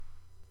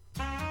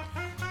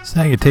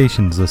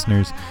Salutations,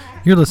 listeners.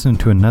 You're listening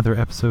to another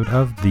episode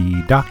of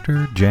the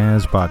Dr.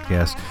 Jazz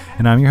Podcast,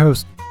 and I'm your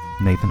host,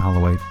 Nathan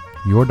Holloway,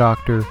 your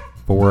doctor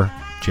for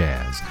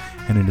jazz.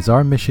 And it is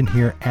our mission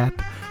here at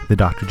the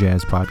Dr.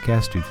 Jazz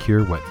Podcast to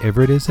cure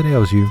whatever it is that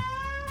ails you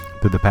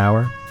through the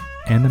power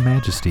and the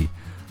majesty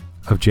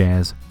of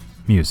jazz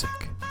music.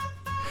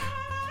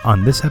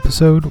 On this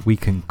episode, we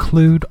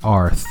conclude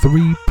our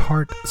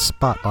three-part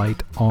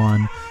spotlight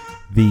on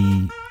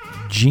the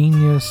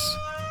genius,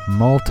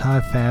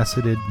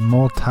 multifaceted,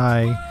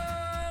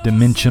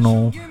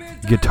 multi-dimensional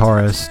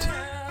guitarist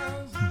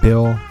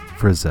Bill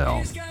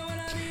Frisell.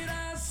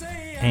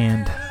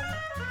 And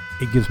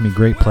it gives me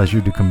great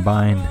pleasure to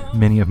combine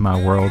many of my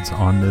worlds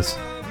on this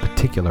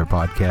particular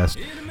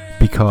podcast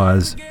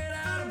because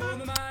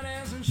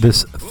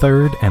this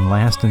third and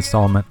last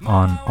installment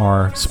on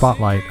our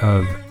spotlight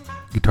of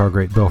guitar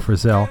great Bill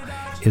Frisell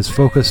is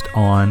focused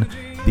on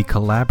the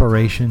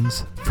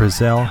collaborations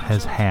Frisell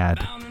has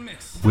had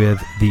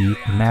with the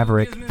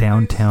maverick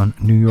downtown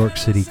New York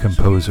City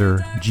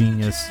composer,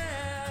 genius,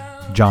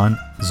 John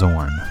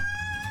Zorn.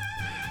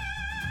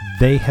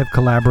 They have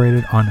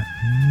collaborated on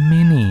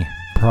many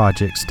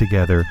projects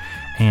together,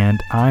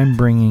 and I'm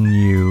bringing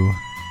you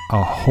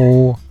a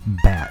whole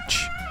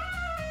batch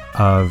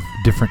of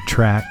different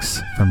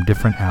tracks from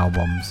different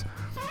albums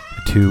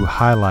to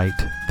highlight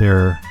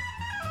their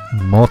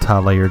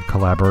multi-layered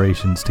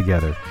collaborations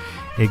together.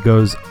 It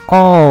goes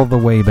all the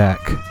way back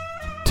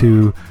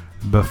to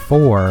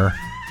before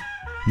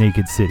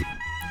Naked City.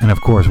 And of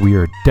course, we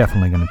are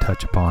definitely going to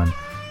touch upon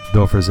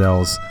Bill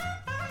Frisell's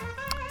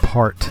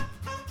part,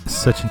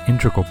 such an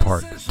integral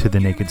part to the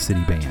Naked City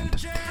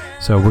band.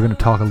 So we're going to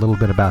talk a little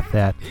bit about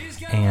that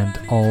and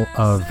all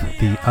of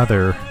the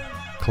other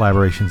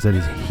collaborations that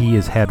he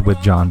has had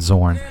with John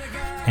Zorn,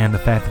 and the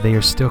fact that they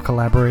are still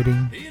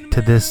collaborating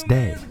to this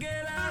day.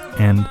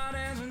 And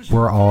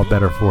we're all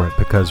better for it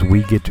because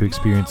we get to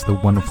experience the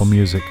wonderful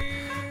music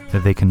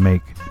that they can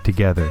make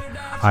together,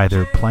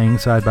 either playing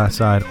side by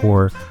side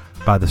or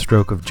by the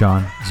stroke of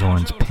John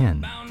Zorn's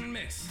pen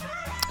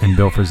and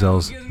Bill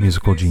Frisell's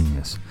musical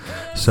genius.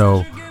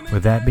 So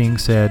with that being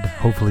said,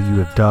 hopefully you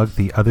have dug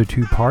the other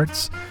two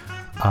parts,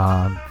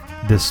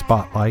 this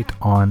spotlight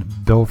on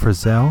Bill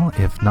Frisell.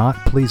 If not,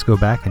 please go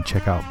back and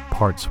check out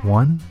parts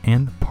 1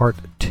 and part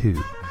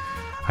 2.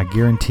 I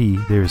guarantee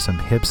there's some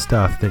hip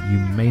stuff that you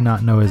may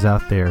not know is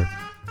out there,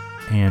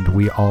 and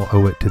we all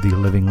owe it to the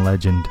living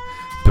legend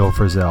Bill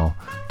Frisell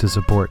to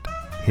support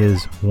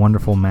his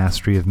wonderful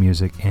mastery of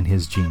music and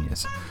his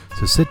genius.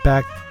 So sit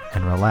back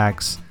and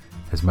relax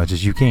as much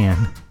as you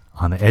can,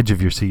 on the edge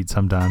of your seat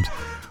sometimes,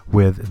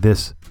 with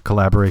this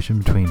collaboration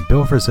between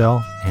Bill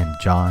Frisell and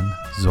John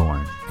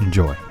Zorn.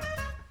 Enjoy.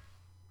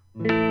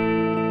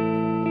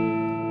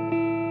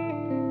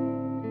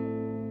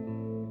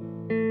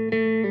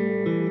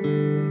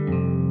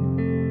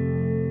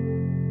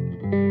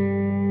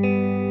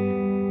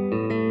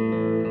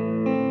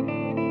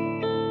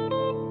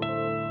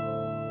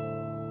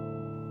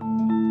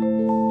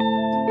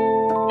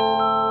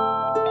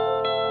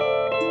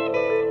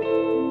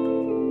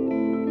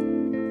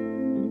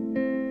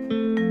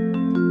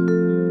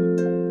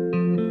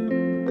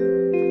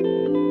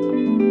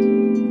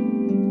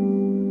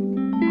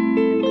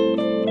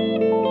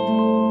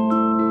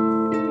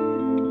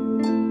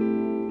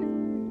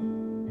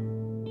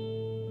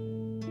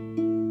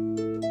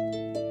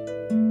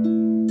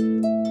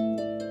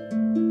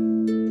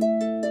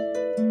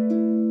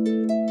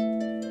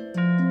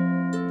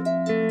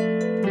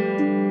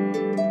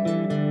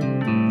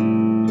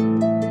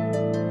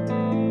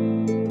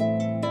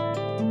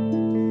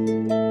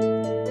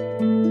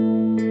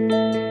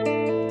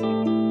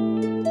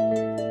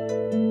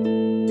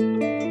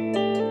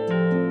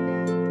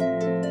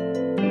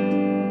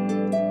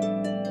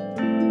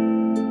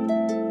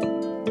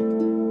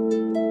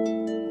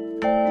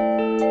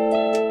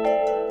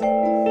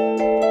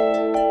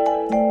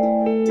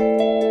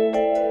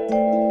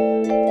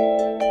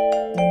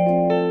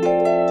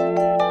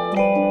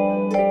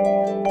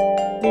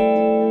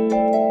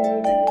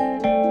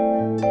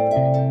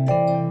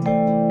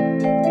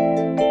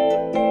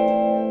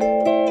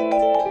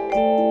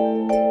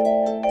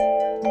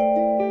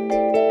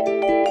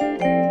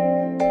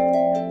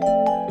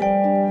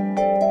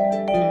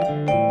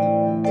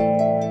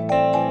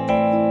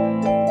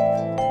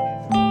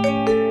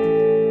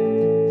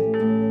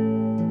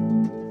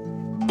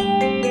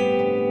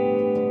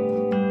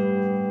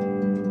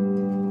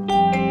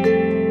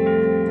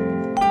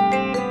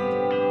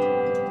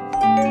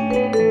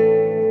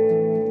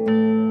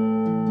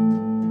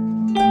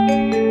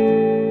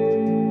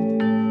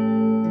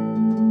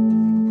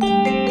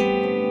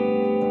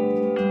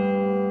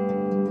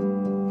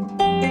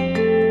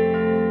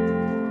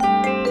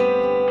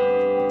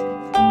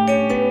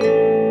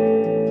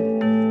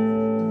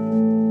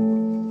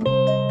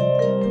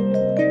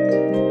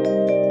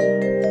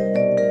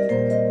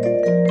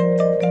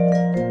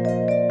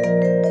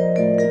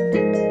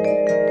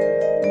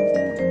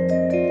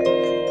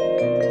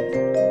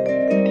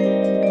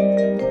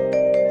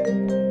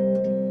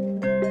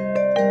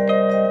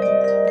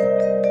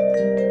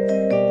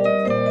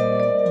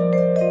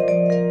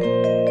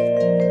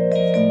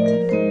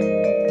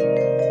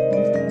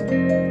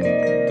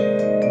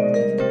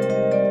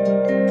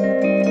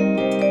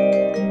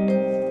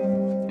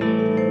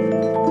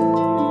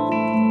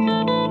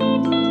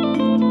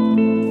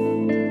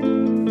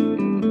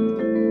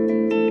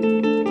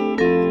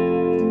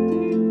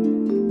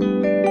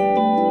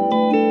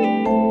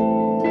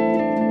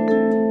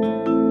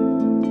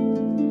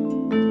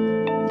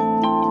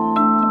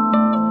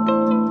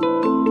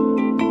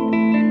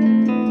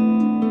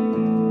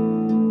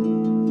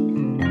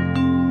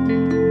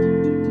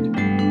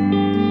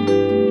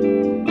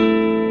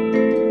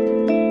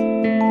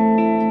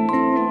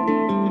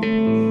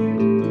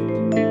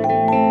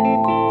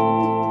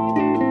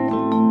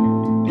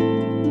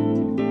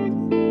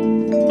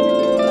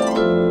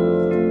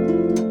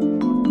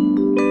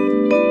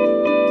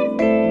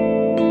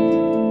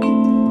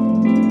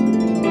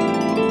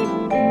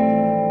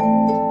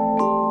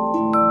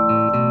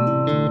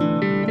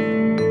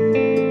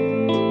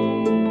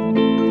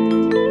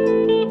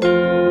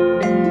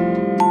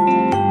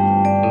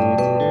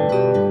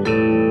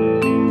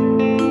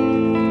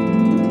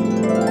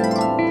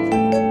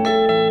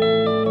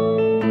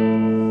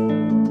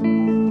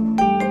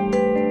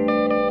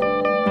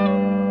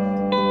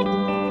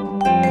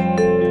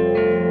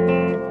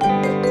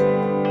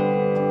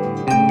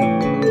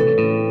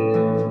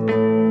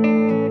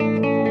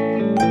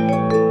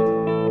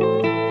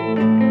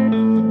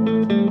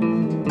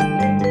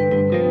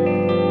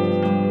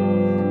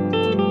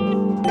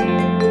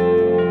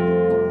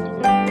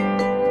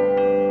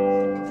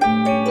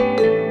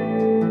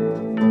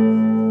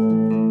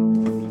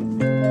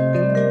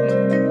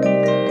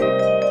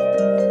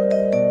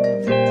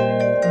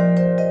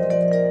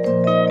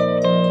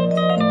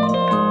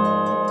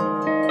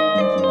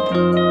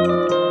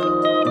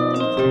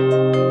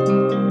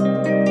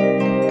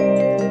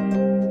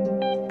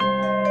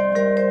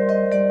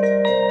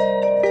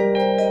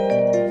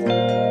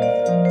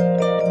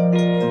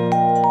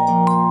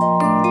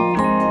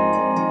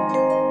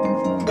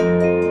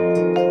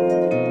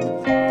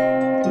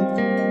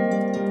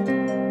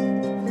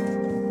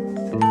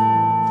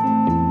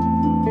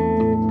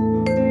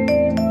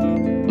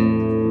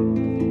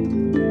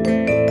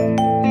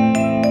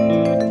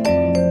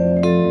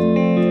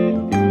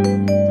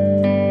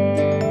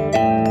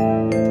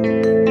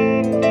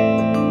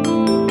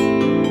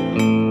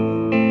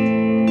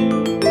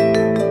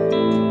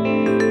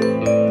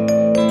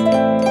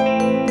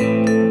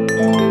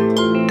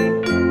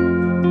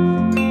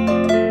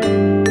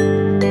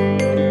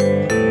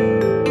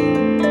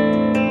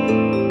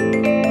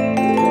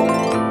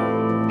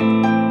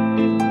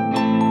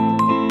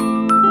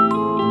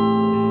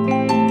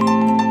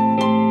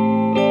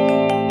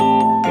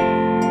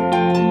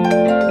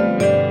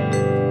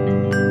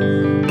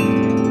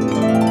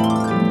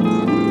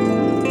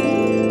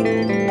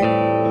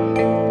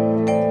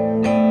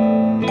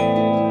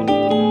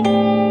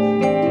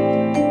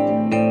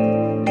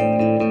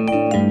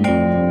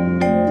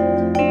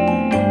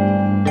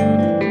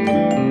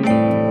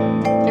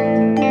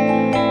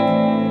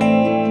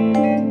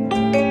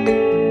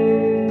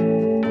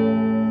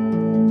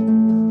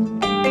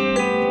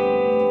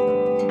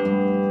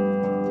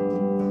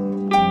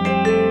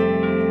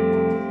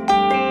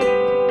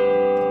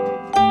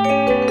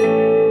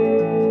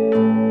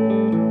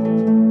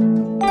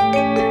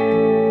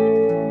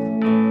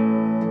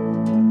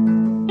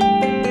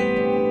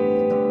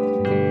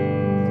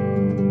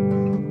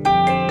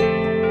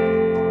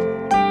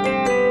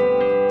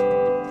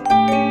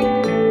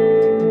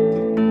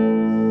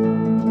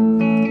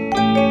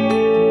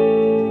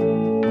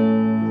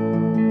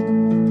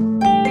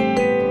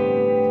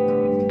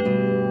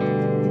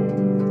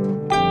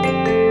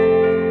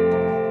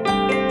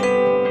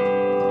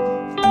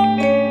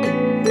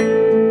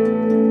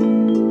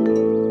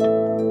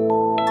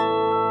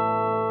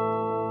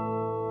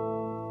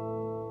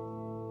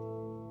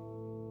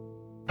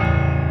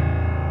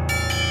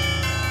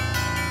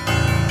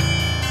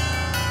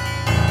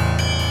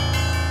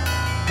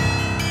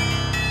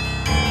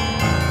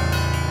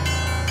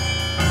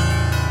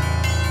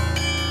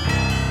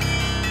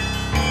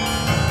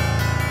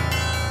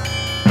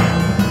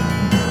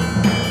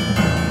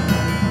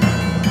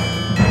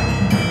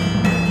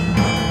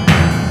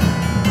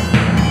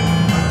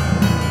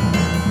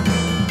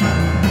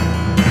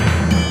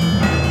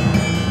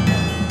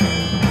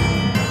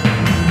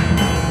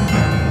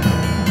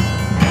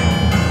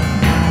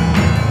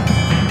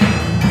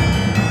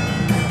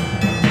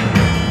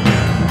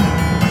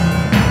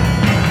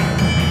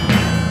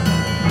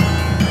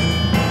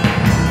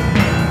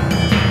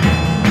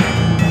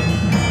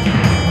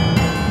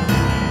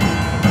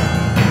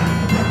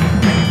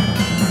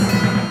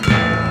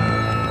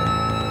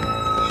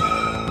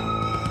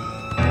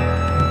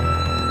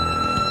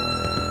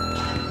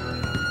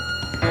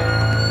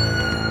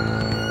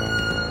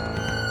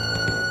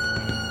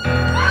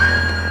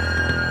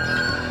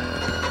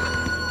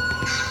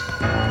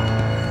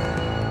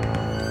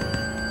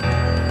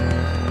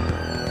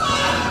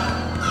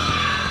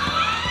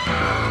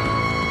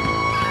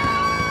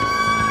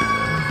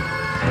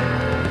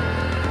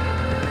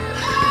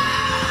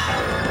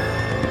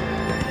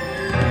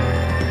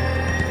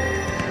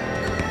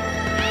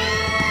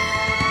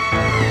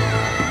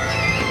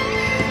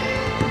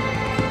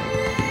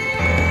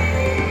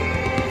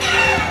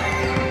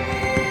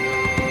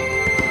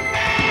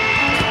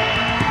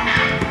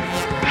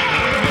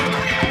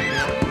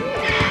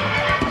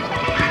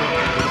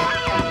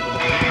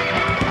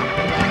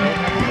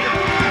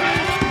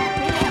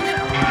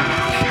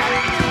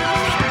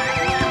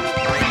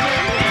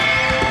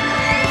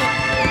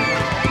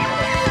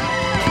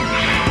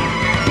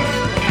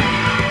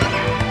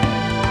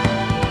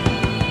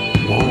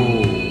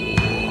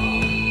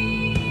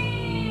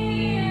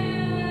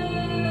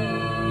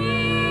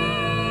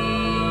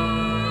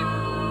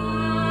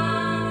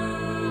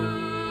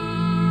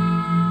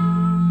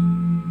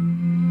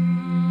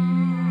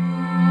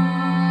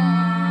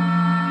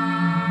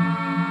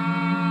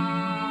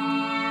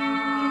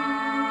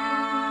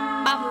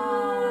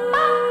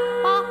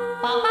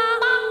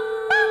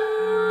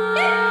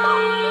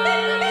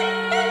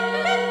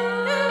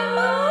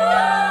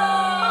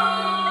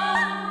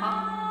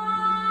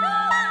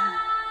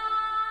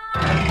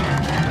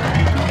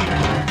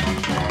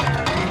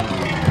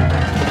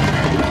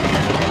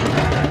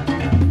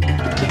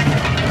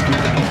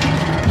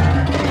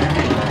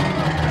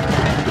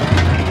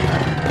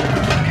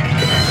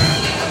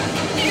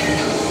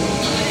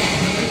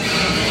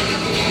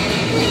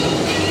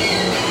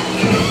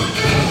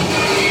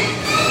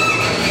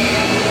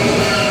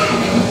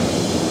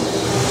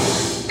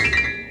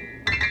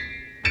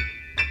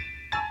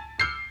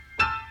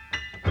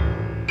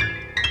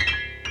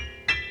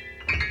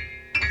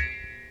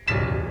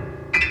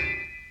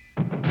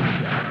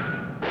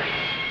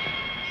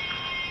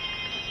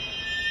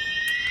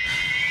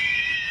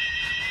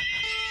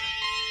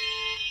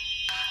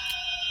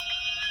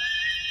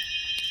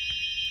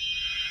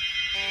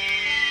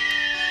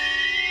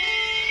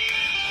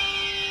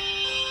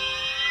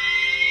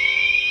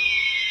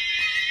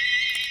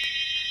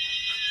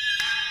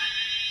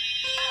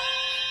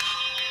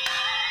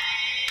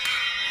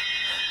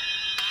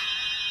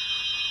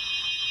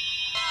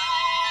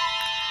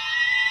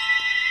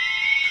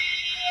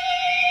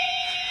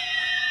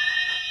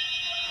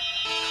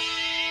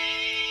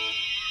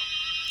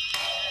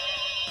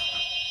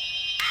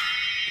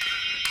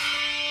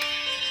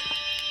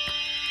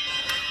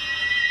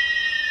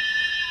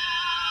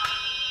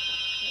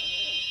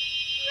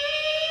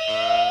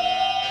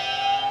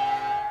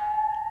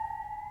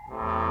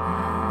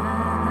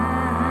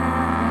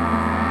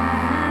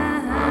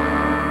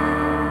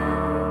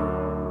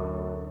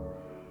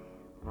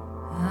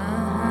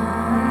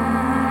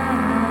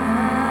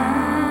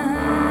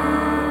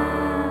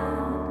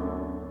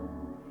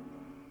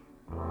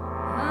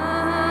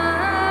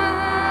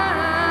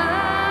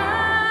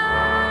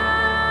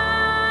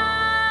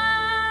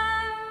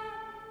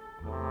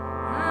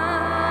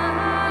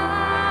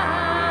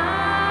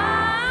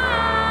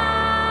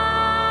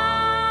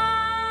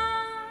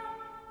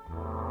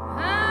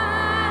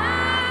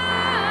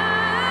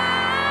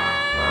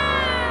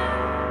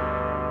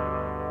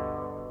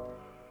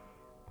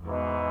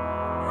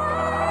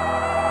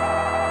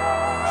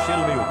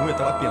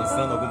 tava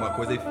pensando alguma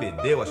coisa e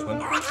fedeu as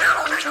coisas.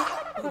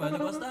 Pô, mas o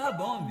negócio tava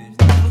bom, bicho.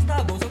 O negócio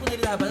tava bom, só quando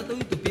ele tava tão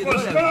entupido.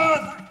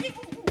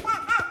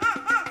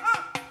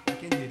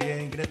 Quem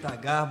diria, hein? Greta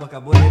Garbo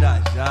acabou de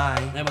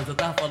irajar, hein? É, mas eu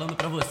tava falando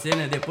pra você,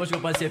 né? Depois que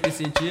eu passei a me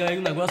sentir, aí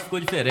o negócio ficou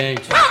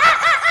diferente.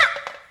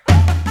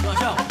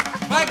 Jorjão!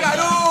 Vai,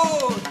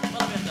 garoto!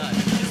 Fala a verdade.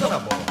 Isso tá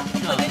bom.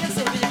 Cadê minha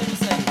cerveja que eu não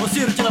sei? Ô,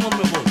 Ciro, tira a mão do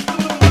meu bolso.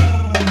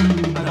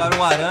 Agora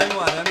um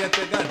arame ia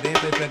pegar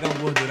dentro, ia pegar um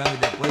gordurão e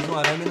depois um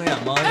arame não ia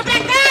mal. É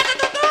pecado,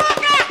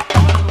 Duduca!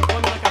 Agora não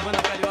come na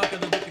cabana carioca,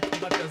 Dudu, que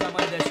vai pesar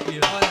mais 10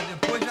 quilos. Olha,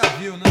 depois já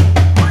viu, né?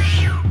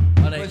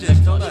 Olha aí, A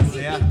gestão dá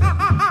certo.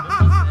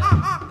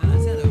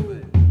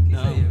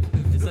 Não,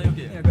 isso aí o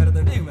quê? Agora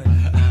também, velho?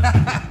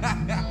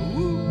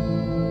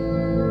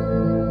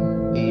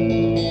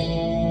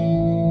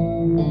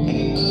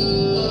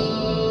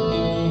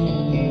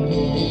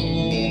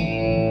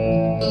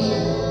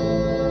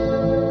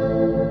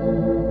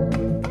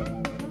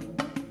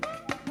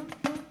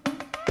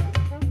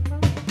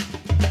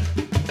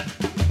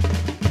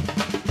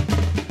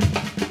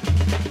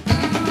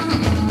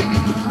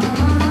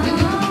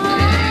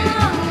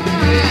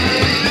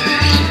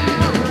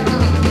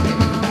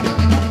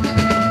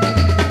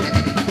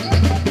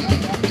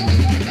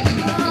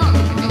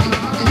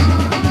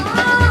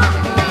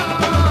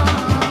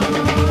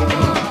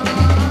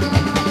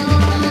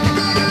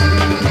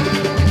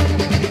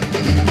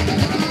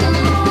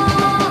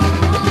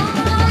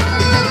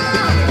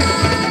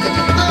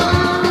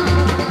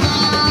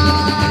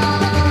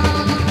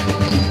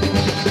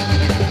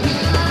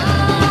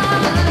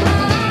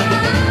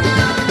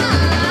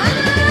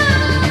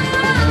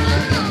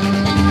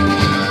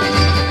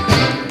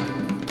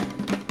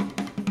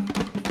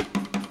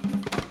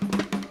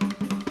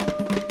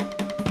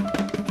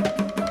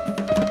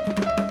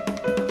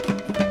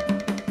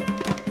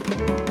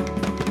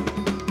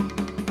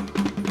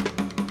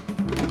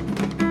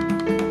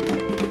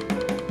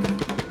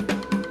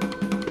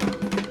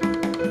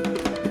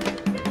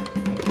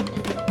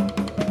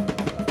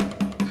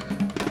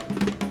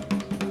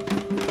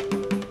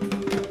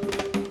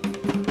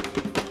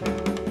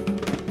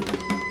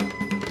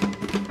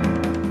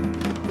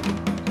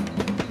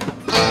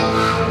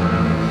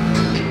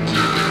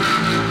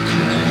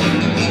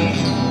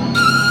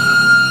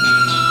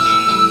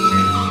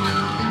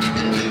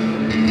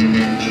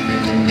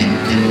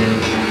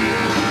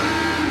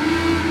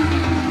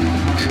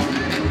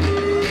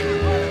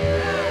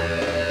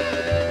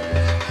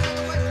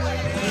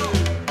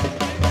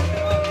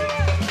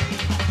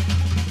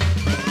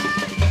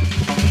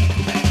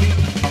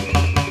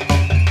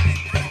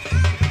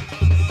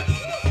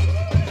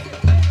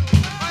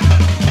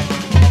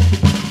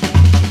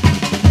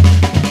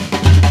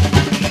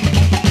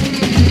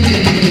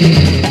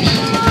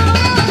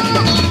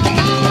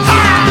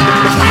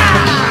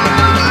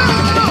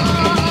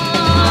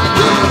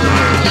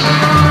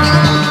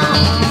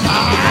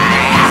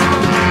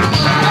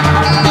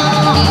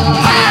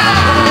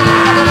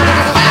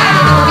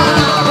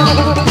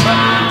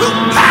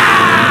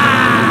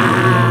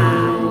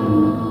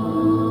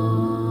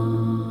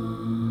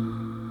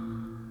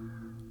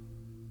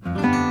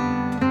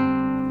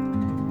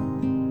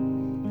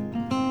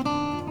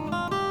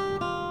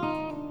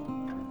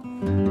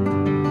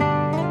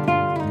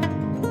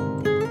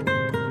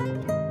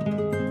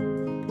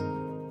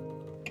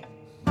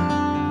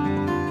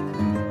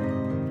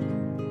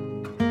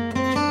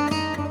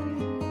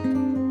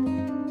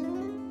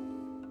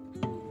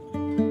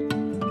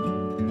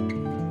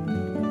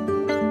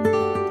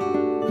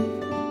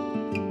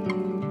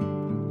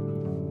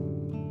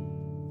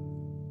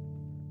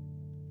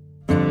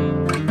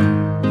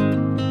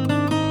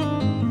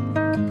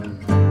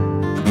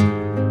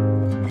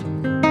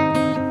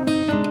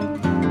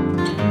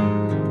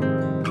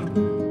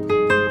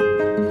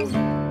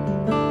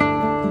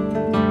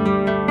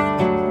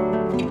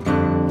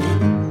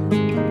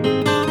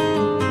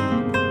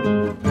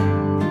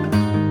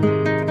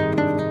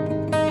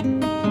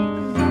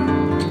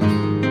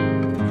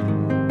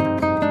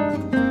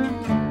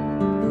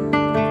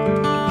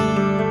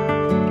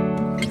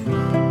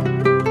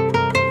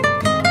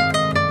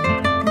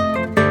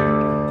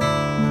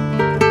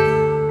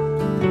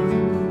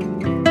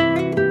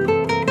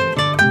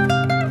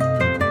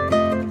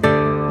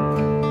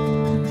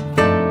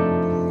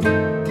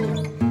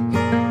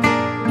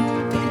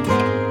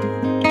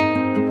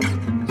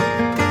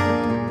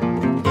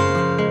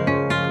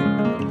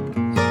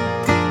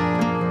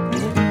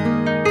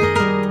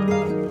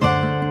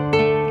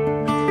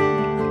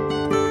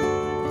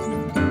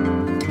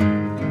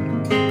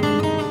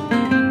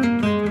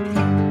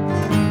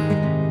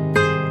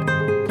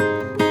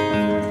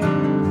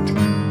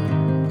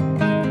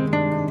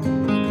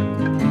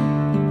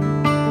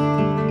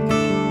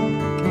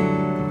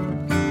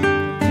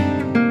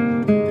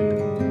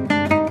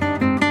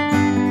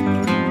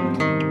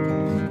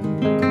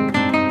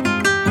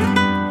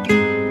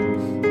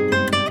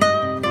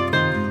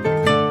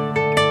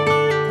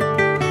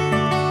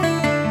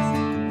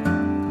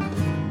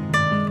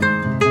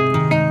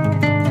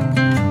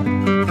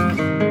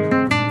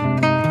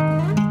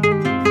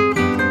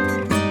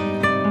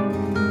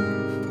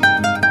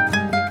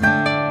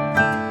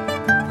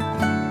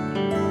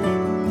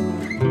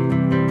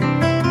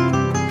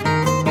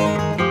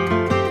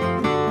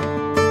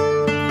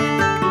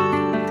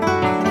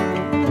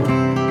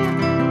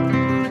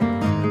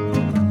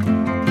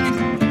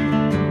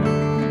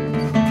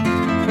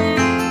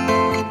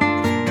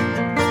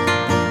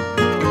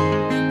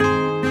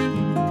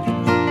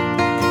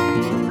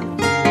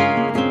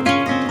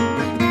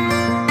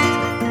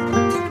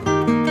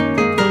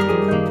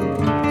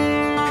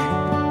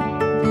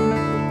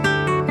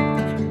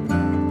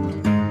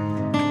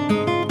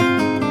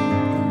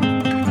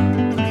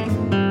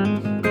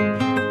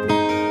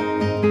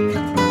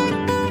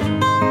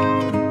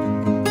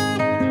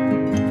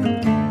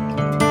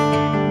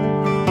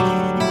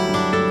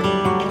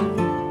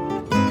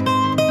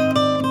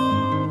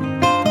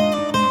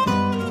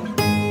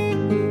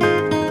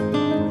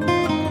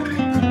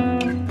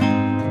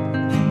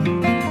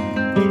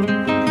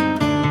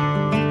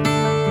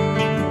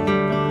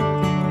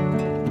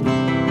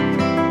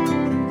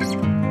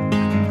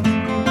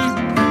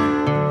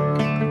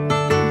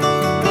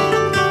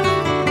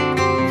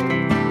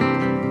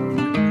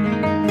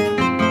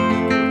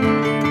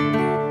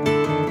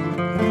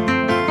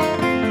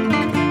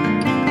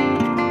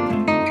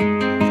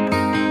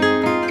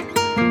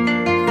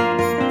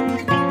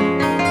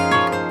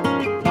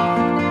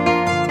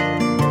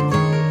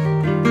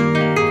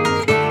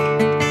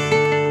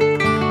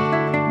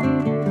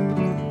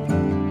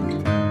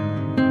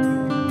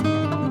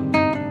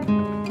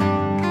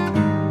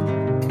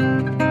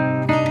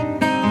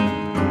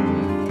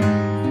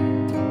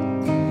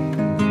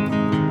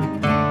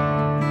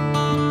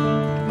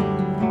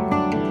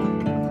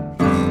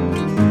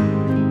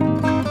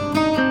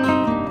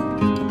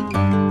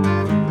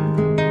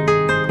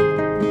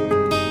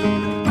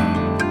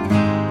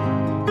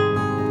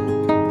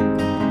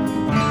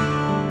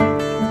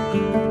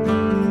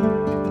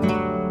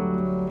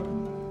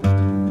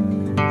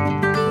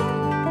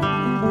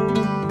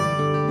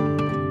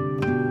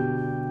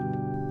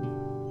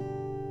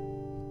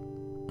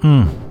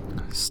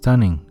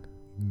 stunning,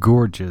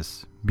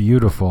 gorgeous,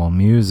 beautiful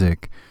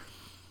music.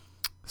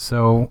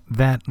 So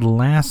that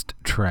last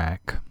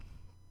track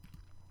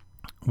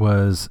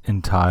was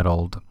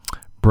entitled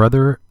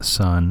Brother,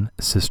 Sun,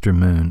 Sister,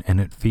 Moon,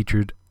 and it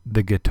featured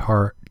the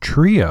guitar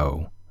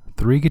trio,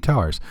 3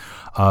 guitars,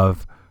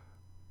 of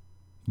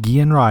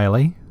Gian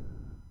Riley,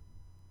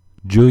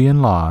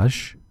 Julian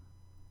Lage,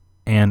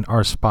 and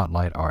our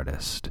spotlight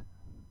artist,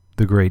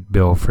 the great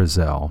Bill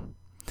Frisell.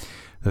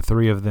 The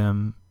 3 of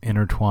them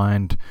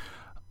intertwined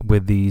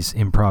with these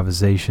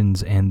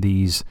improvisations and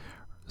these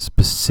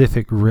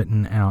specific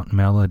written out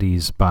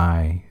melodies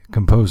by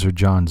composer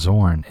John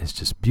Zorn is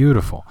just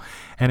beautiful.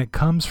 And it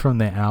comes from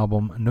the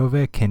album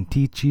Nove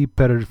Cantici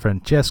per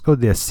Francesco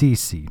de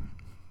Assisi.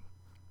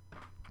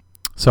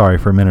 Sorry,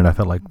 for a minute I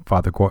felt like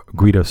Father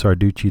Guido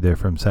Sarducci there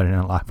from Saturday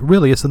Night Live. It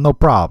really isn't no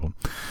problem.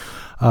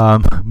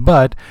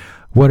 But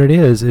what it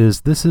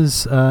is this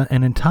is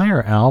an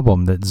entire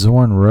album that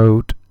Zorn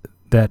wrote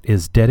that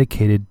is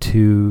dedicated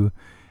to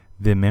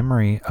the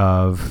memory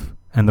of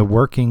and the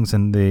workings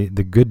and the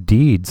good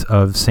deeds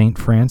of Saint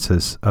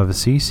Francis of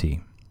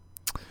Assisi.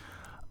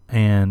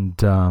 And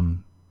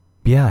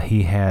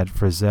he had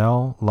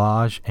Frisell,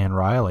 Lage, and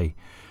Riley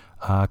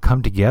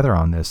come together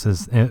on this.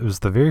 It was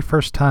the very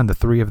first time the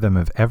 3 of them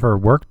have ever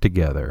worked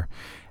together,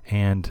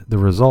 and the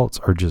results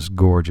are just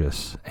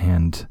gorgeous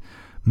and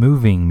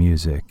moving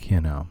music,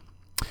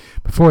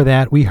 Before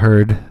that, we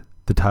heard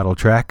the title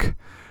track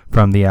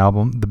from the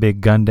album The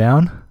Big Gun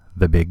Down,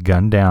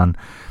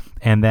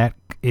 and that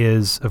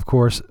is, of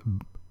course,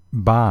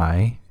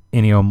 by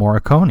Ennio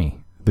Morricone,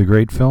 the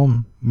great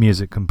film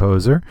music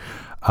composer.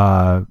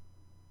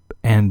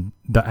 And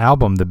the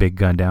album, The Big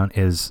Gun Down,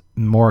 is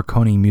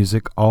Morricone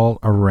music all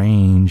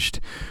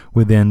arranged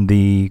within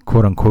the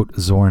quote-unquote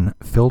Zorn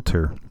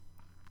filter.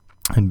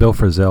 And Bill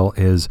Frisell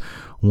is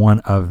one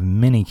of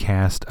many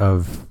cast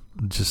of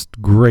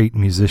just great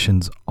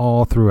musicians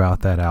all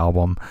throughout that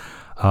album.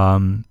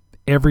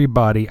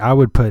 Everybody, I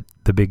would put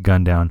The Big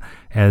Gun Down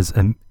as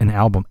an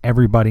album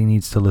everybody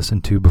needs to listen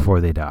to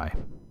before they die.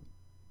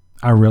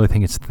 I really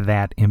think it's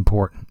that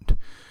important.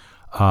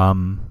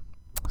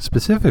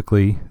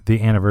 Specifically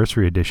the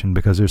anniversary edition,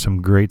 because there's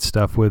some great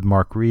stuff with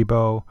Mark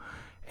Rebo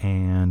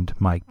and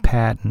Mike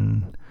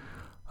Patton.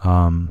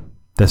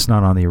 That's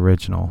not on the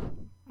original,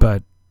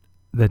 but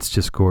that's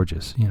just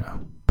gorgeous,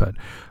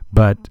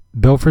 But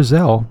Bill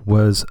Frisell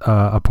was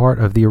a part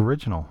of the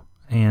original,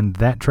 and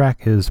that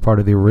track is part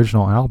of the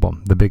original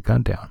album, The Big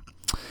Gun Down.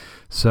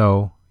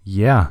 So,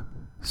 yeah,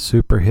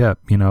 super hip,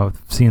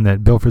 seeing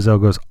that Bill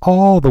Frisell goes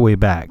all the way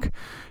back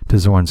to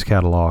Zorn's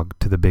catalog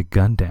to The Big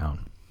Gun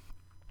Down.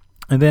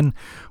 And then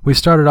we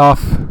started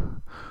off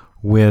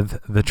with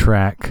the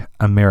track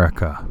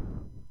America,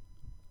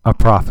 A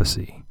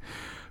Prophecy,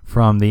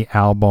 from the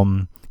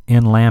album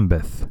In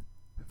Lambeth,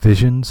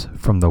 Visions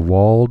from the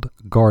Walled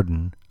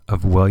Garden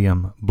of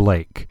William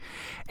Blake.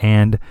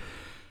 And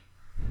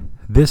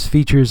this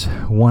features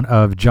one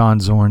of John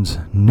Zorn's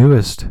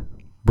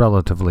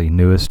relatively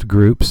newest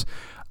groups,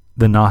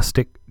 the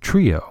Gnostic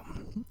Trio.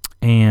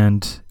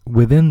 And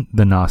within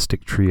the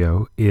Gnostic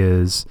Trio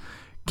is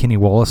Kenny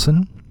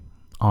Wollesen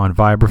on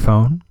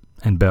vibraphone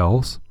and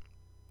bells,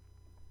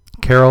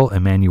 Carol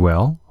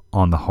Emanuel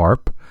on the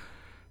harp,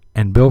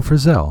 and Bill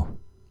Frisell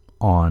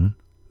on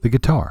the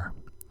guitar.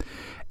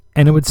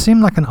 And it would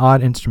seem like an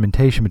odd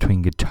instrumentation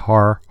between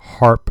guitar,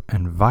 harp,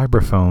 and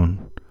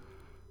vibraphone,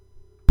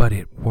 but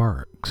it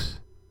works.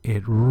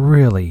 It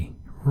really,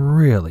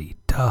 really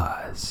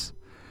does.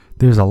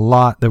 There's a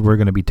lot that we're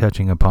going to be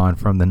touching upon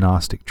from the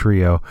Gnostic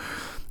Trio,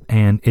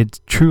 and it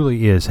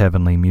truly is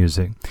heavenly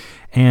music.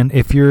 And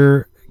if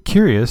you're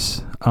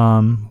curious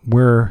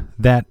where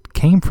that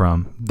came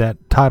from,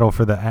 that title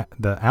for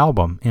the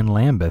album, In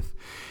Lambeth,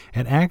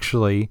 it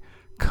actually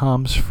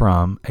comes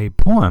from a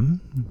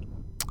poem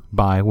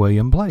by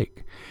William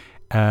Blake.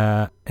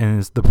 And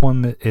the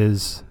poem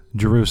is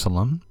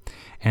Jerusalem,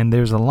 and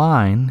there's a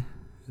line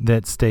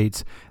that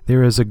states,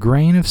 "There is a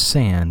grain of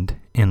sand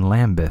in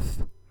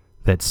Lambeth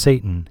that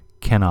Satan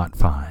cannot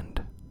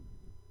find."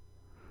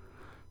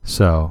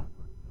 So,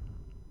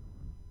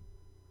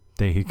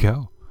 there you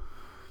go.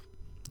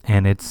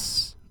 And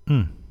it's,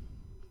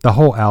 the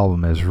whole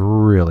album is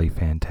really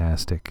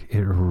fantastic.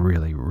 It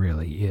really,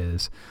 really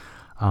is.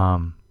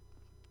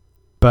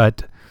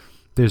 But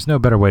there's no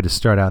better way to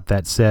start out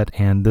that set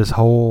and this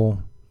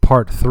whole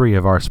part 3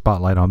 of our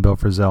spotlight on Bill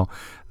Frisell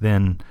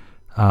than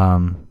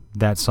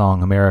that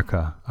song,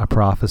 America, A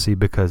Prophecy,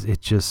 because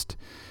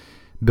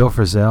Bill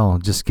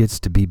Frisell just gets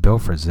to be Bill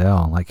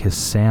Frisell. Like, his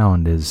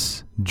sound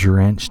is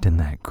drenched in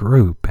that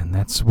group, and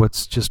that's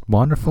what's just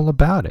wonderful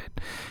about it,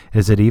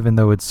 is that even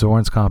though it's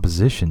Zorn's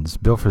compositions,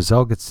 Bill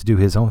Frisell gets to do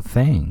his own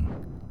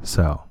thing.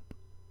 So,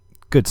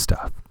 good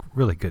stuff.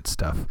 Really good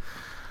stuff.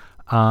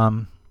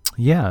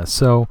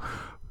 So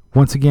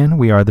once again,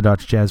 we are the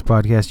Dr. Jazz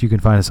Podcast. You can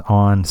find us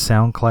on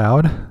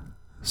SoundCloud,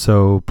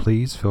 So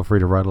please feel free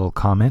to write a little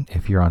comment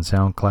if you're on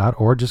SoundCloud,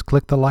 or just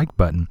click the like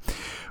button.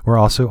 We're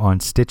also on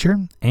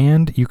Stitcher,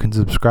 and you can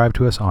subscribe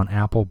to us on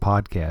Apple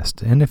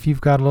Podcast. And if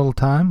you've got a little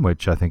time,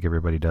 which I think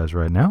everybody does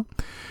right now,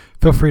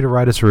 feel free to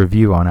write us a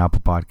review on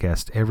Apple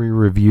Podcast. Every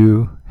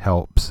review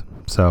helps,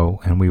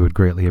 and we would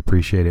greatly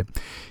appreciate it.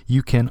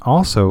 You can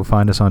also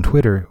find us on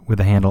Twitter with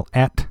the handle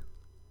at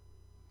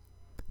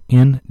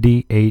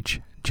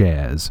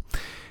NDHJazz.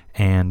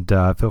 And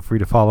feel free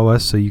to follow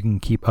us so you can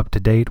keep up to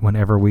date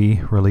whenever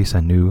we release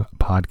a new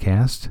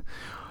podcast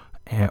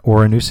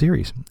or a new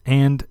series.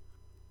 And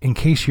in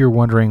case you're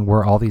wondering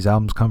where all these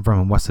albums come from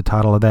and what's the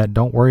title of that,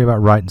 don't worry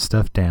about writing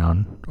stuff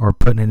down or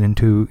putting it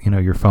into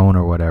your phone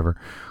or whatever.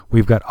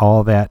 We've got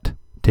all that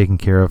taken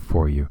care of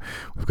for you.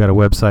 We've got a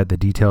website that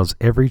details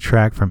every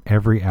track from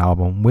every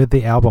album with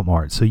the album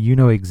art, so you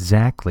know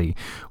exactly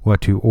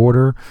what to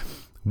order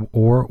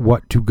or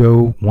what to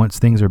go once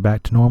things are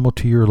back to normal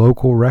to your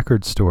local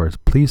record stores.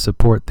 Please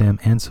support them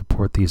and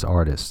support these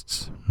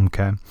artists.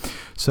 Okay,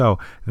 so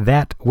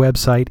that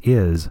website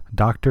is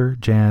Dr.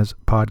 Jazz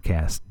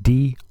Podcast,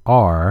 DRJAZZ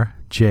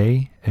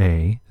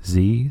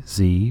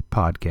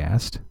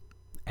Podcast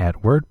at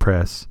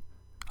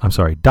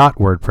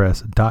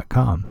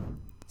 .wordpress.com.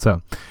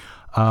 So,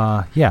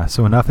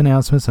 so enough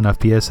announcements, enough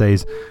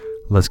PSAs.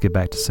 Let's get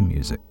back to some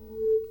music.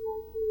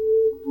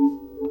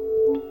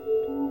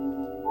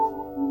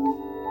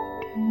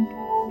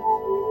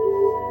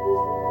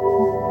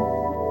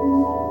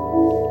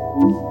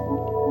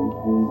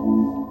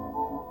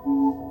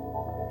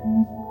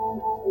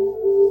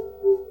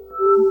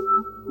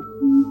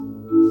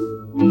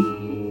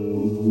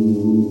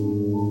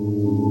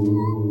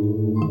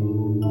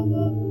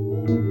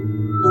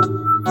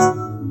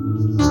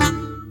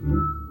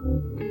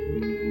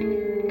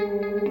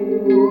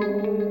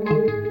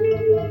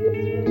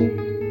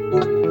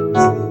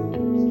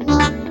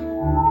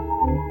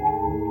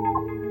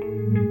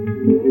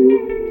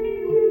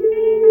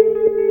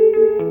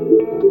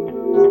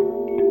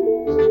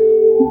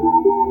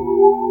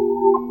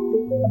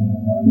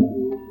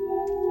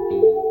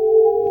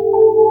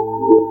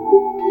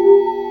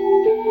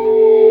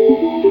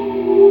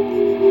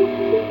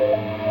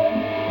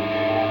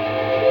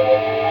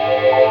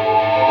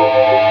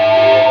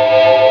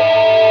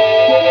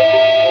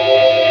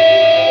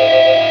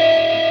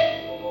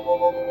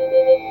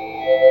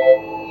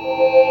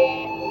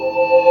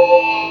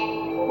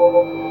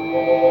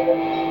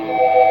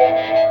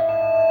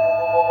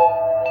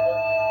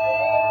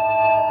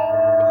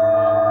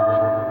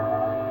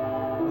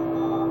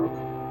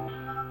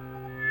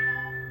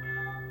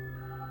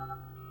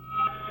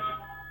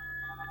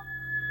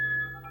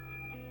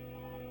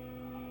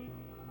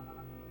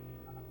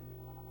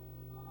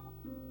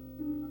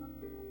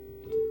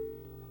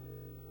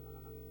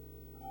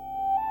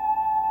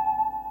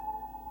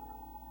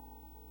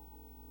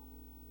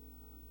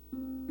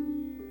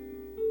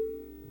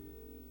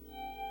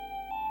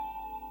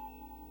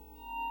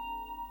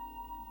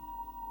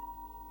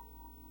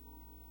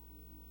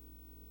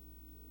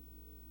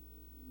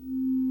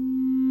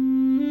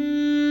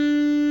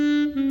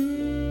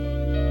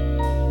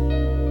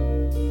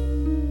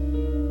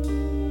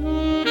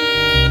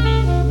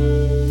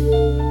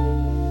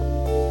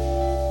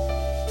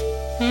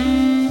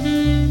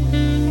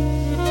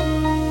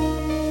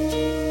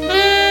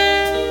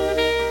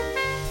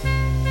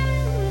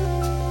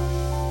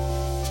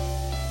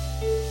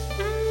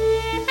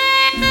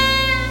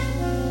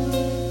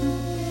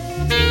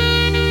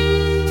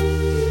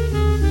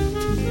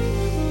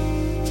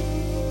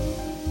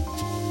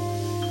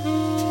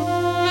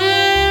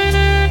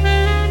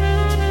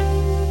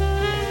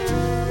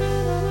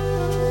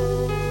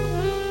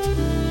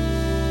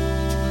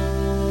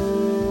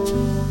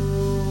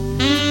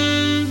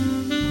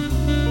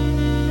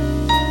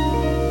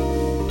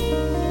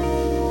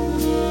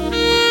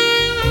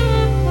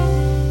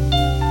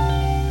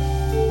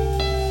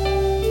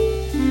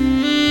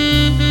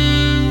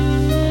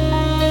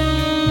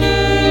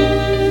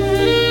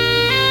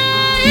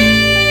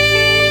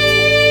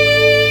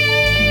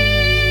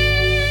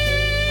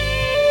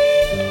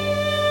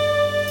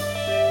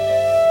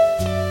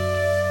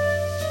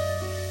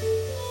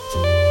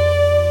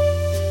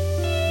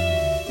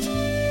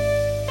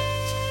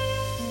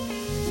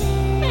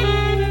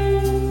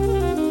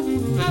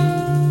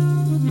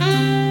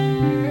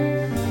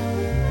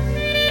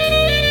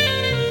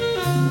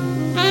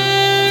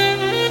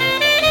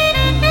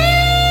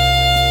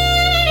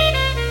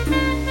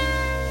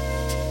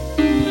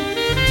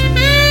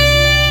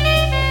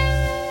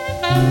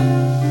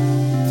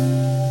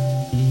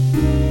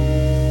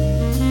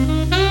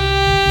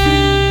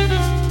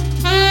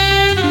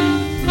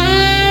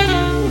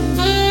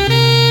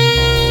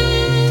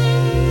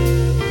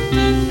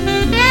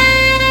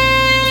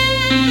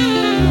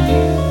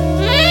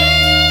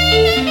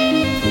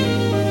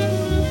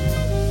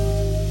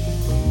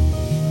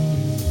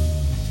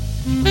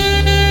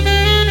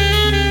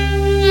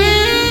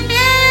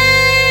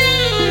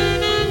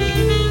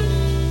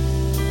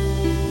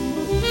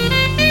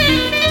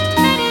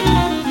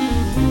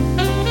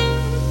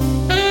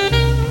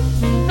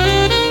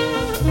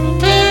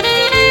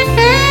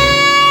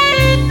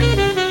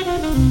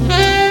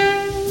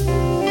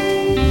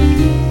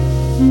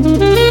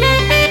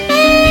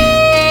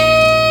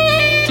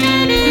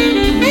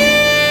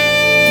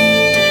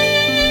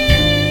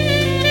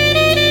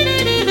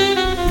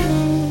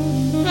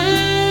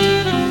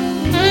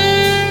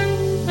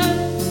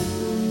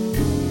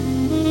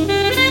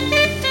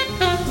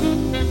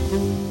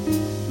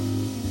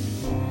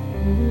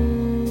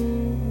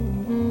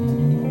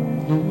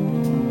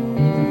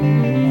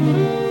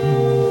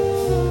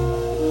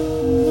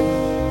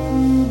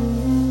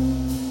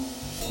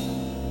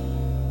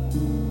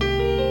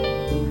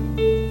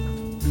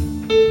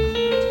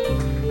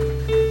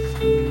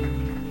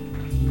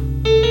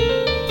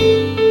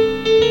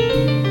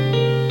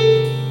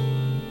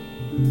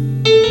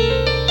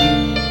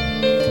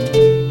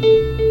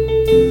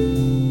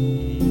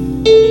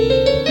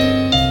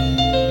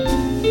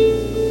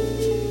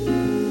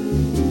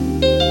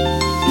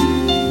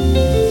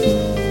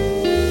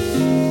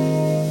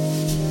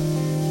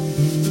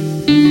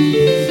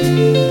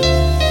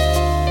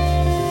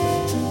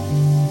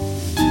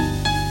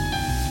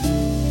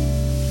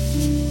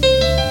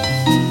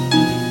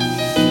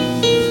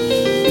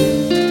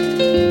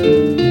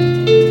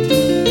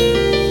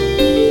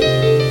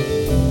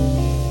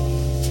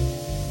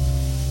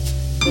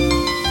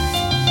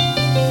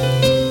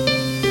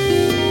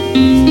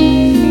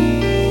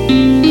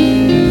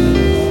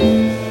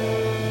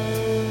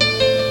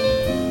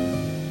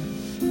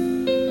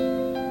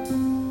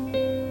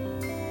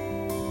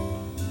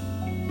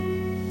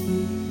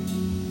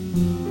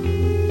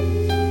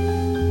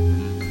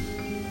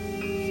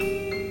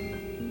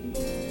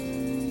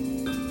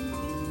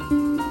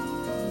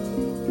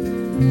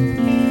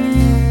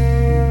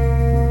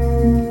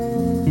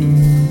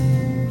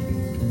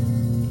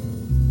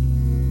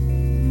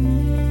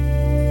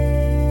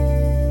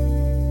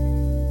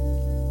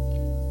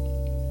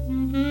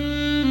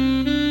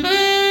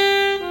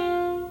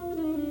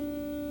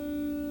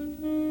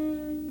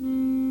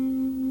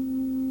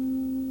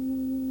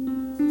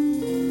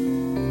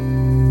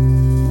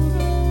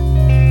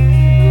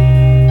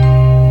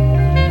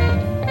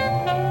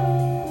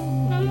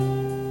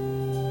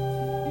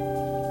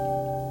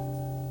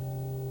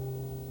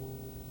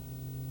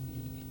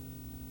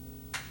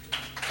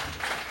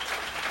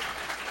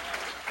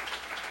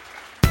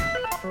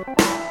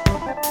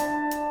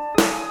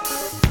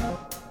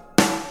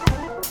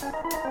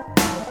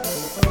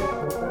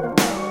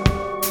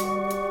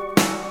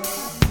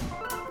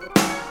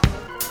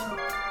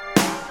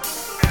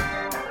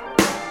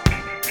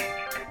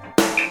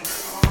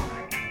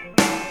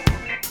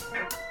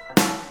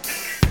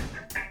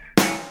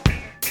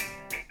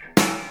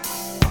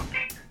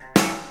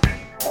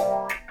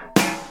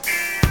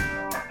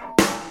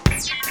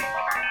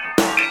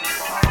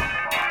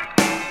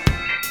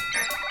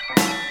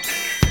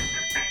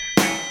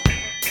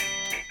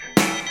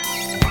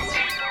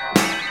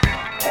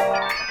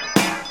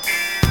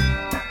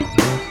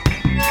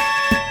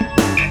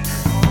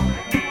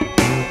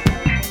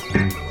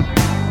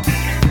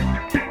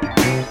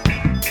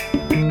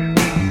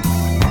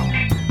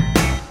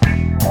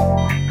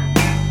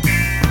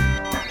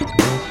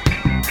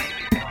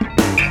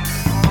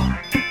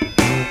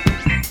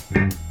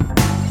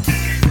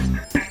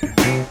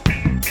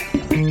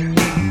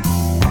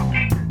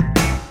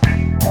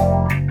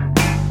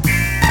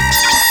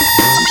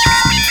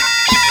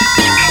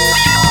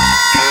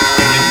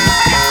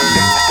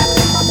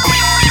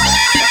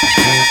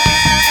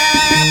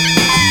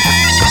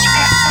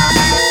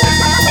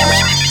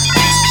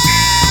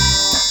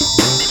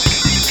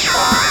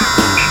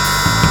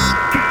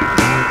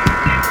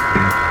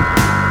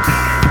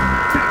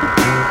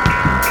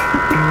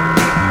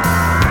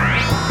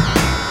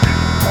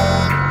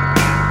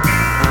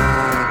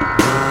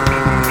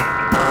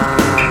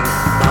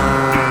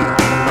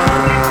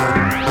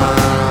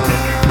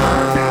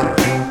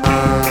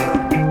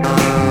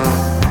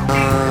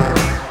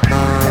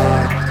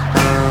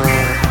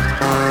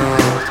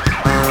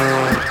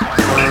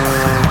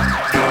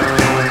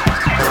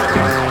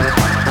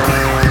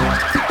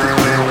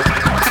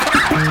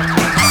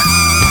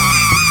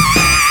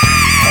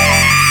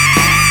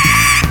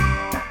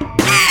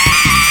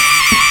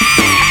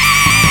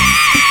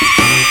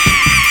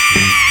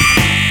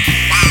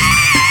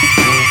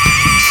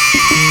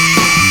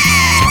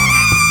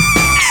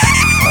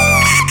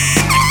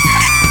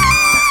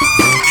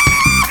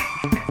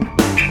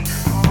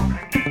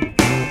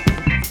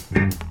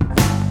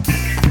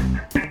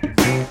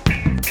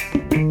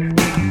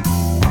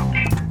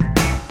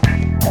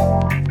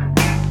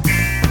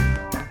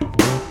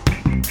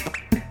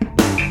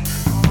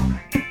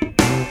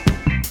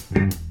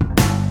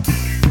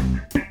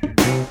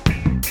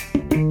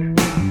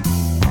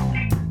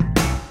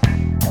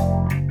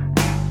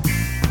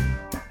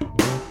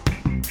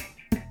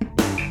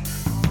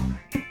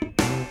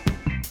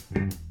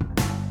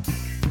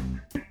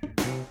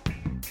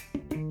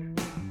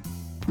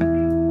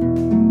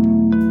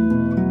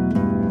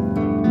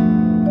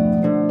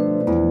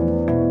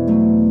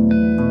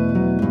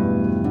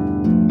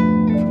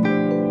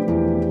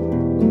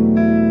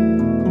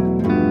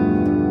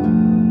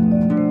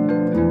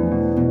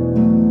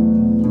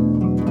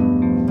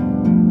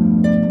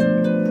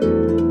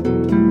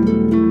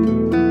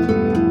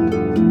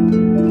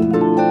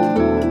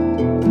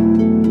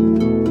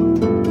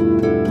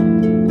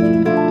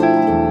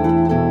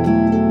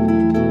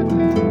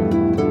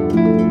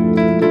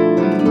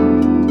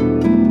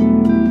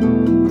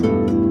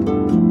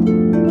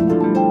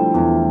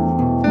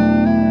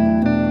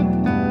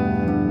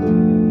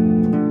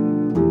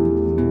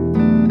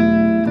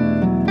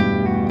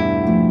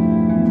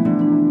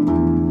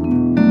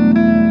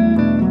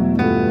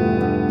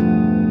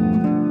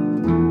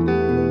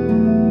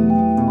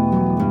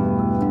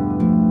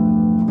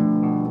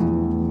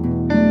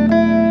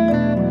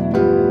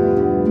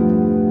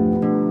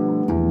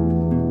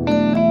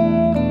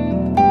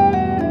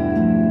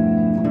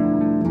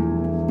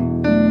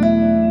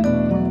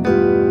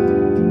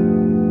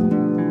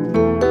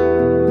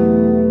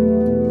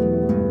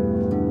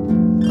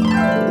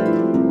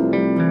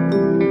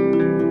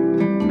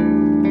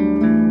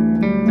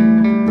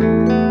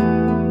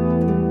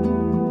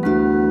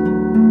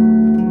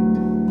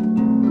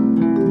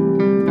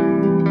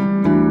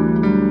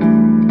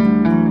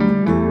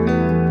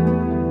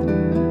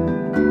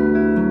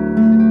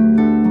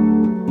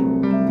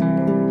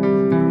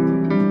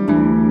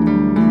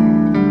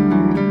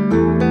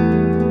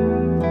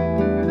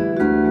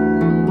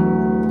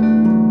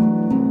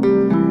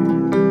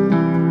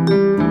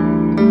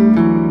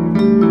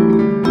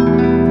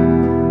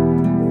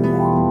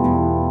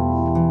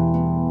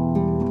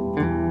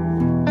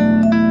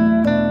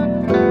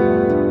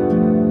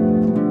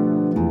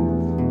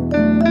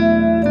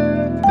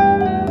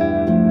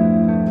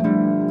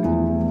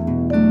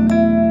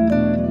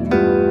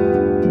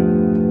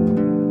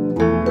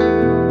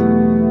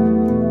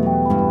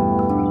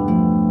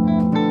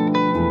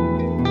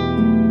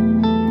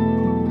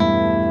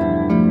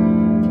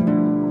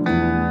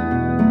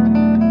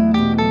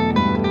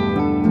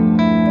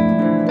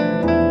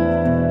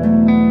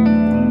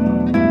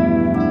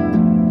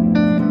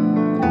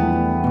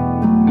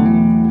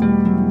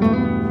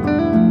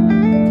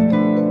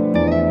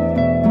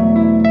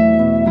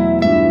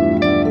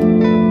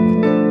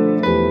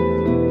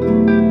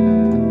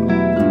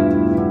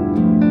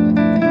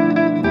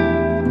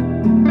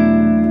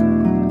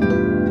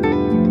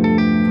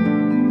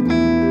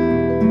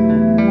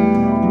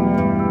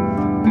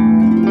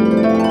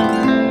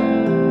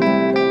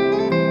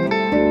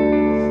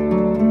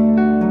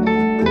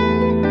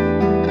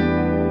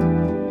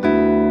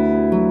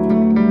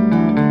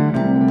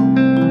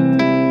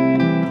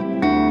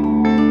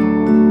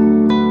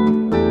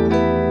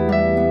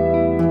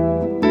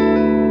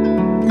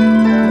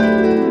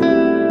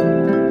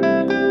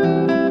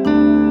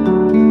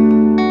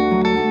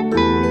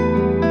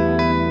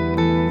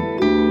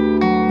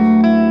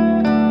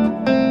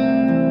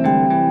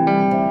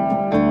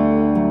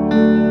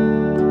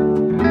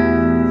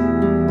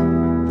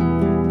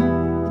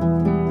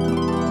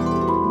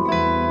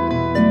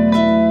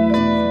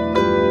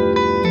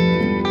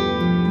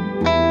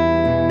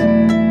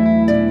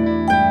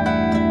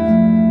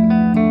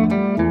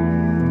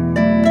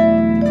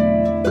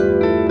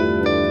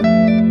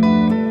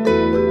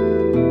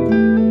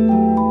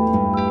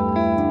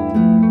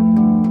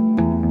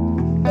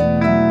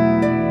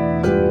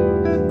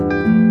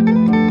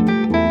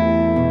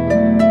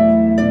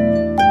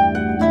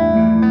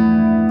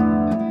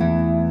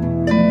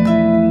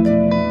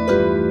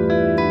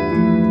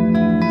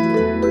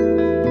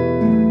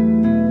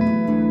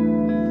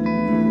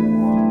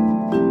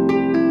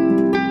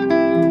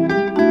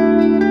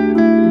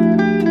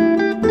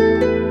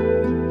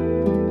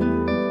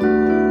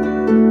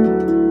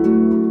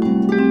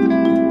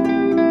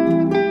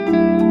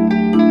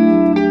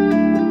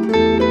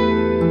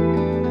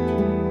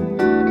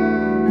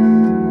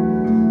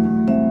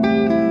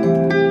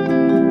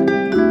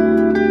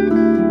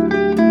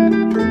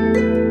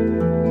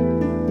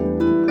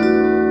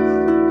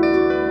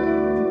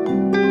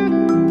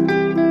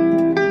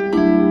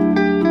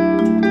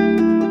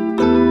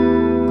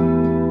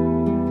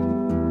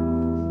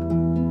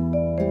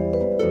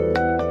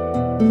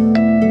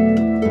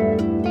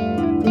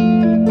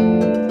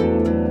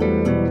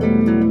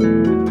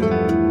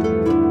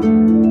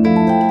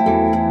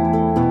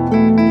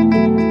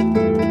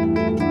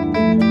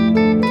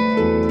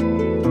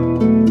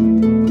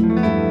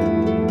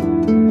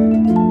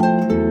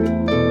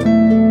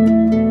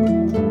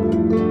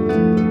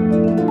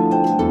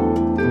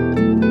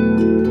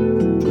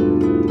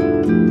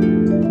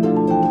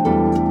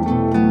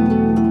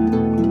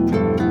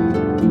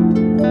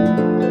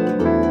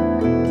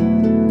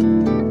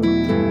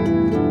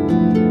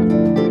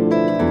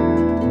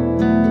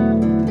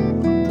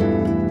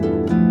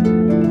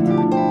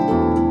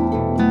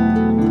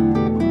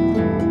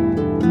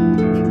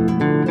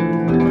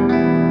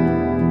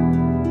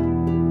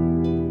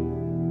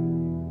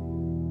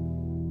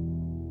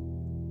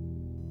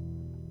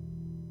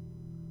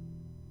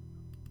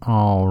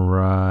 All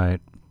right.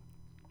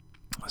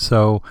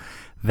 So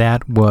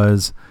that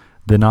was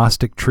the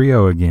Gnostic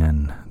Trio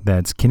again.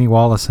 That's Kenny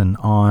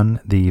Wollesen on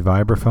the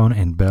vibraphone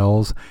and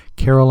bells,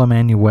 Carol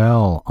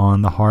Emanuel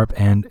on the harp,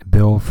 and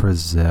Bill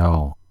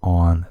Frisell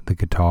on the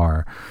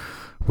guitar,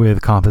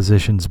 with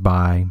compositions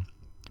by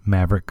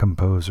maverick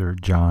composer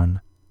John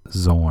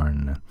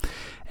Zorn.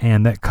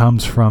 And that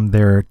comes from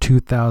their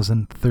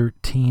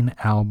 2013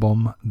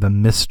 album, The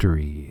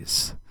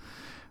Mysteries,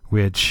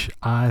 which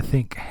I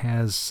think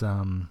has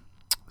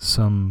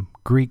some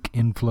Greek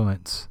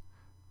influence,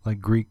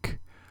 like Greek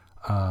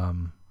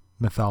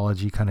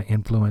mythology kind of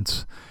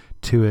influence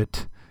to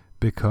it,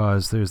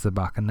 because there's the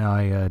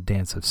Bacchanalia,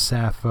 Dance of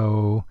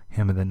Sappho,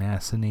 Hymn of the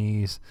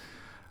Nasines,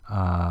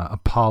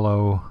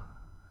 Apollo,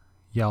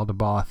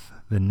 Yaldabaoth,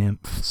 the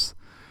nymphs,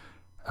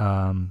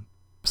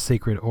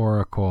 Sacred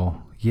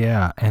Oracle.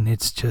 Yeah, and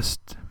it's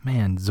just,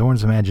 man,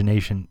 Zorn's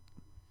imagination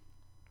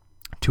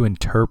to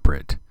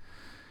interpret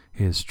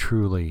is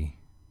truly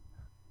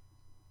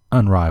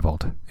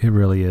unrivaled. It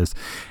really is.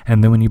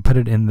 And then when you put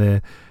it in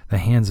the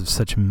hands of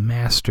such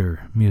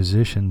master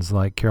musicians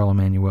like Carol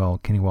Emanuel,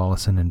 Kenny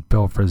Wollesen, and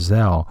Bill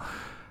Frisell,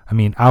 I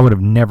mean, I would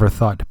have never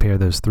thought to pair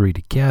those three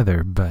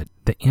together, but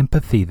the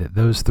empathy that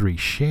those three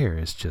share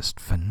is just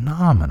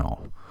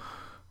phenomenal.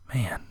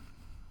 Man.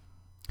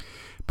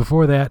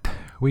 Before that,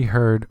 we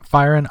heard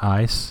Fire and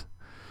Ice,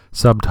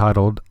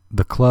 subtitled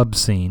The Club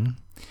Scene,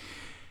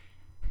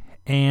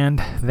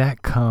 and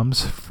that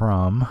comes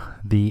from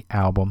the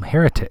album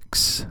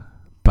Heretics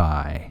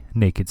by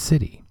Naked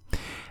City,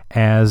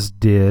 as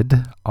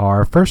did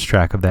our first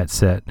track of that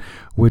set,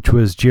 which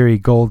was Jerry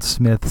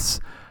Goldsmith's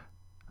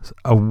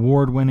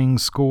award-winning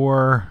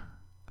score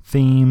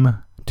theme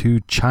to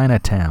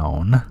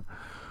Chinatown.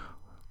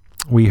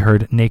 We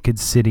heard Naked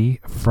City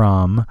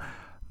from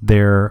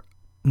their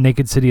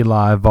Naked City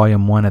Live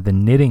Volume 1 at the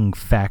Knitting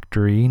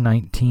Factory,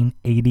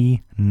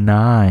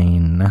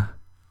 1989.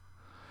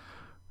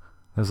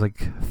 That was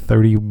like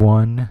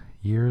 31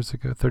 years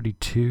ago,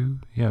 32?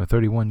 Yeah,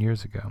 31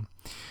 years ago.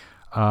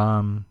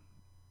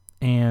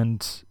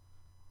 And,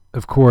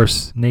 of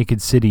course,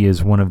 Naked City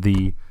is one of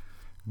the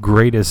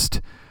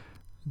greatest,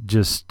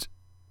 just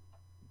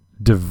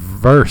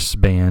diverse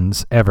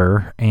bands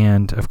ever.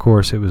 And, of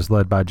course, it was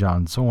led by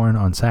John Zorn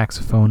on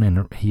saxophone,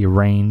 and he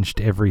arranged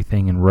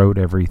everything and wrote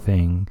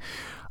everything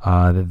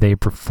that they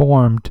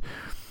performed.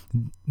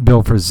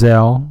 Bill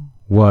Frisell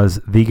was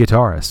the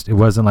guitarist. It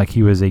wasn't like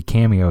he was a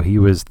cameo. He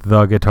was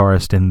the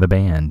guitarist in the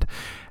band.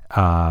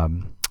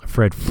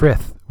 Fred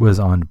Frith was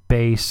on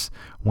bass.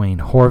 Wayne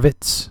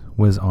Horvitz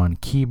was on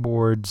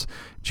keyboards.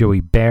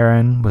 Joey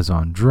Barron was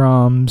on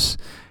drums.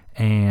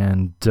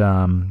 And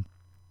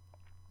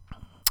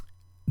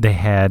they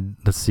had,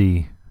 let's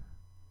see,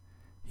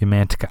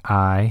 Yamantika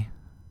I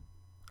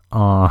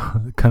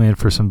come in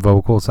for some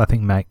vocals. I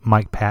think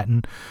Mike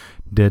Patton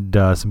did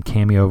some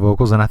cameo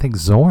vocals, and I think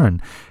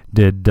Zorn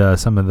did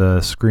some of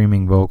the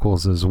screaming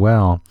vocals as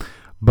well.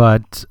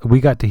 But we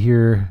got to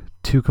hear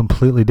two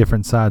completely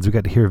different sides. We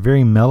got to hear a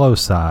very mellow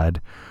side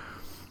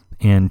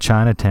in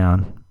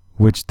Chinatown,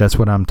 which that's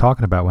what I'm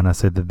talking about when I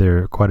said that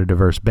they're quite a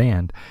diverse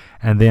band.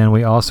 And then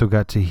we also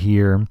got to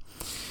hear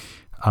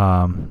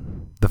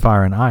the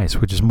Fire and Ice,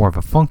 which is more of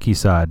a funky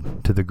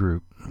side to the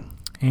group.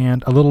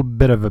 And a little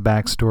bit of a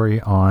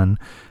backstory on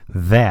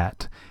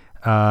that.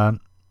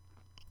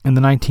 In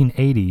the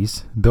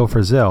 1980s, Bill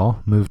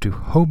Frisell moved to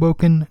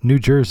Hoboken, New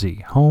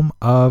Jersey, home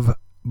of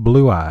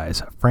Blue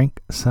Eyes,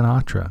 Frank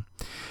Sinatra.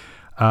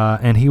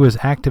 And he was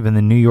active in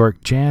the New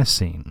York jazz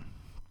scene.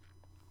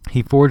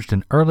 He forged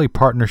an early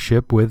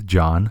partnership with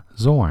John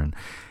Zorn,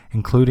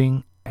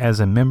 including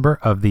as a member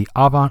of the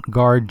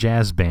avant-garde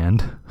jazz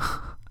band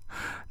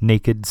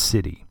Naked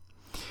City,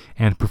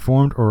 and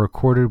performed or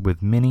recorded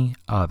with many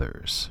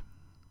others.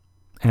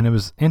 And it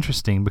was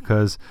interesting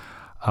because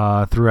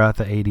throughout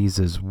the 80s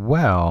as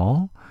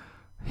well,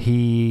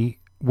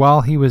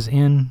 while he was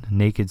in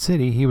Naked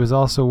City, he was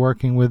also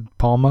working with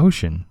Paul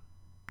Motion.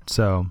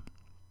 So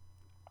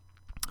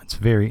it's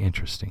very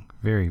interesting.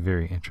 Very,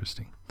 very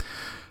interesting.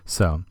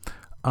 So,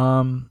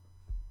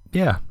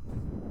 yeah.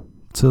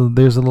 So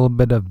there's a little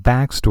bit of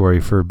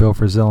backstory for Bill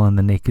Frisell and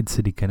the Naked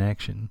City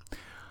connection.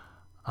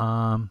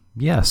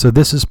 So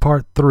this is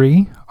part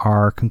 3,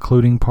 our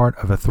concluding part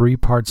of a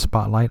 3-part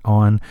spotlight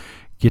on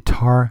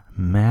Guitar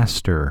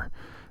Master,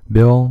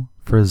 Bill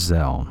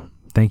Frisell.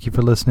 Thank you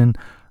for listening.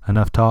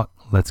 Enough talk.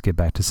 Let's get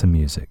back to some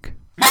music.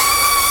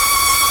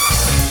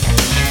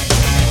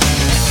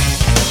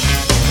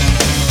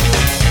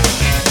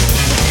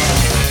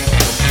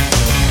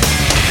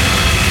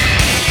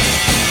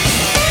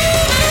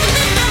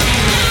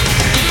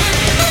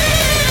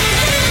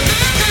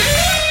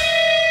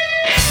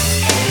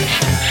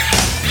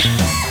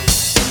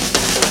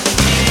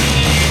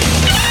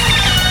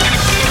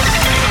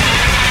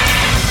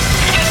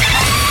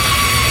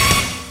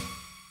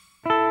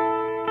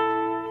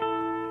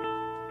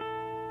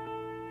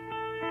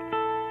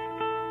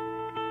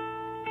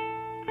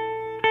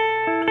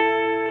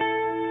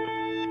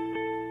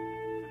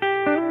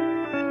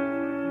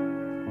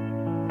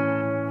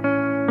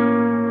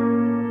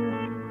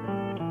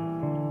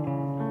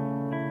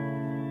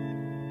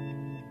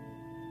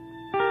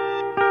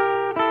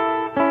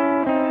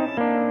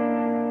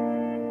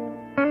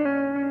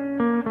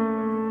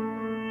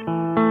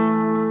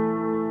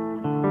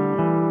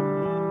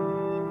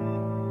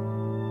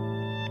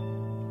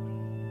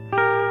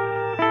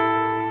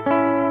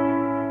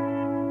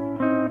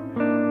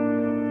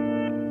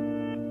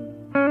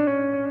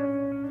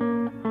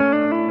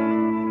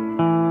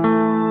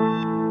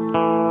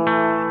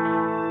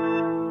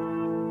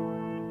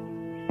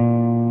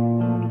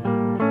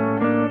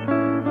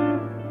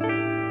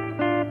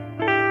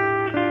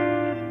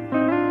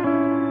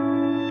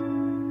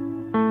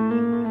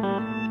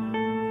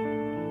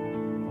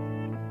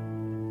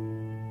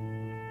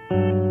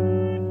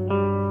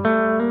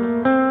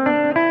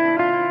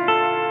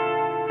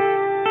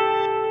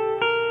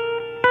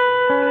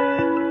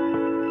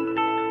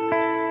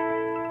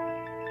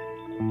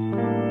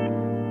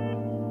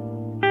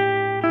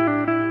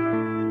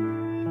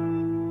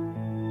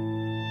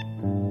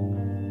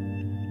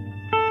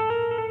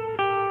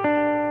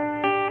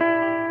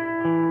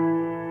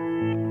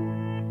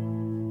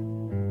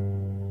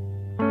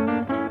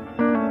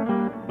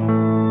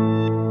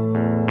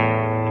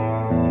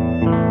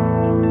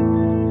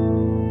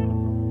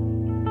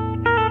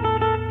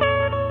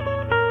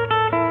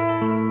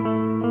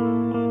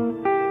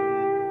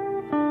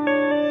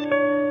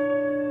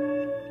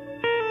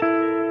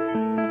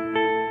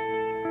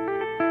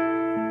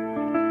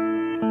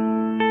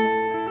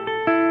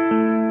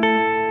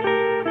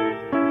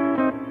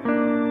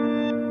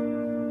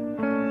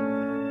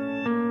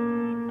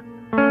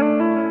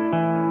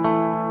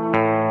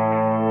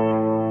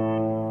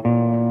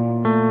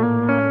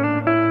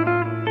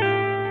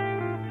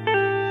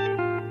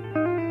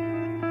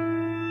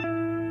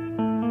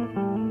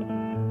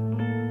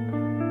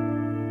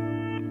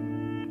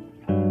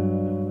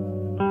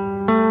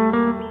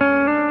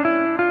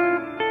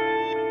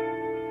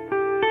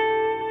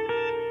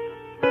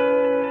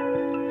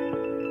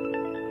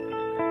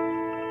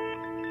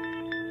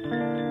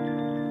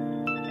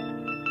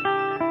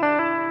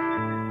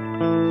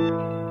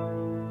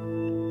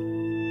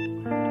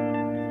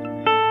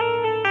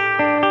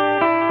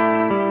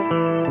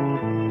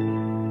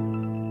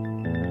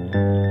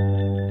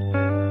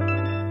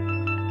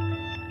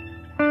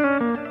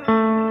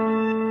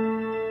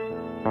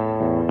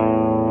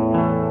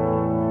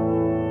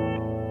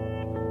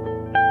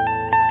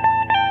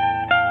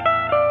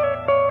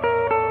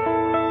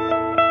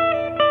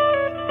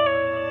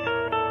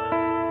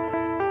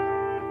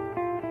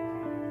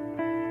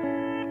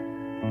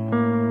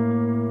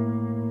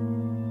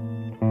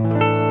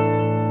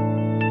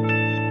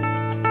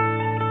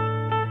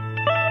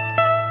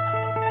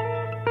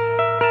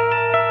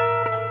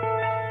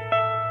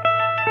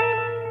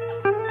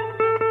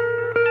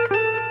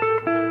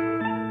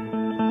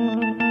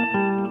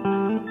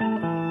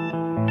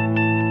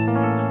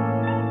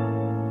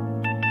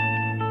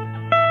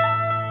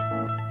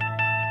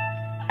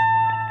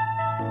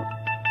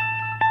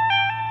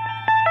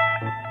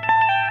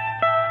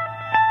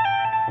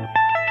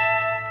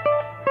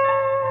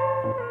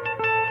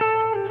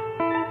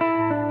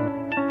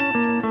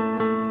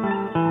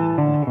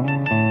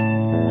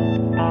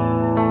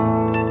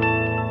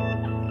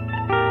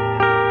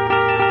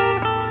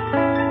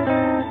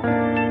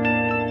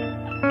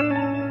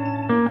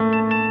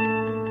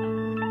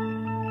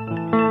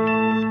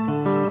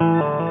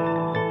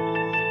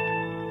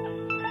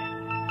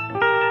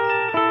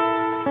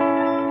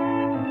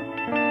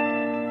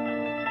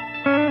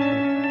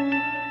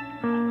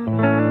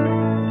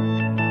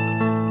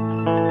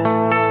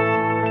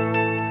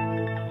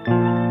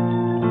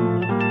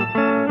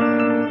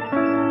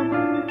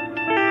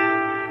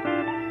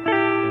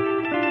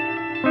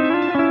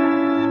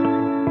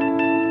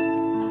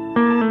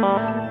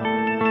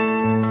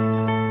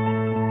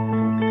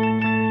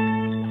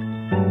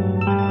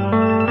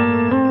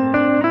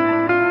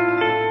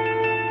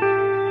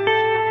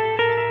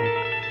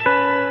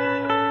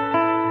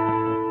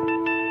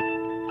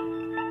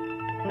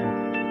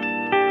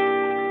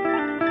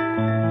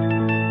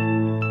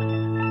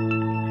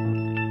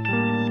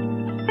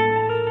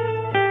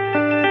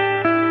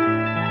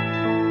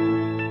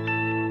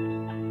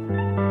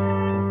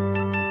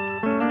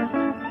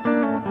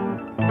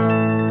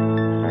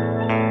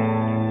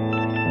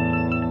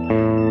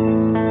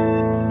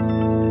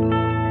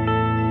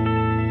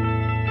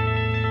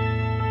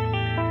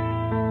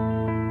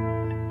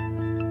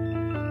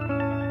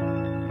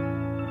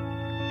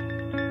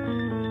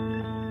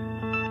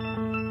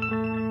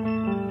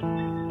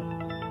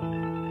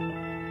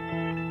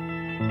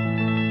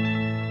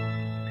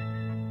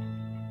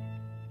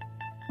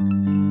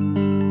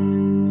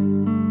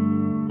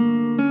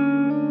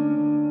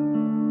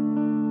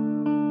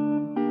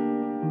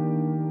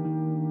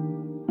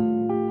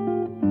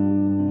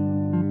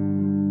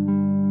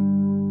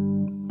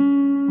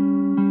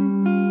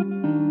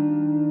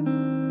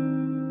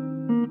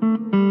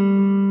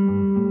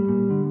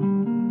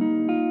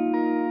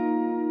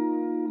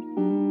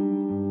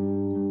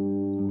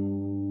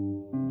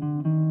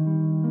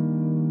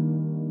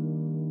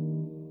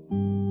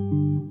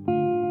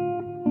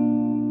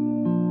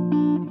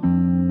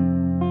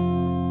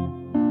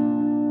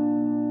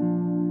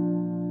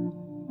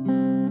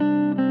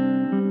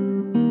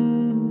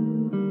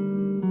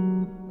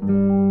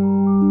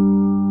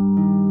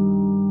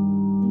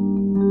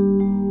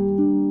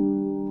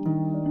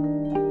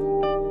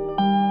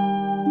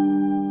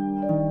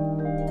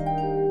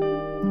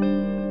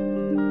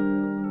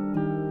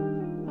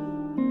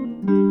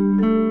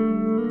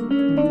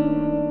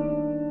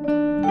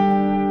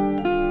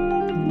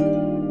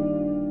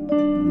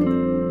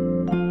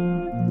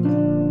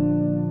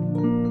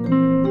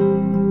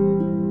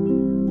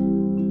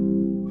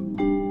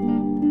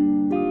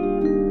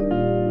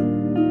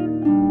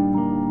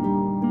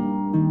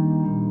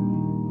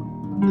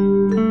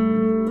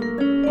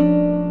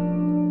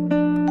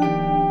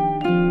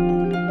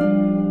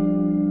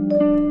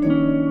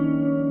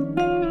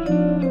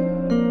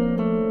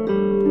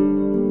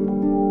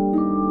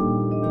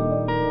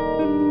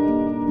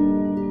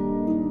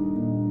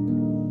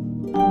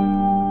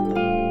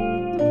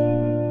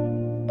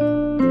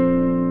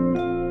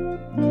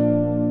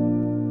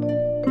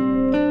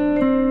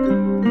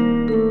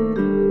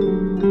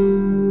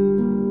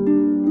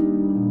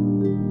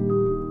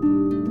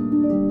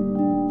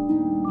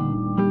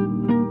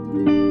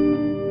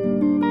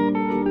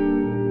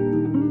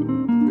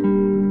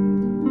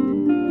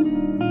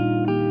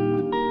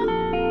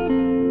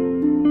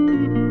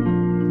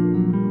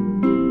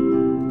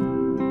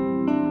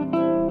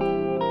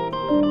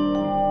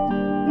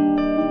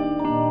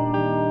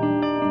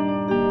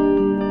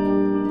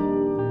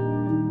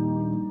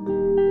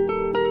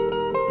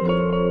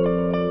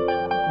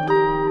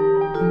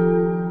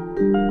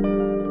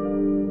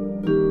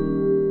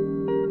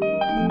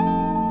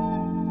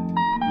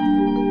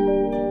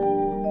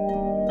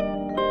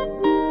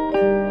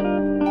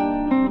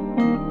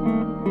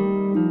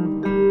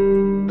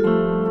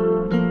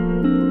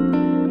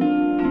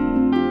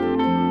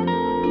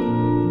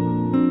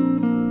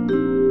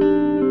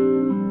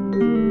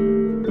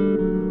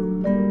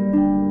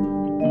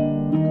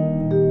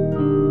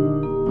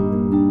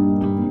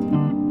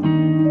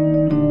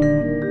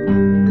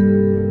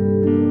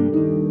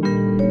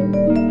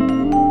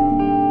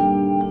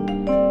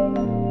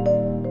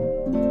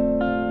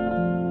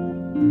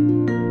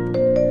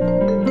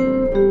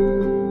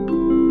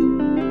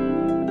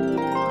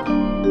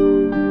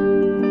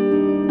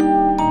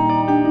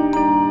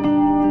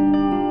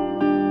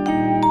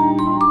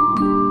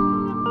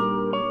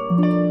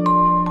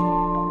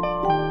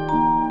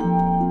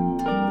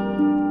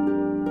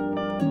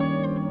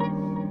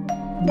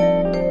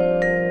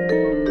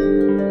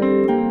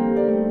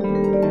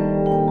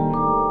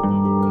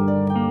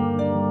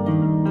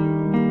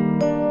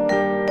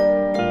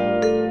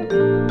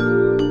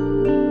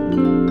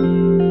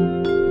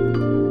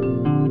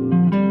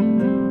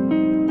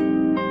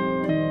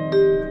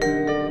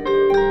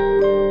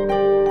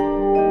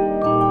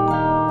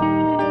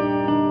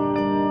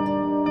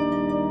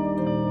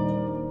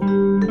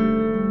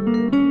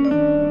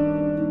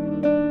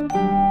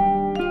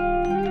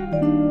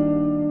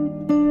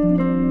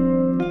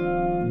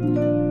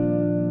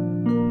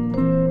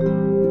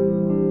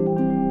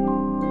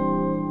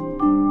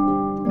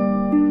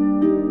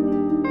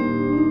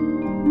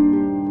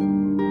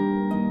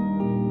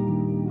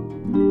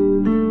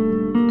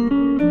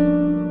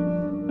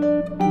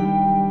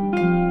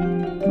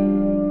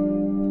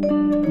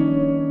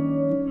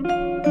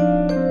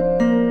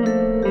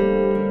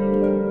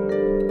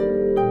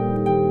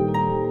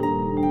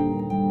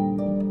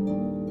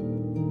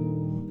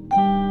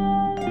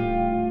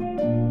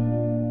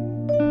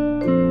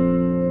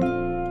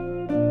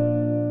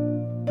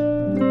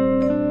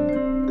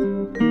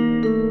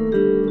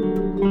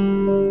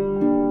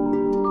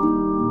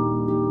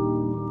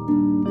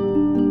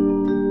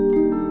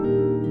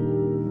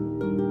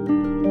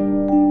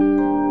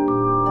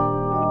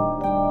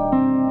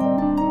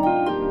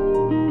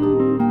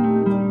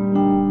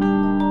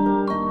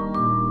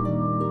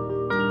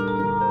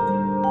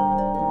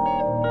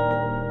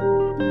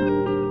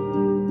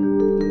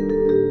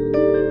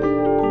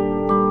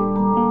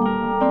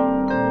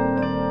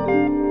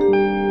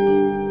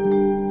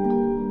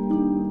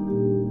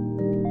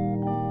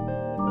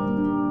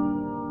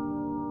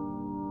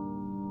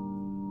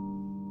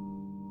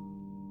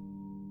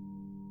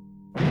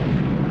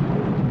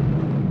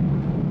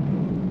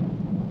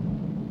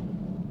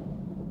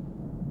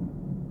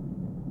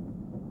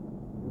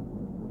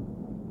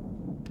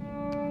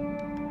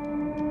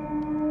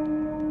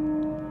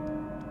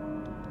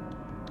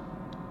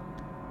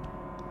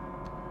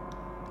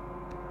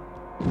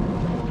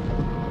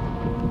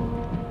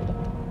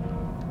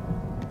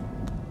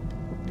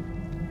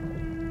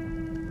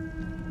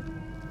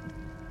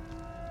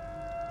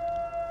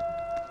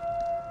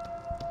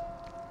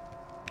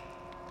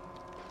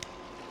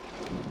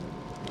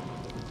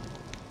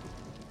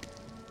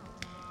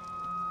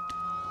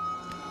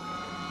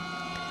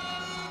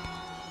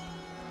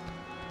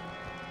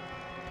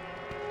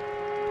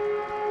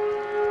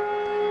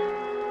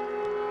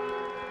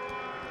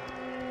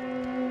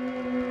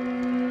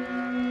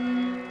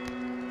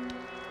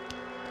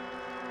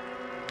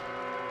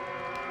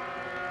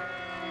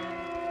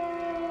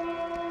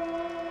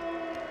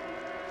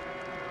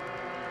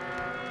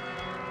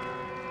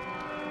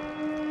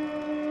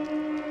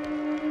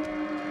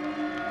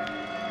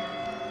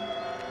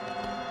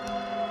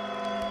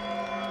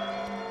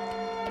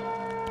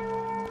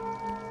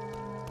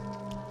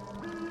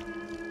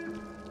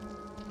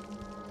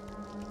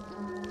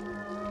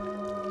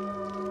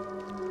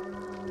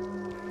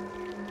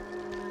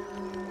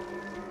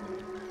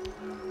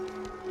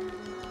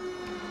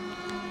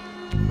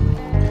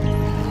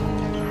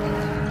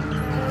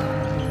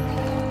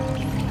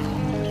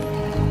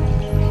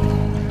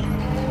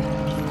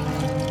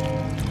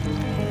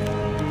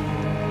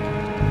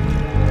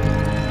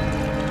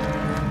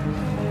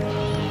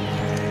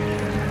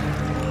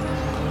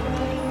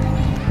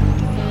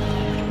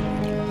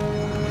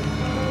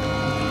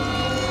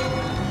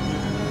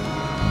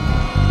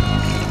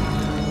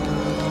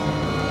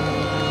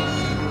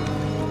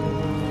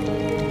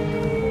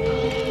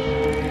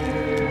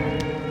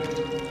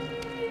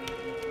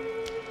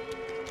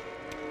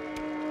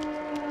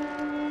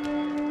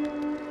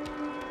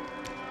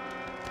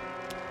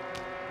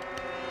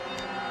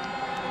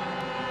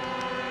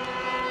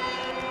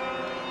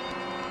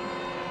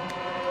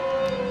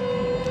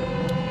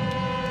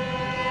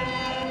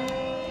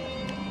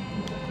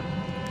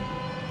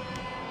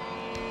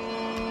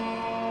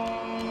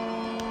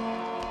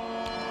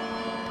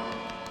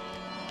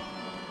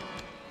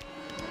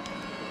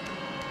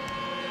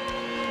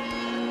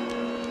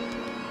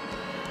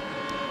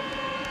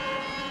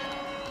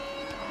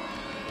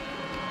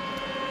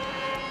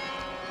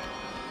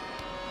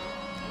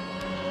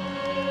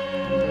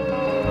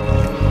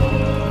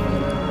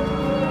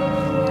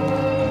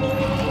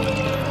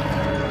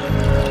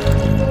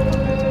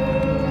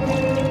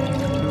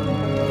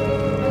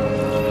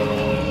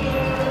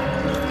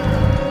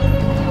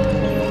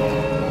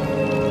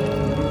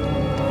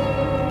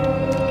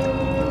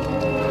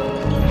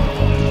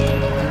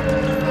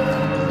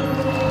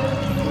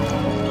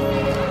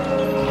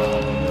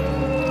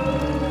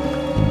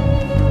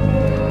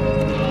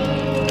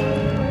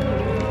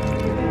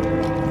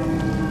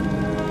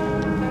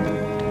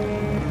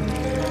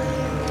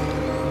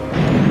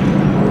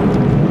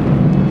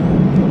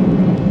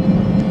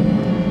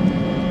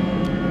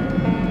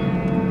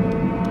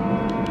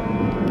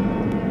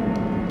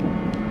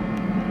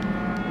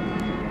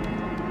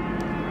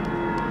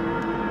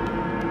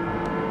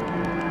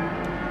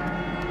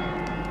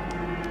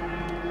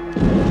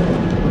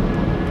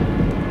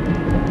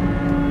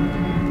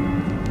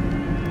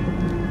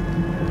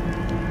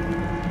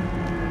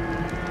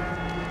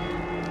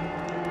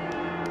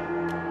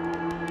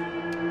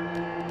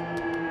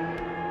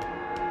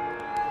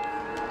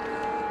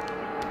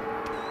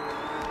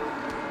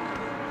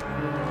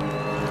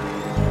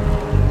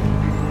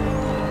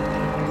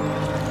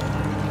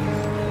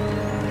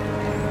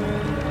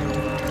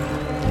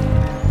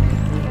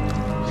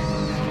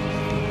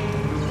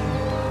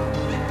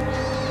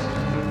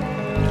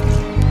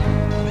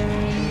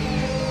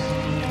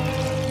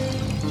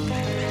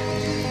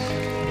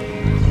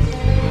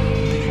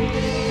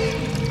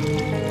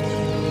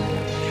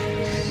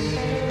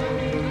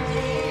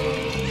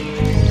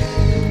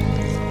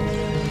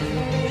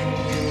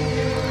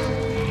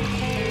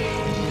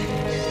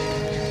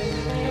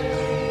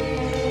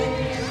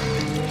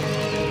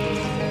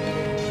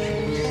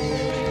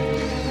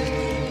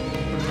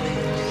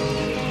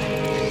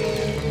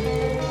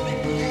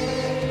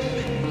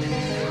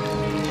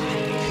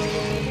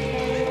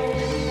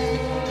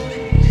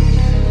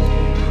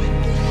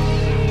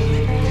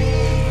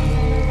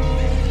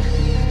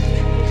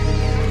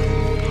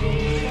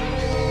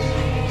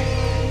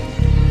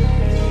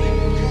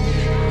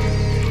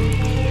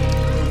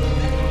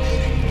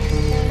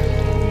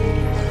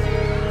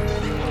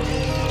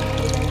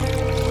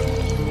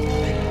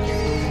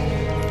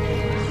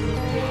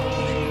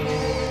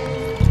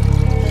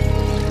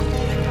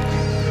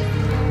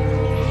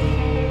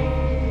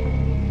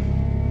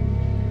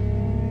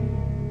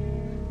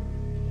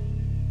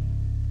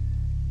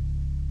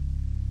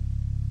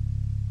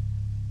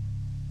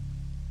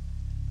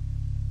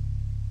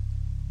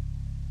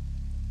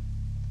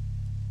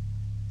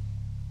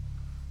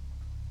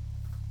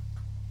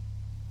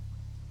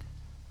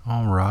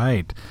 All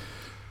right.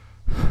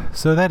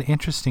 So that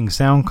interesting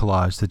sound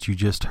collage that you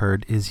just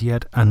heard is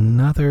yet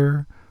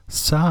another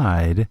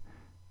side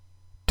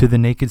to the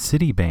Naked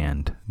City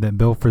Band that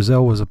Bill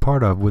Frisell was a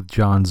part of with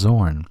John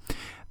Zorn.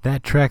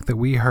 That track that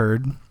we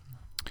heard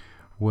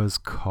was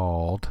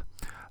called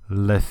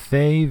Le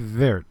Fée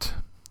Verte,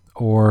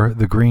 or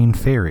The Green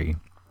Fairy.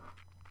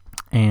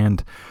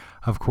 And,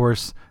 of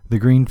course, The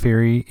Green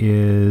Fairy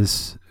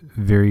is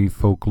very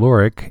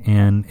folkloric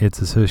in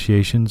its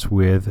associations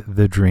with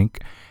the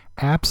drink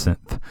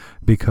absinthe,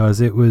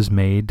 because it was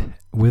made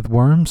with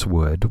worm's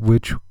wood,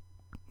 which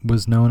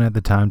was known at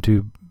the time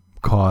to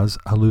cause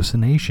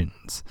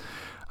hallucinations.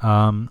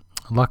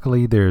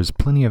 Luckily, there's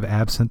plenty of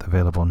absinthe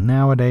available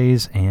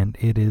nowadays, and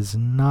it is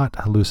not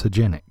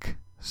hallucinogenic.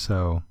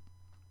 So,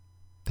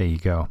 there you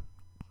go.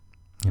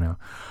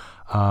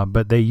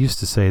 But they used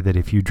to say that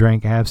if you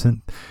drank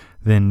absinthe,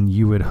 then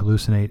you would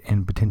hallucinate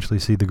and potentially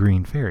see the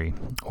Green Fairy,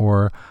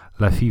 or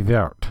La Fée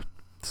Verte.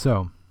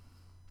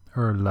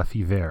 Or La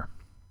Fée Verte.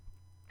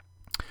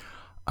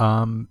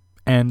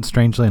 And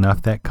strangely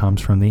enough, that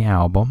comes from the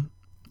album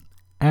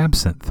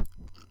Absinthe,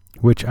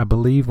 which I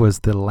believe was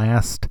the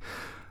last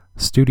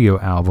studio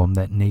album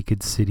that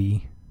Naked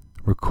City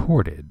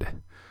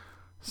recorded.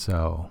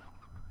 So,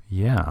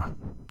 yeah,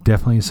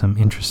 definitely some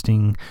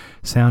interesting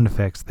sound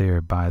effects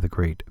there by the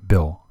great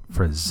Bill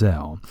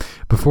Frisell.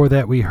 Before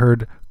that, we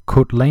heard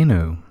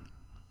Kotlenu,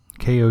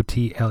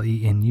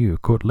 Kotlenu,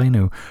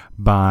 Kotlenu,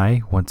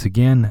 by, once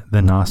again,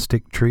 the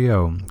Gnostic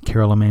Trio,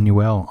 Carol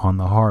Emanuel on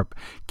the harp,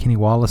 Kenny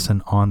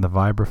Wollesen on the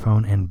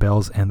vibraphone and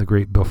bells, and the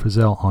great Bill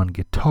Frisell on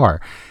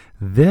guitar.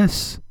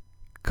 This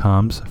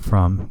comes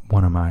from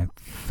one of my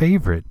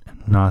favorite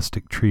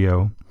Gnostic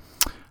Trio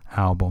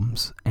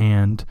albums,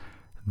 and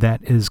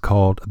that is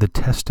called The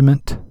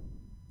Testament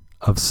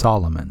of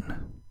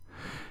Solomon.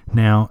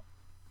 Now,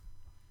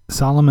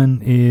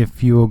 Solomon,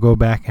 if you will go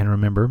back and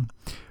remember,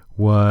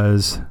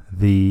 was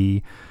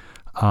the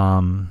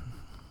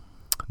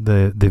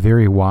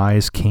very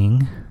wise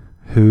king,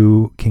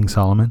 King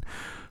Solomon,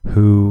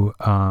 who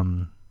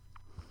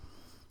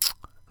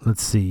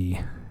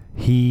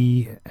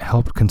he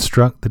helped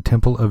construct the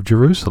Temple of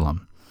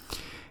Jerusalem,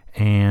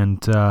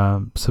 and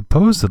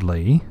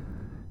supposedly,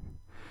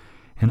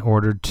 in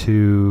order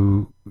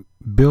to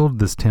build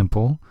this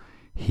temple,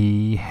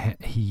 he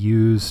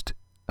used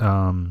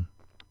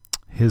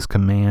his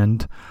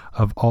command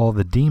of all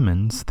the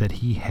demons that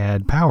he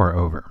had power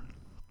over.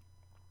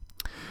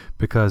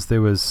 Because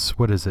there was,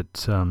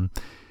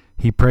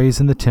 he prays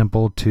in the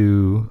temple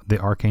to the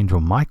archangel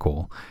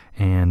Michael,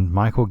 and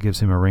Michael gives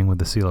him a ring with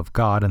the seal of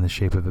God in the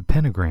shape of a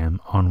pentagram,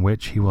 on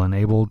which he will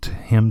enable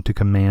him to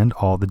command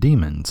all the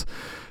demons.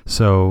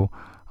 So,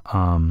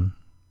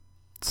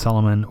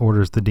 Solomon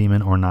orders the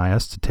demon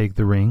Ornias to take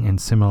the ring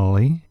and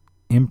similarly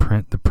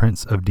imprint the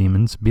prince of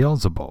demons,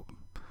 Beelzebub.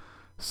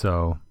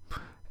 So,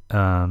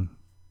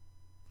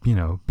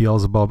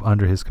 Beelzebub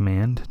under his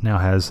command now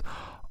has,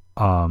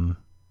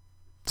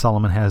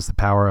 Solomon has the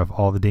power of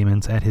all the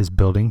demons at his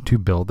building to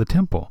build the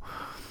temple.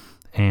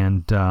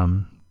 And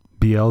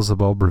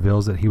Beelzebub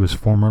reveals that he was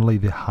formerly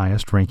the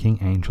highest ranking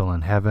angel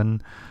in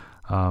heaven.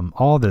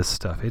 All this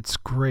stuff. It's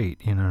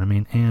great, you know what I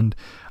mean? And,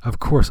 of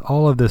course,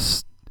 all of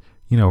this,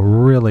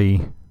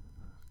 really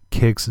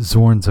kicks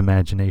Zorn's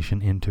imagination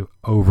into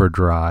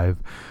overdrive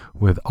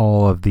with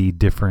all of the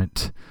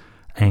different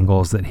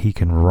angles that he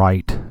can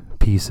write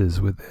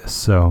pieces with this.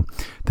 So,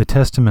 The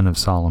Testament of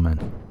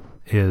Solomon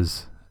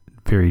is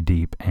very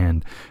deep,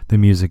 and the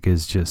music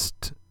is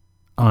just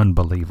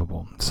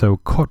unbelievable. So,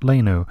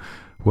 Kotlenu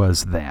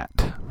was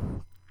that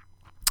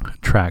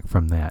track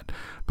from that.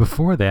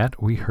 Before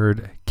that, we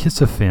heard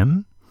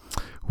Kissafim,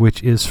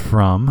 which is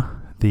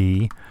from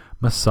the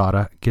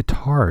Masada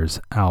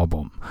Guitars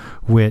album,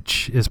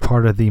 which is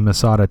part of the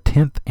Masada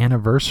 10th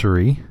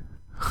anniversary.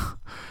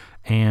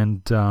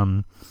 And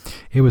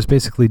it was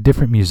basically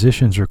different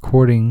musicians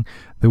recording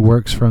the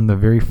works from the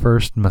very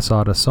first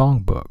Masada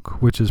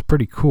songbook, which is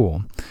pretty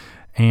cool.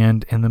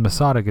 And in the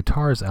Masada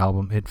Guitars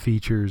album, it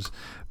features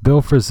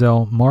Bill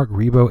Frisell, Mark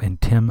Rebo, and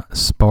Tim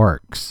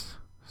Sparks.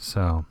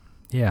 So,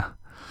 yeah,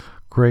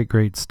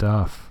 great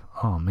stuff.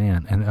 Oh,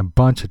 man, and a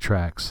bunch of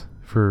tracks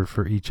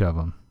for each of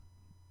them.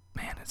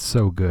 Man, it's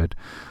so good.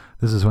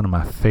 This is one of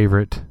my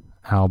favorite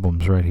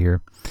albums right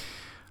here.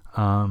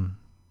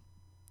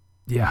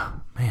 Yeah,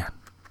 man.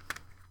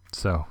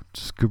 So,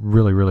 just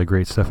really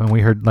great stuff. And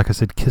we heard, like I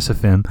said,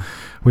 Kissafim,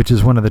 which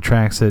is one of the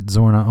tracks that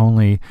Zorn not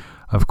only,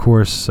 of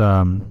course,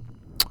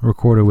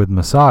 recorded with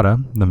Masada,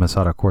 the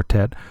Masada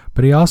Quartet,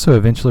 but he also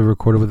eventually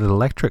recorded with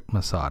Electric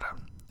Masada.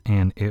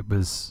 And it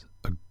was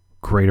a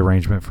great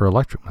arrangement for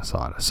Electric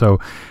Masada. So,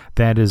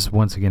 that is,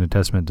 once again, a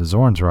testament to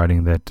Zorn's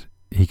writing, that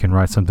he can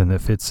write something that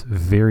fits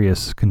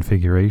various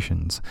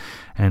configurations.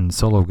 And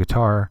solo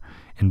guitar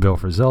in Bill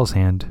Frisell's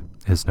hand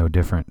is no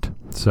different.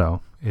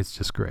 So, it's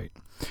just great.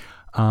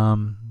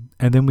 And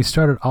then we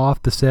started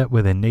off the set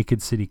with a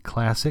Naked City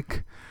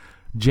classic,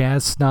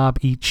 Jazz Snob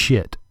Eat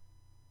Shit.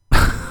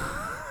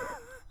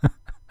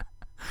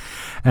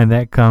 And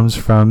that comes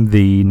from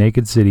the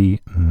Naked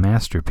City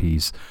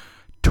masterpiece,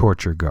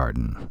 Torture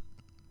Garden.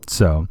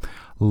 So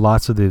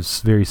lots of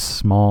these very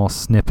small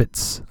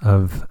snippets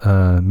of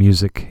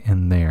music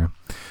in there.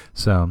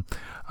 So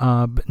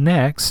but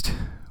next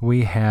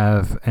we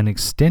have an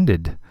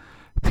extended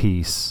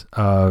piece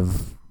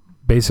of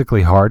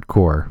basically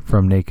hardcore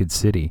from Naked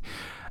City,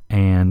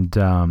 and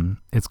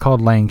it's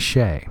called Lang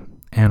Shay,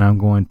 and I'm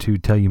going to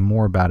tell you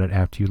more about it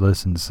after you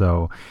listen.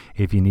 So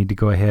if you need to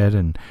go ahead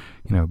and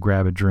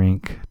grab a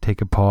drink,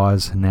 take a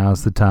pause,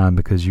 now's the time,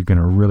 because you're going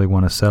to really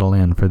want to settle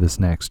in for this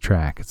next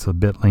track. It's a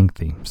bit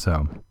lengthy.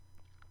 So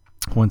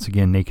once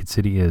again, Naked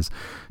City is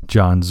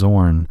John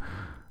Zorn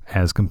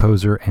as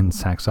composer and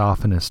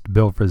saxophonist,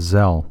 Bill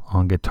Frisell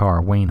on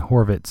guitar, Wayne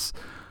Horvitz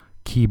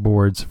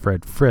keyboards,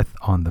 Fred Frith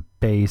on the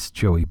bass,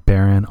 Joey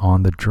Barron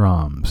on the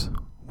drums.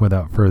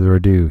 Without further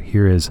ado,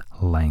 here is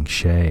Lang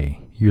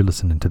Shay. You're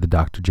listening to the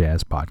Dr.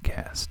 Jazz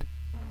Podcast.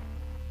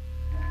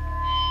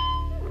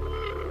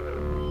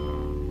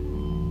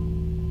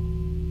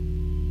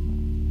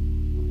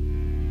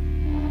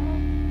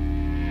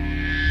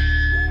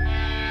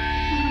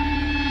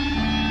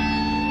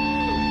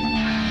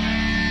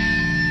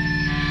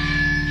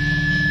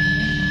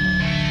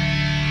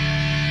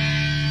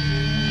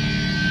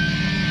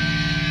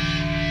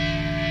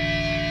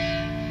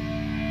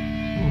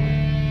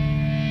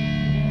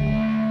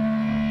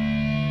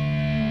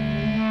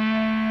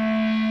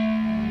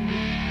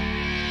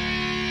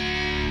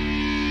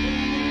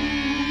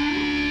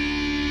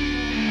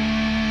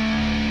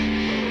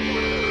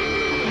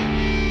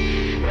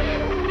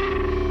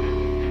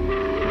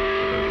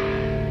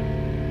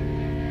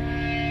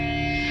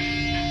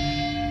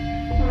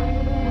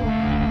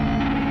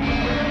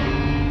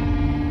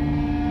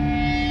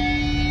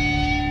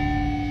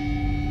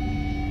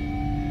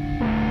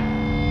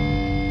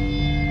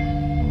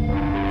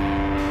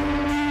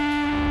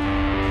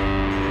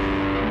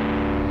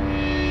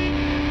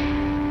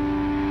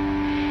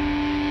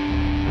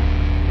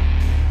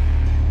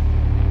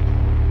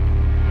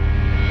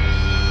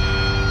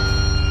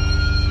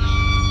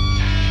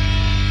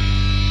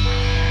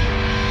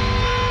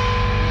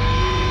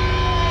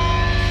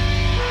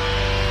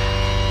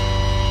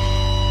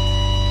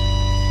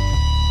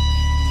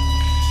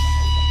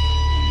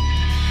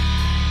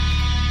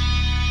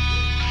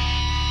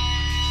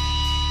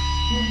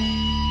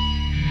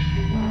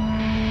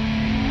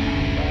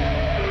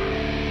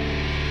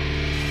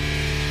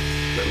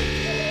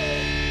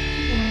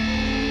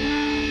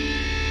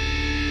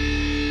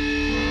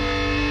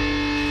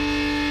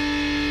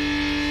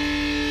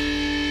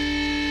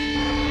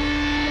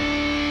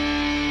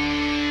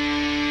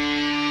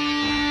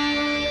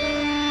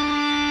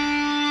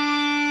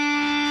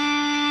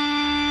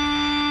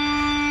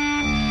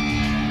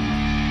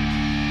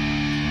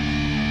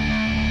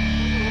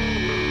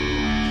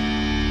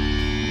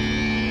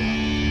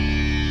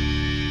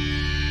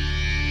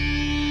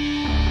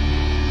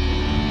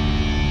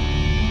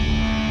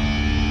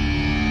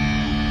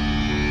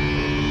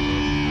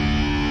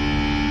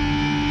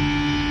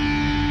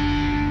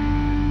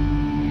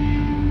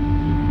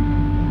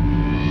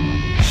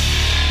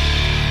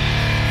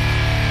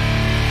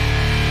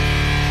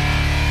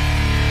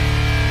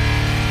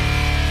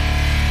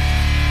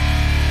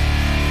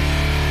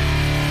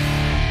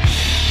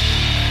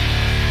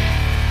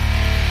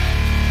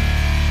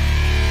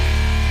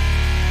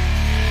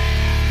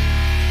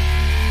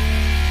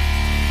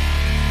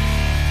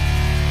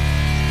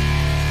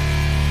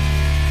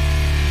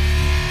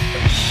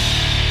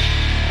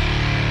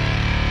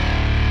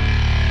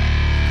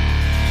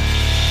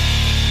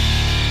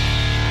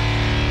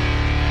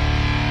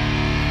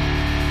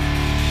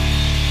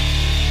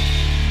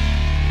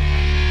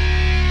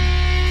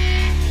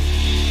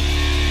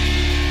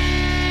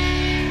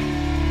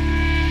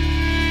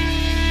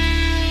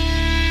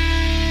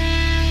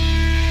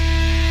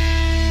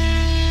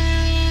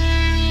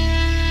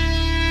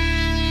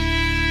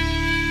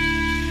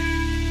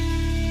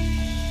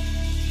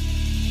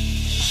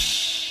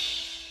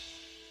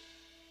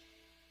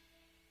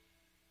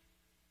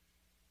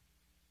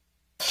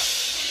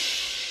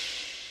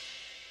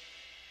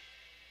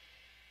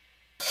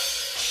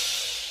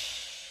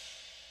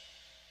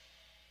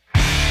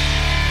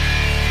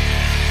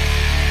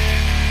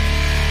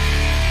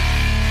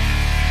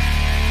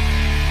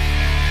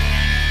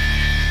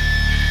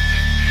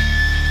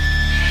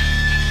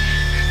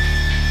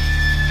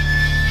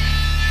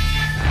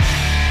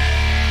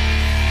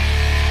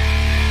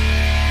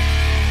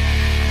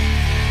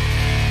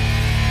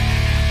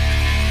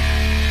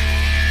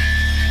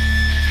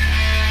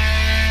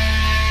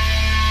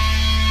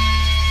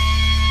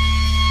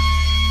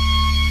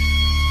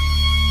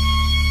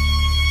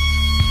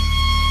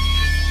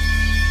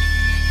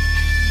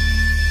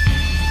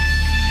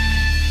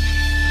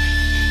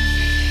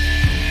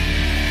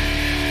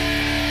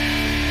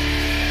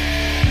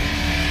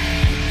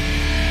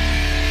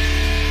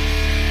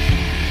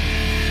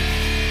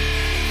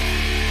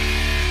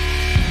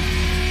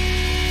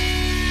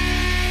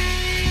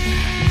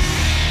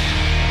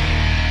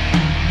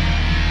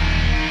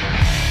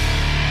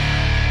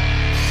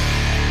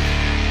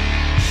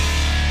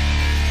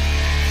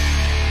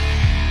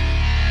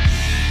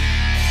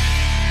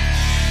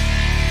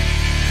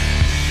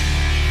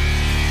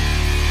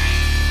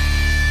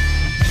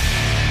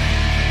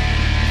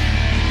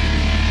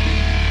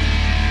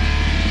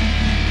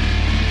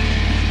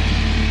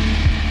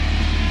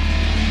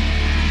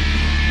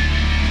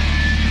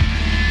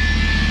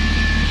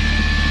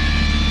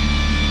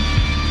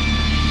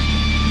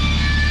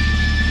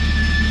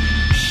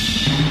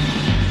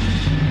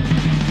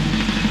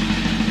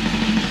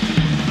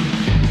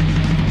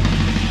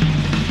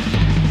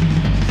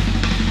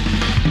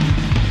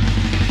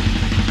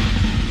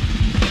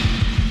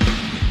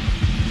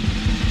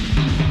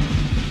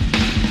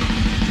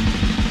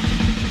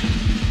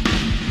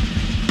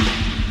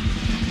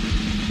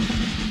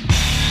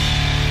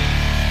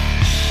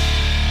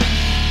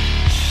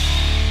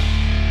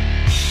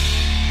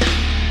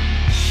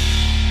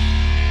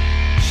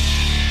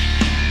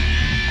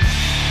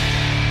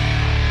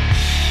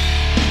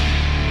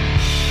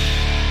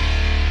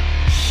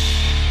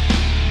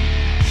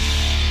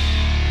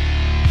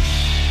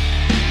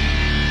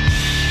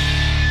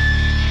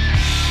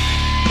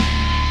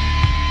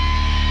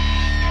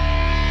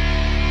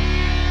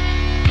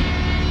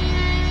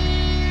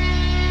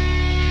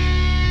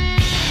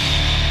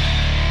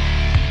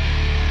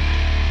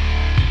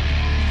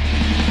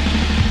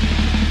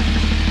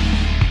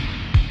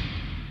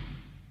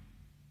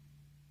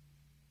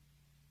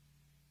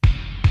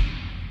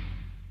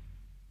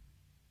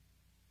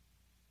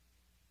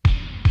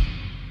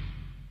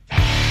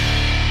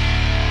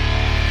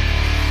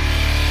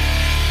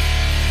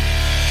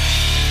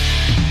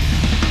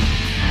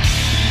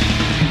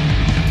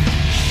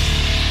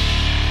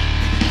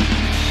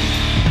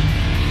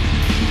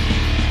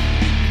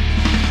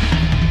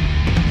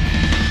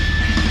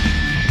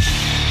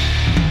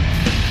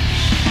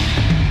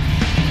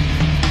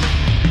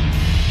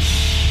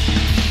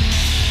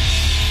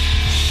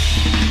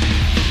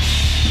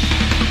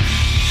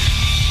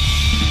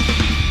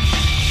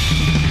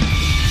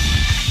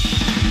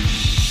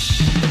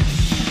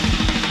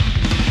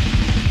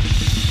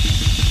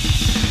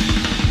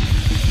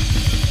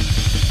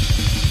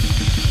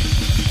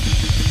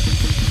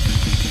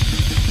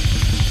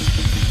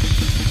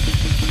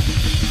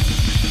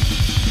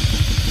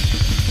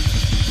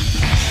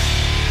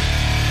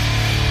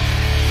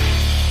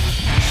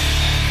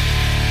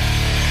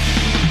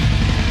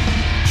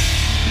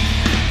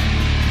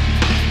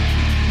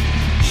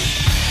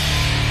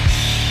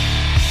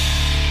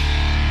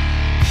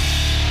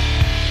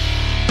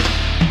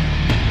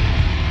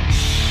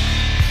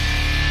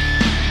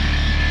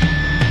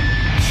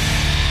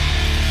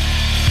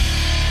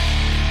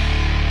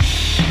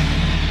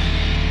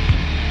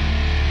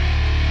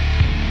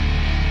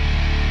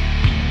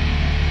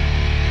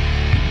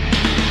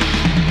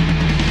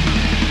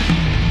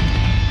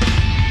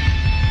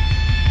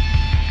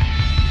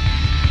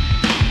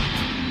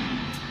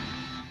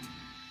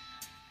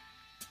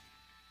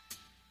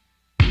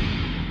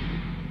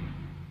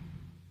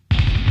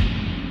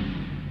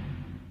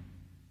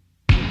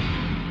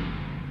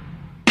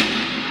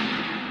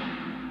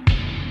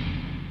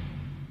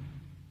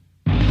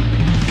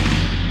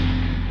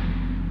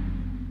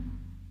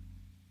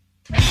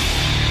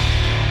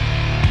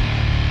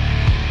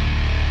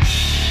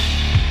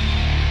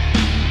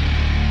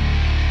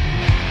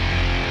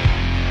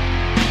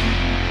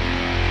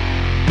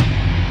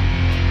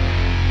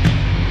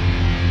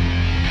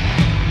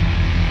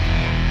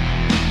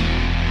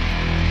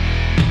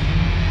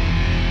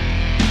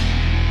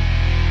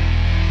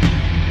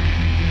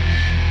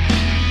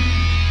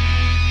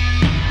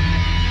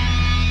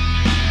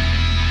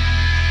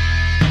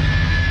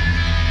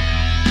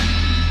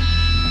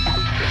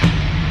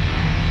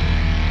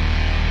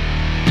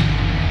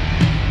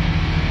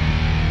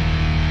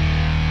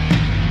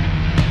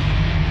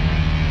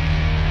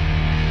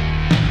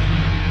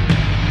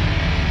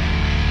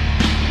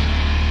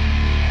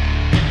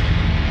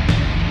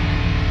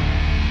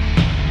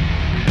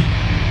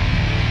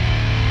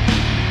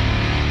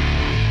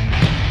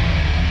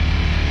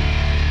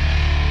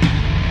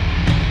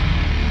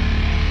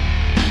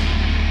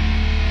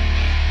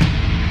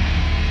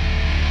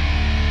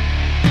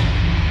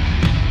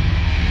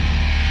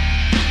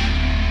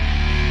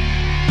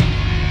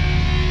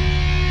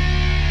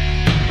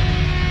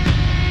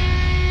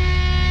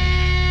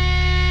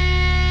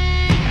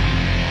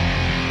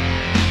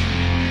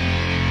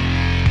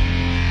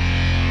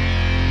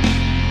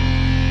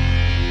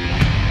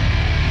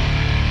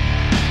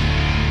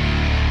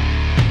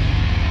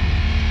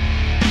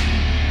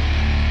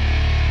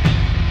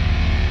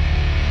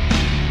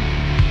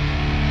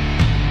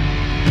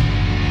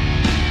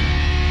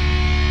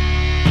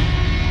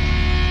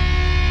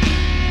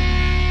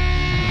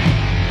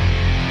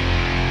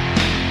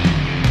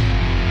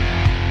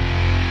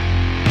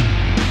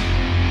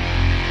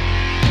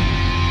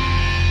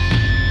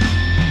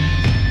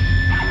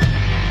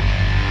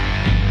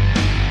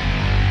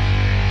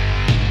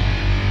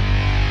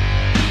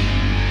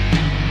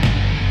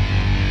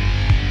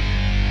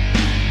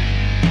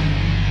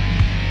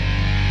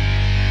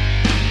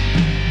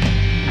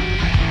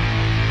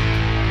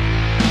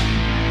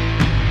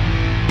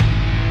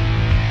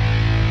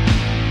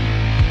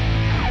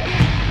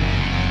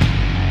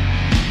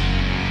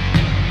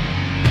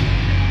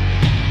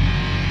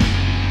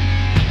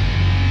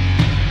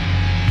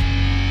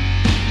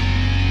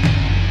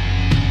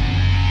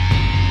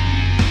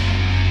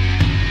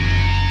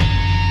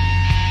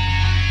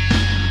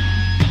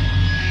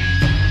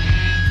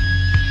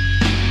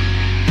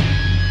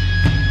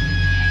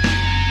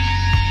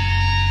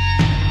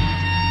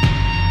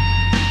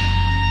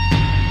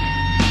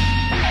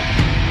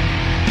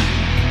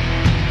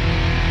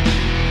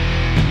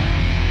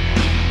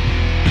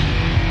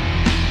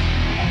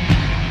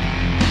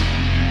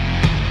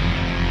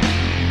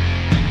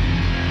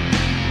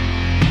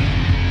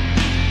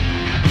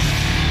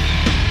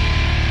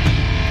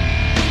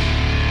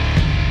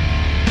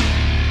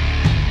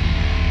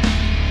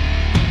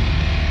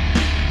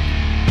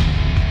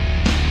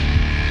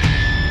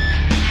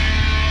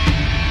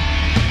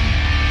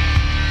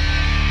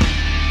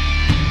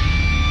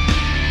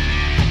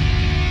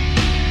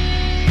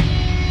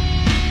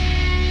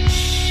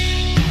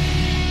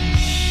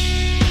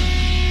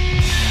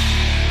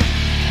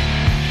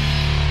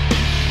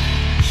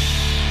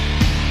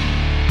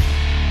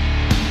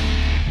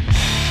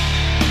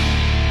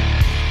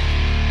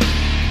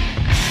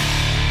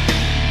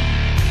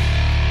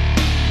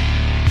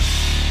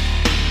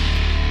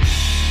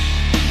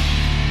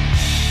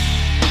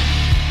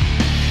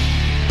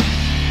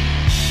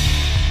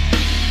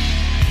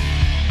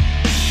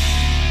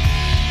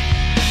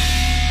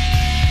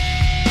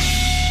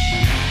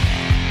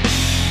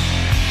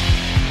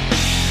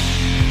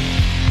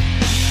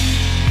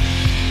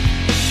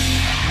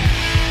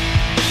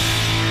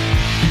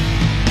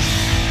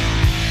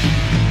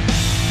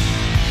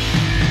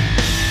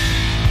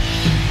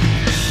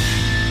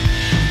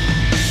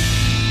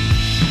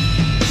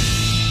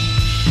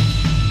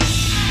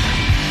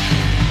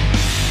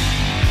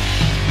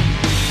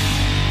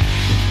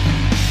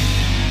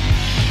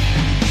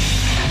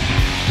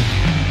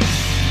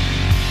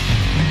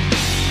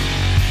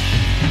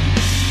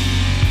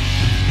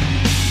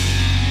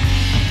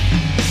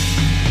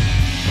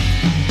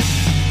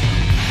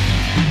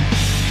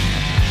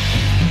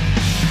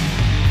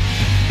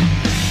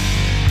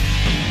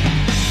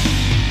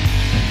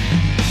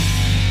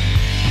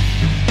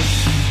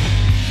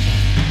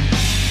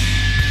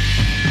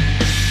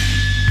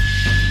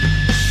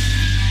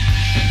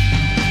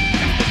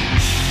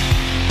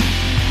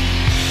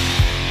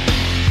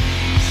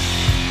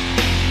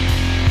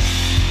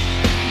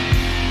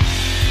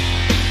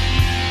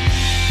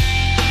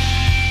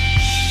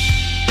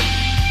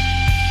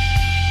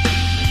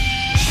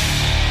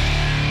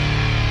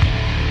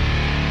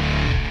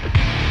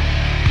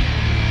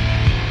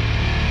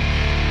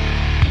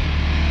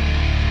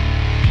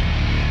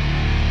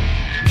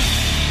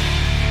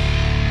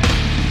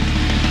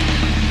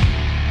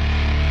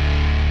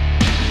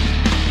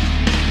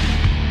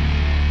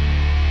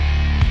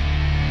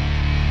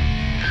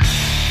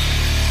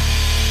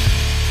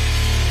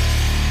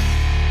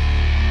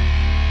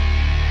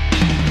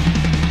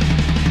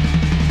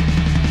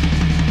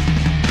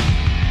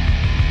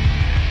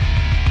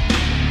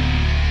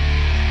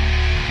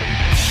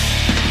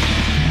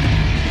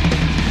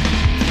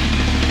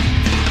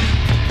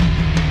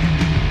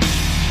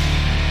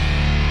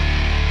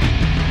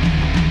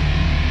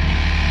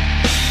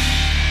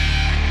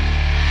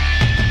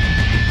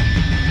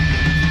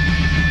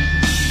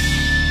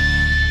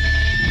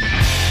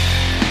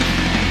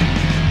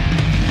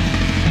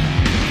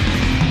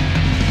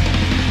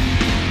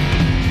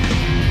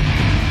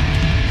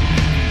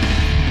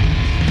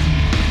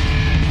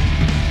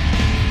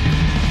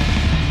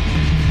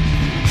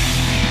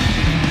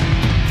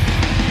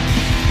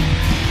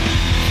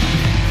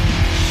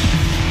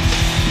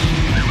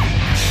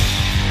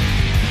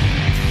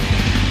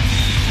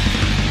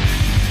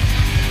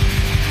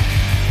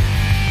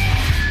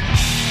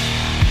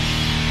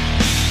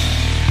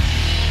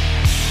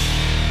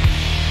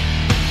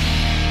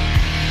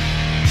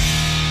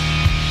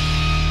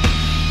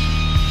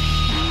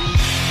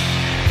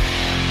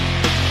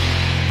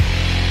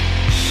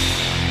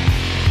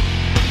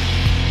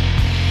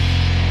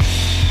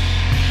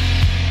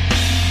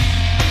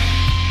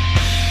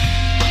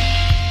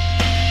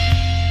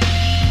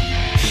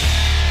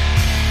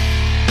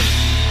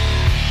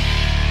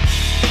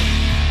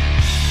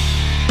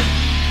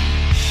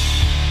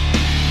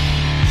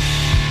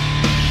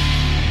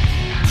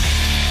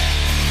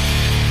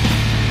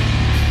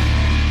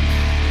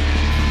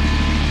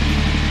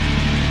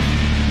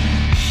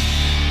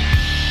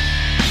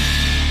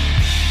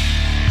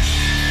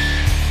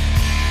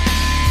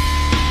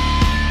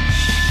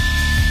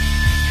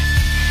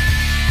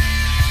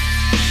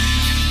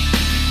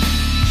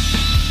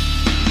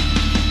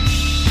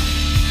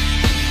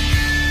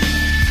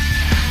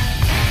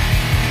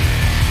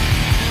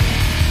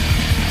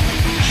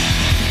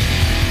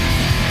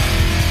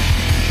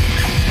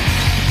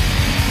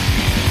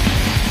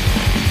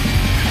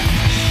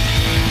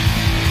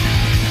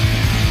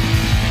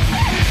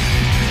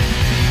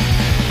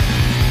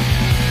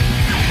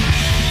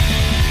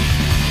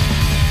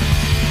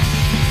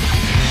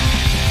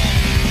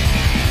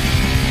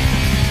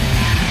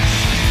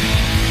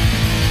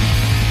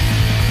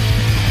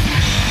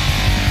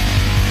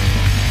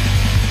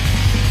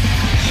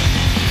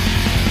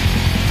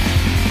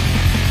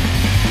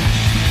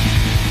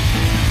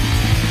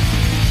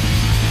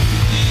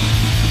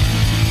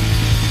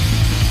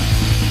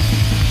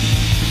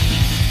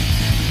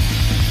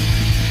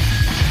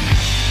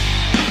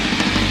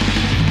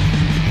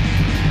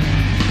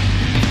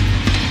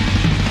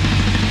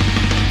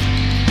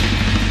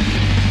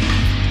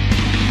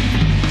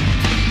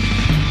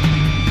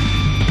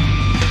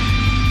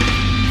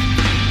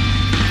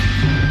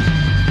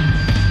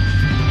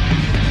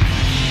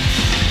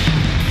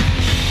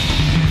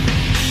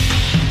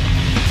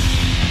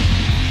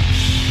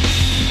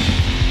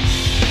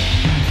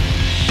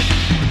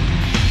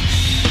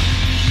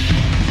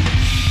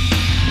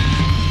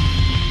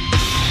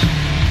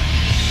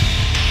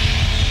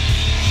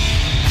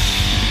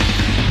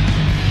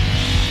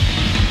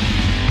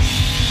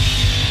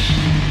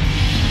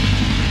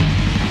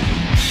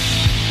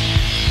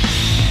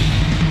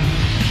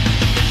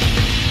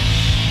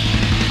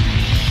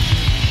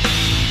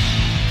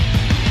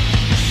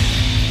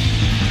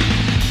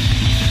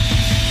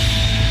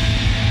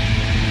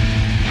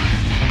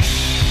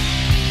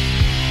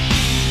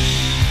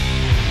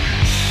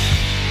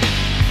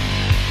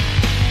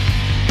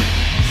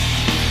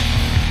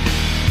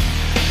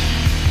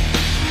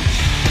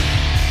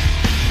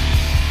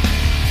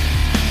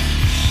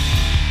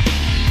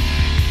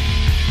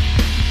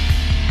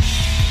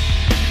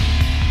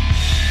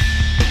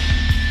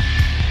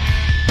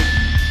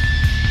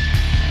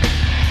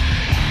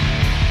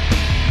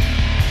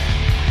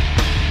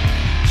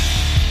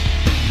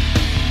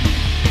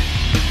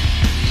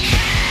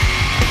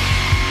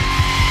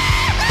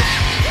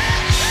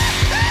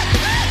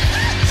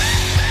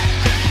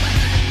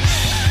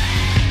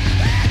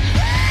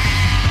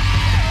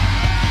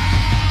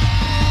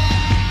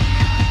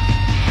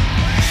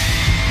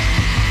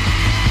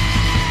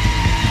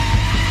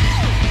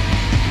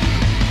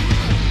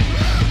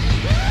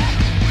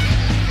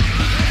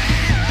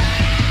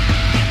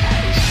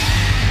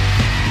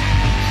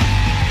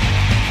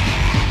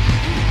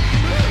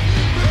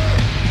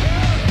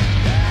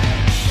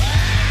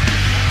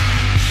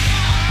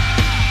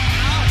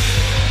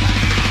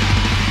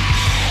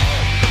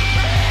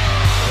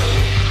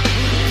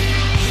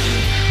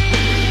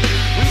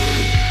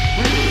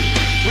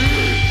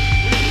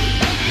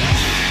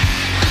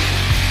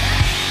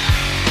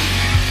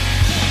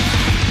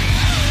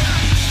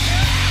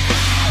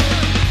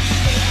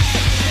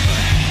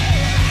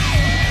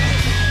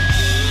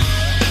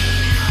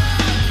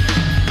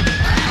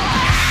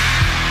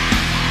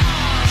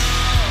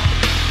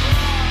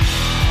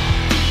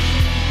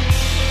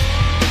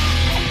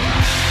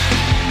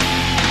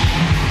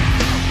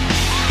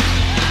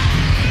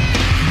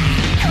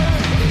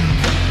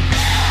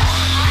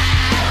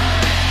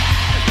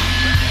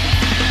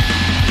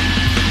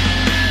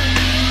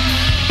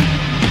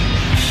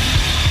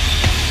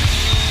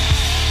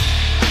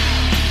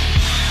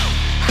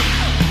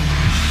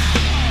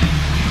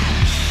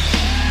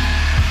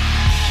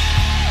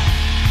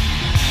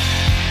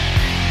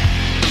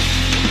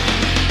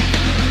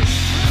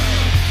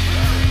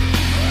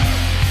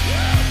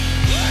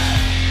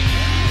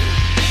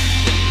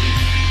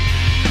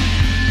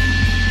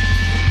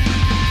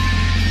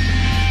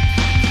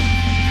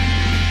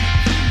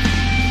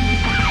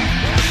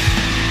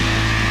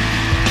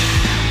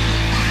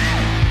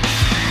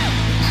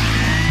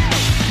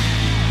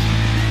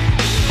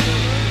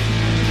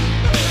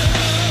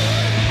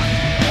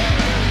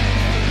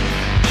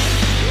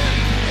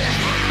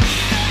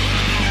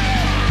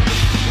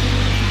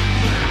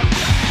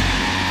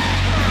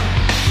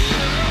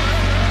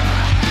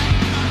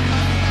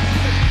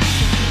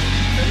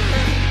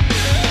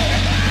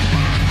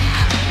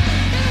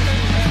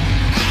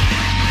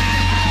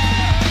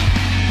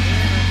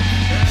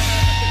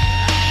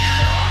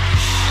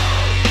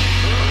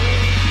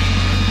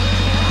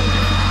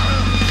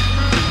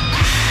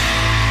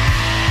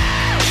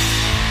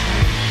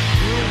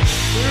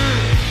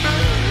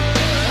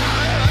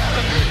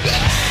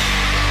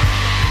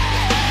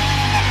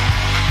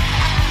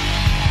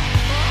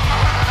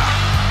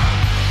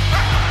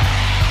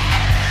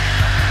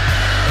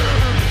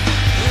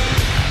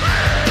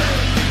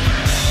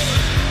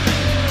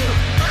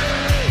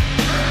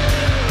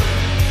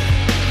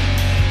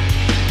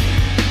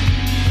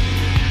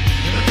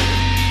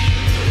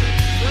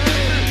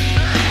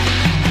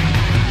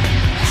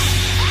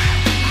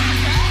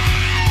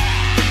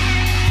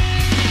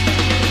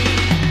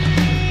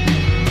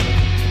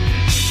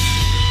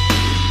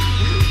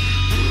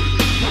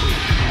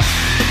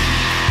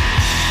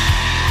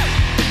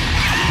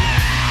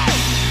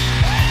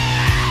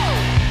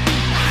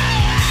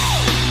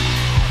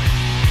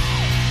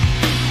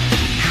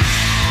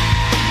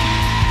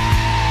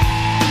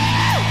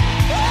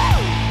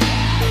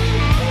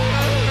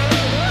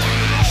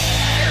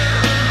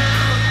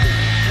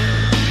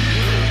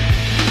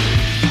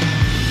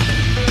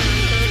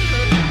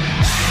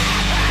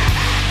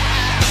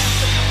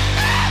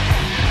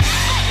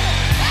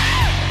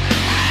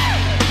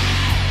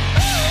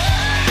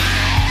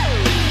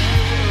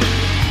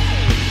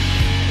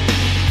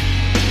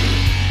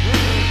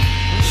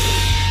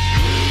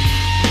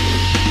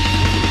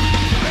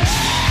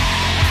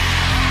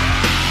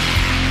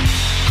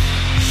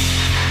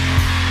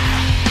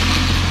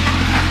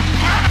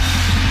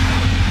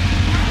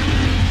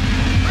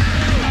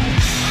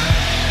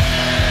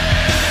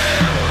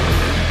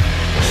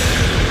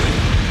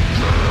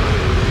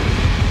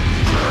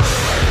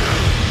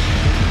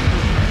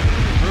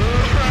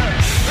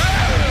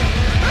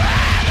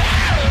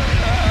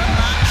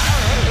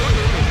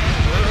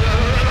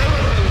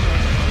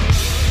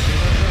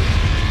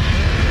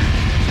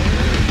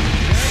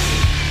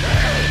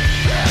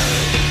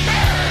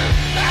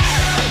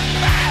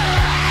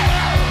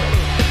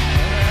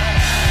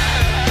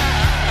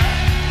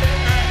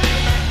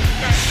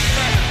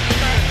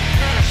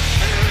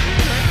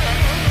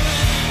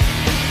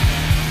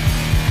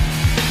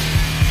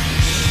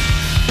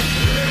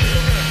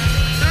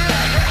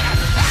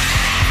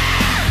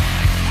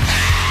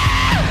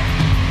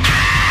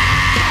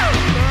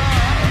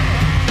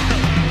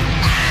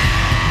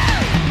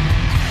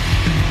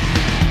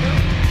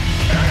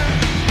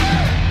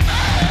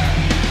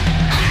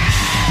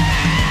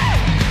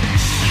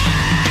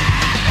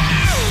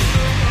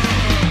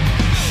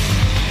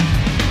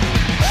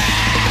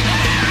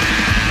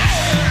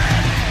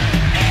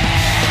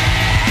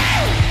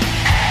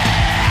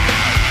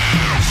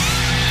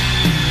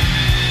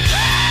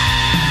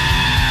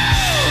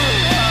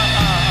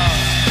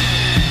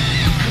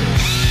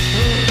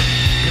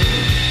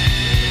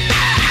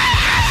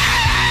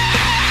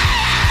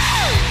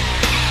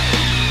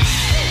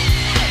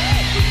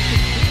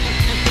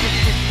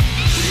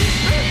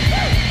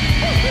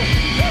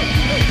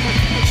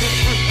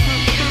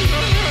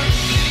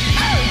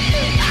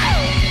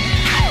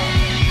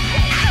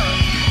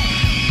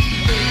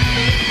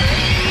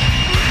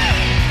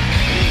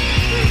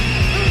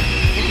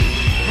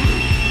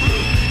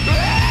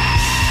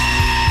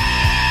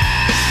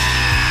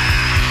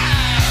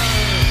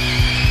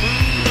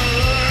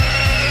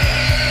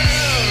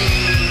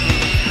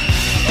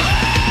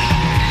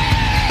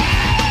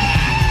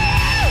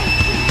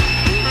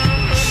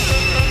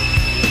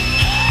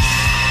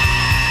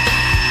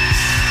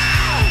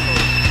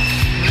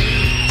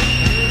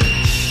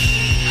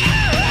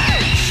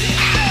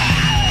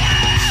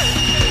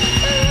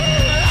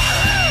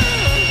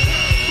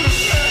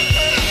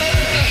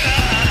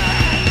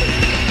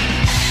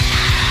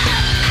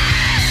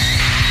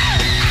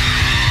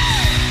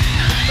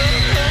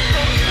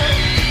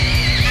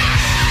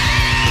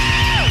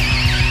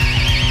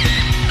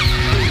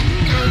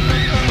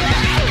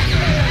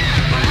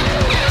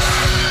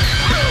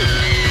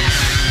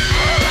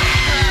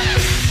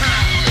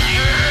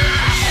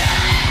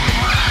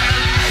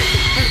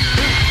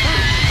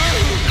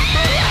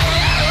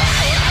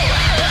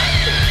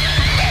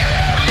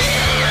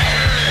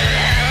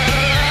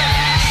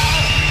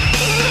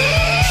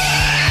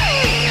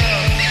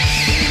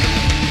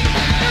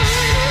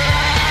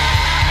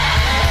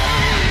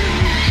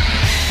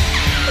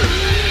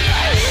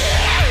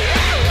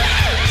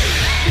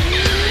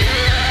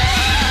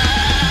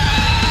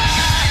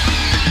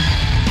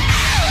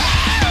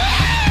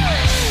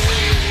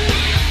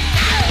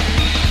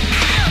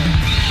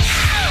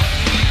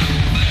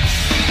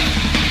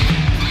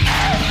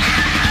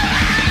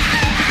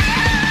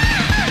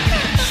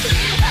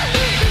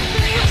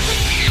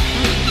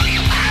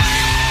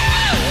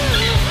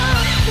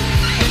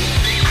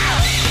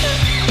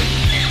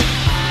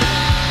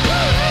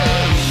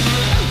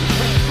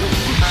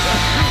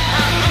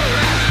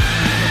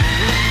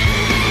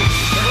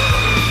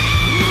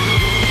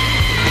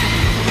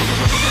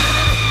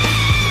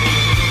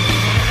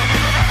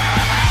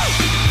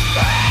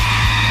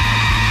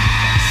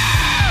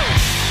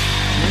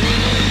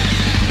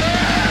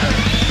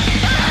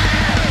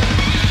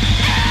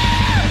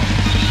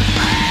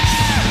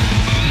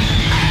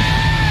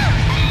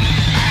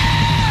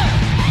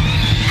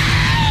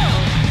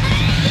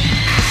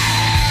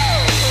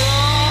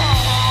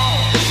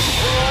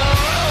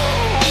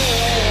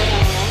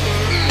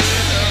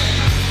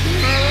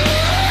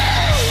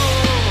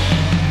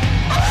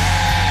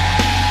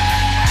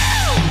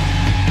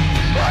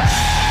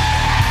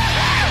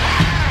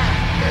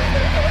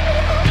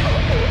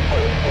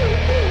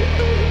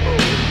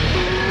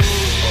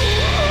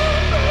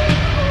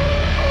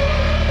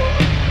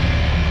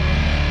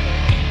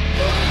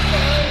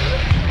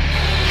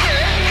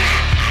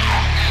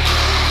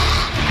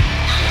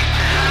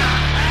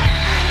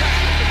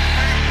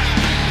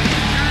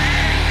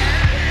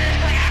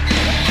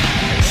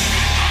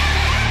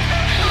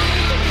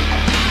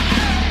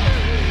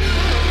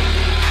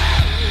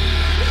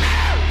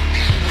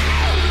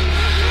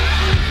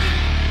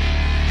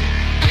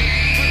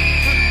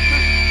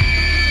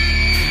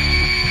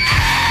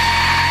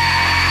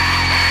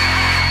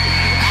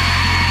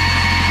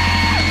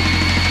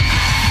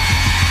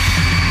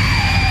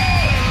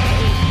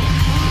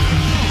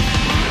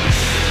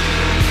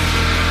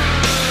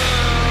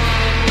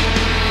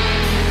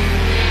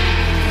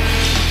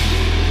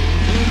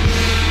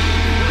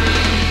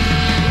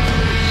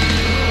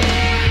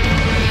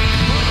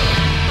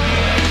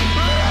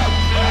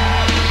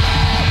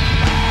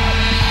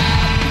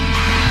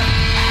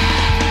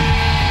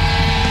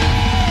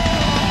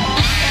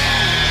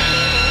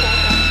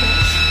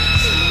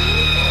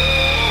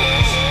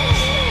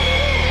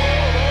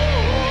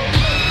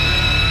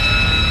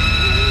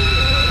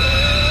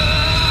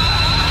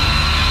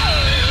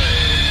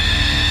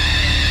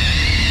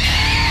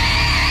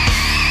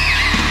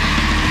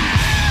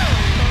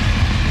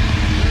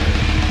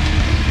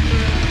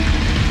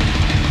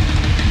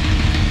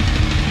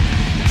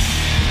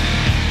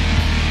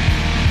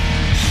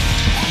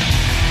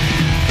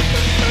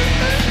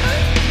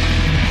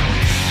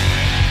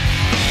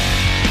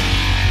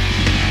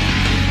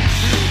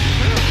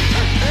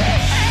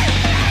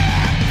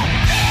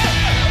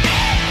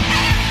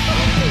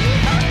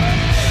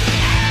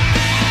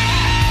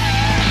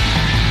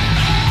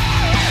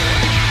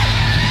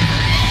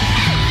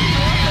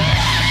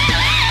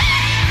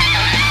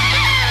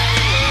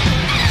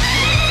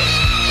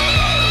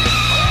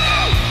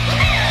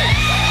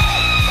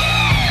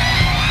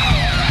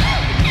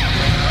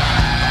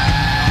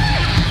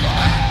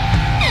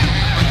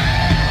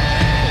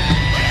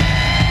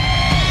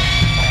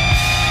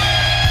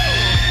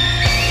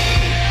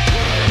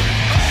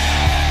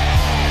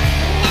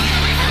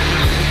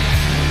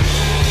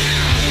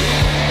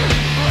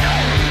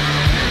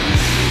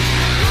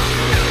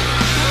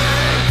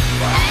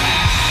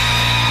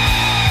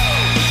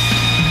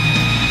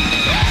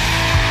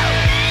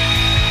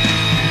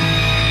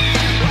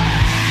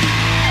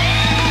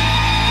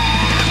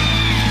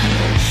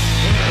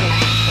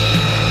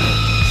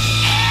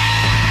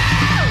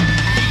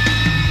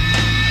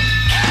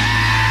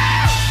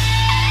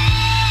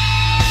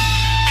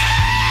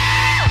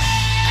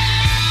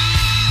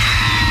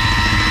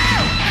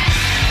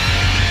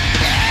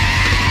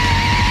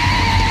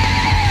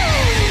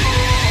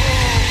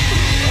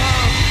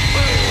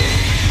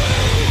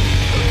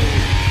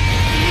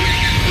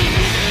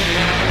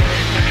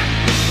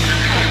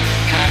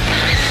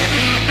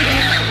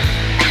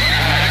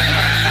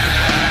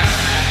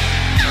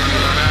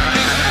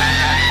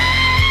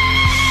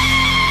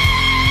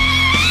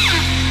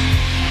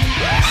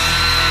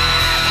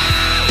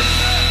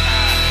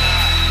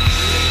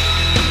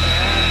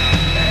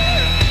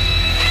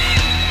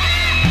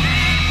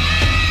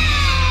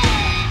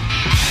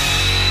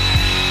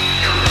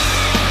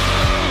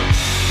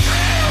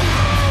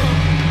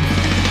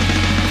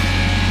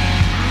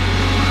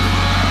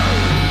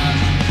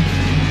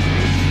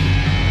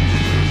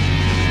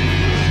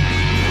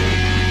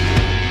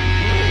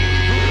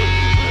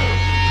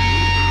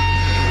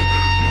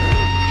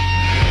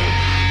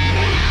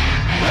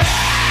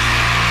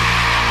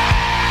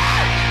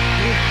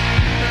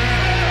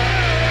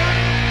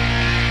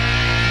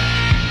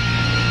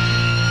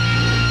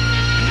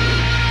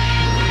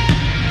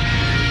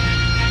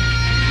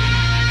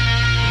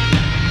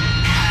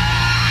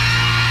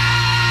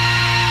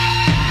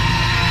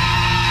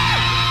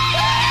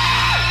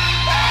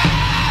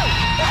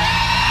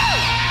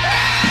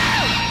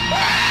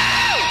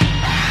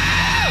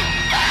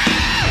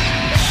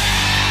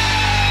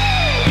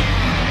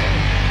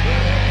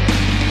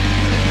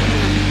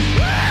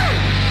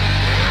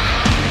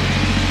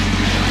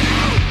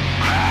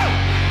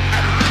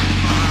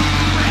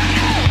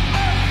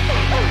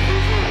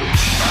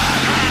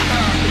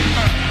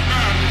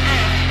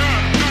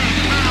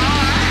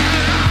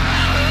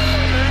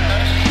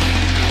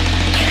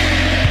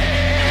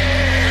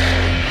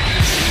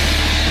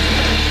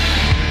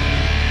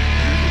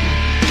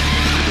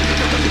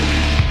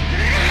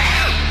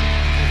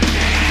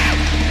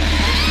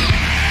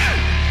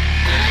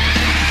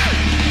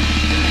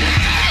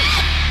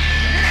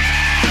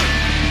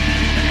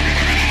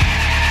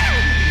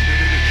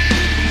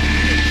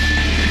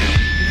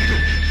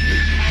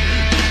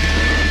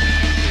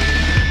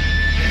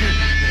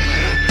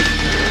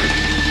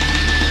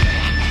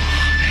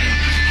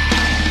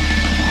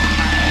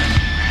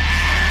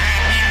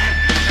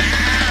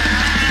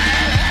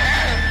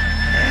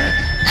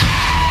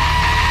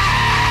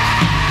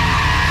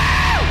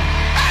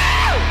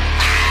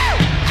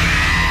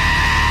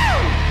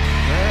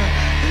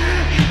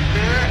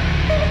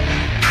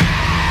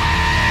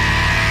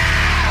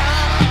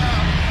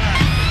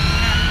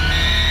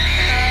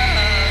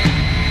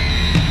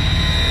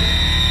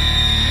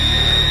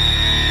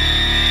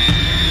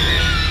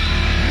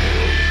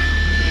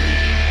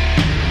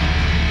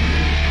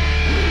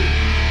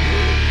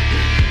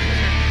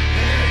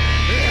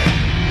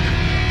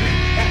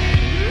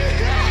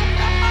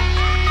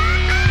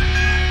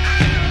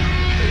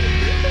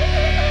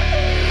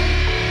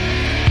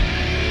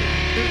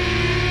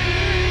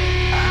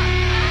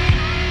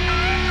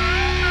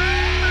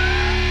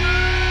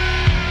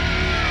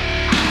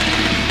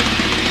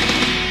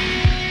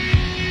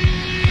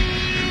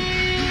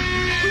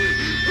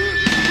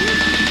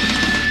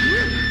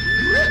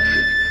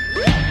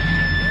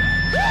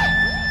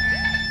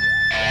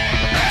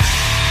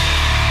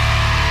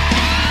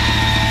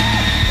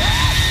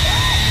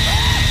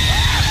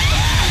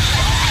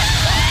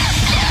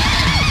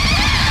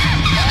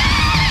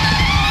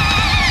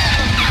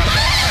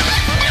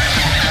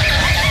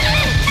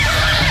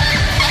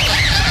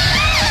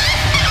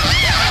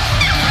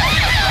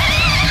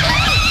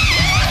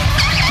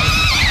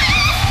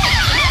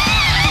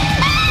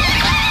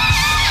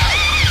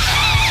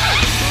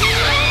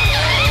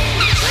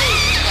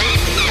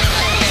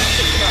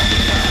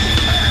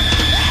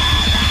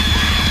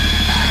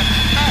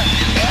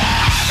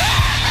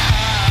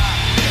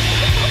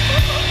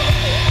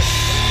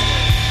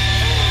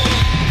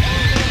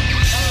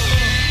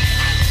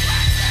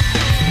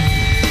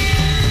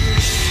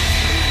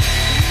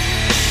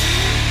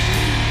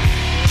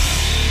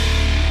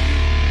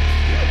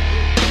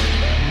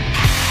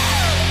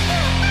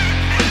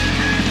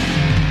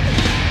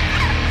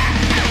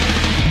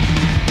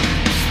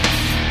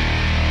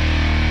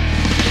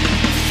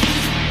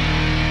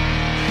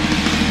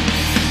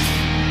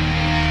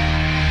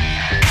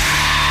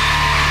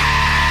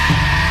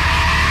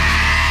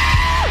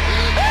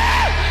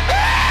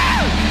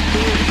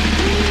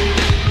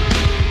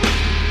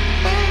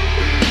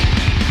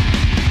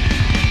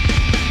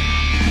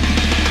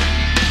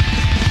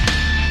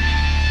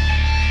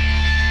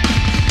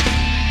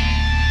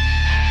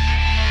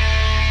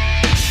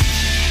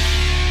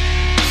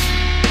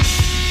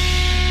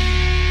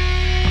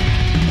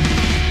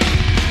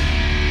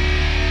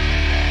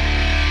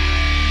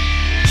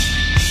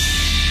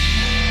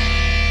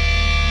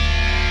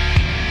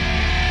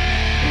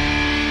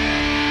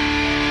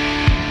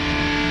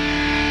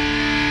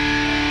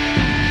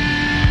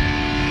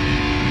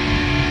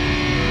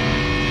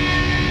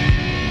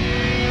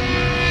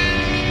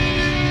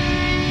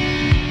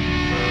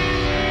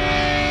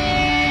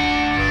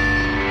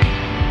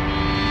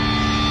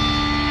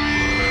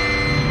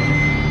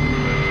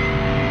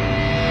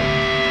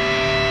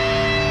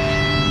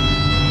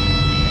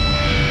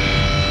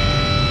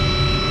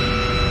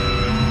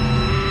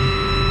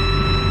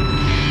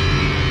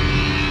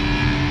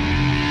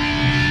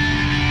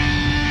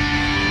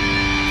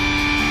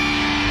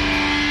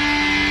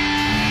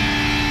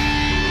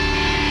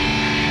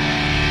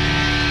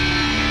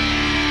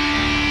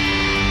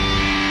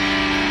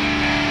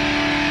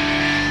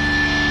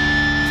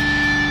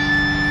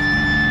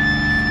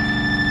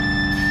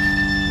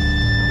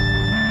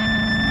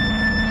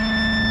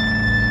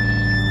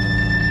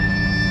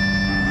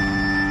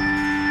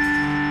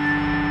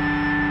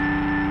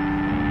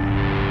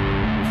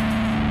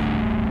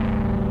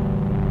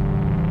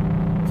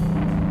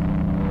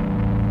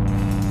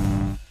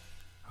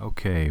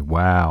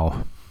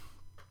 Wow.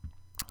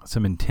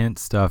 Some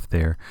intense stuff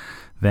there.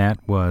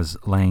 That was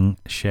Lang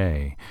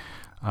Shay,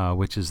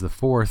 which is the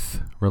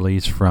fourth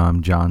release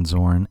from John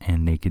Zorn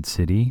and Naked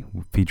City,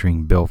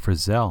 featuring Bill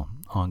Frisell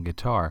on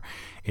guitar.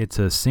 It's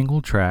a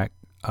single track,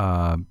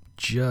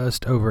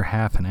 just over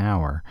half an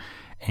hour,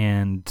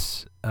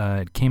 and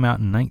it came out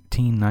in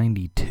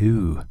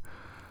 1992.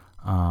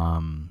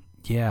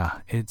 Yeah,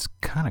 it's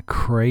kind of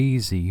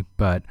crazy,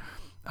 but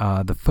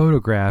the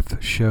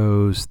photograph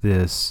shows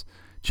this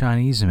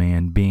Chinese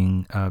man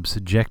being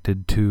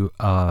subjected to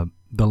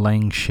the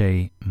Lang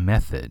Shay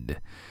method.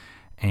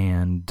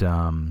 And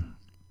the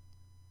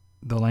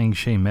Lang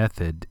Shay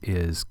method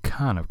is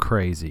kind of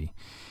crazy.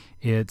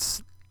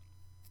 It's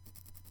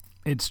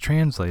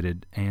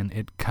translated, and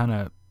it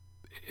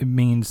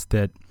means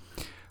that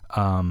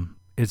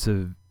it's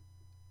a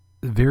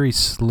very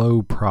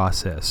slow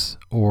process,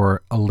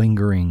 or a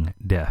lingering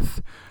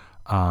death.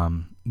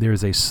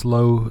 There's a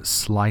slow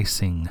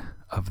slicing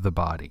of the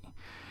body,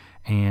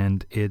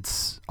 and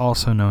it's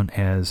also known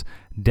as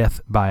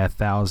death by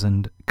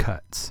 1,000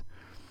 cuts.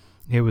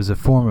 It was a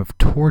form of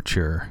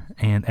torture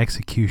and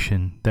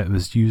execution that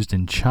was used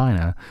in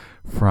China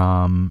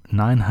from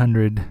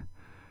 900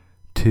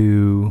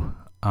 to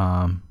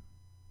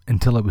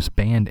until it was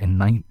banned in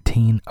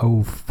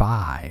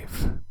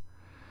 1905.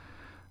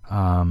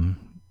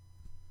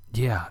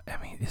 Yeah, I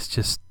mean, it's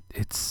just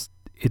it's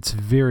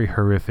very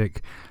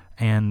horrific,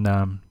 and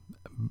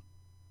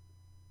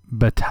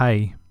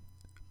Bataille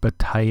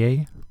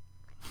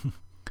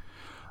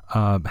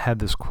had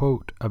this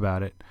quote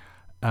about it,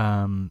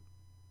 and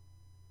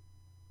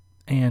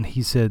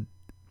he said,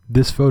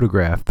 "This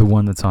photograph, the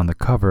one that's on the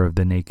cover of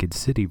the Naked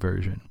City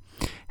version,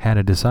 had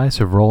a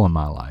decisive role in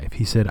my life."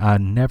 He said, "I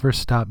never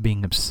stopped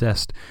being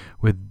obsessed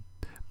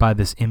by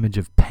this image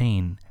of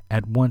pain,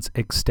 at once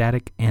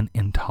ecstatic and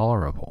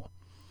intolerable.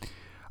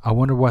 I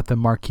wonder what the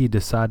Marquis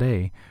de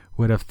Sade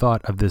would have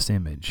thought of this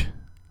image.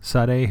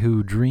 Sade,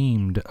 who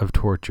dreamed of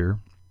torture,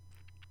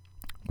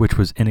 which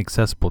was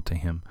inaccessible to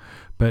him,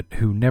 but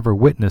who never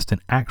witnessed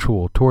an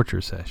actual torture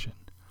session.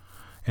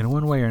 In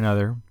one way or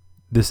another,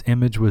 this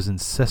image was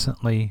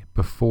incessantly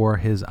before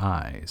his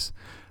eyes,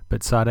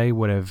 but Sade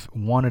would have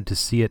wanted to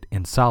see it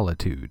in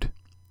solitude,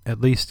 at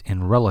least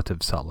in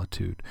relative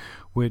solitude,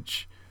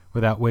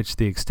 without which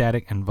the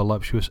ecstatic and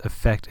voluptuous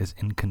effect is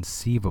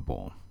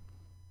inconceivable."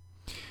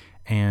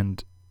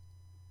 And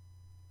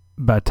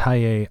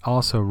Bataille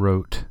also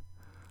wrote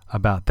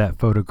about that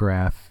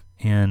photograph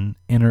in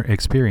Inner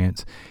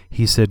Experience.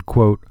 He said,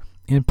 quote,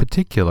 "In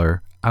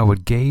particular, I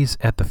would gaze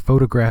at the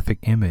photographic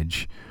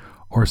image,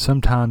 or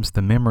sometimes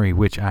the memory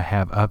which I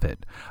have of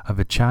it, of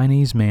a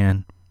Chinese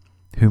man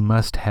who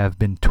must have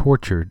been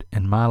tortured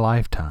in my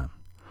lifetime.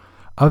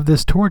 Of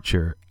this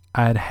torture,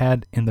 I had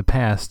had in the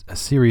past a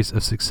series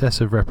of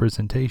successive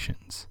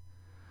representations.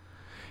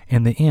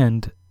 In the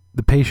end,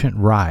 the patient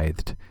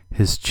writhed,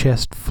 his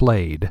chest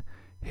flayed,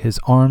 his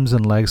arms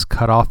and legs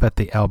cut off at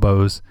the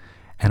elbows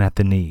and at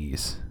the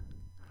knees,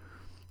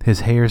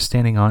 his hair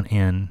standing on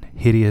end,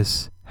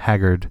 hideous,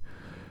 haggard,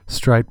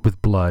 striped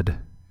with blood,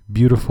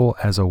 beautiful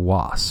as a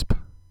wasp."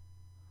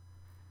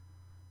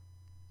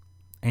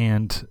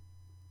 And,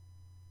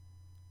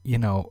 you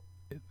know,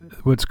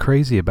 what's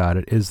crazy about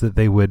it is that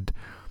they would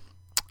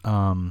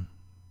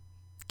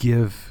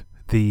give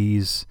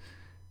these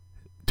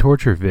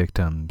torture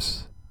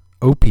victims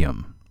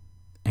opium,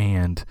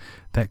 and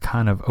that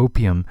kind of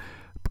opium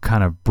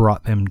kind of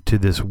brought them to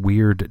this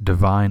weird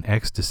divine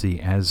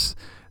ecstasy as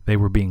they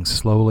were being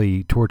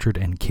slowly tortured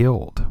and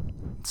killed.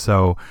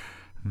 So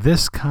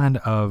this kind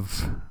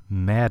of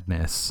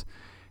madness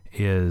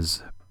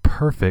is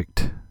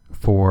perfect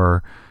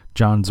for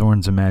John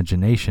Zorn's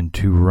imagination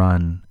to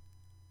run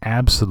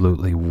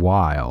absolutely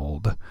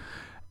wild,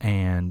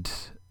 and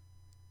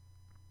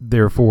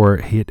therefore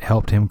it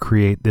helped him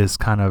create this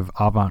kind of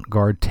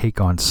avant-garde take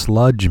on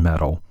sludge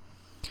metal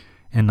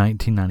in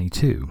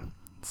 1992.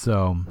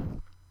 So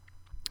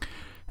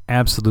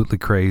absolutely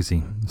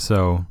crazy.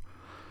 So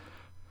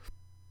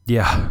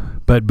yeah,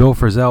 but Bill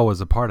Frisell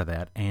was a part of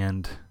that,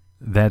 and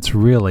that's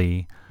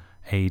really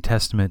a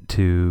testament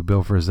to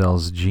Bill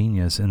Frisell's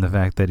genius in the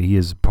fact that he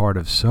is part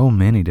of so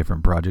many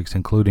different projects,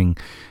 including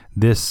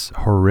this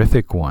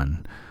horrific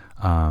one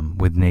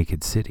with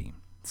Naked City.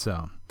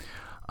 So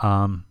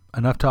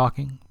enough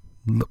talking.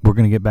 We're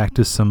going to get back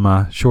to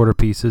some shorter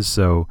pieces,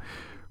 so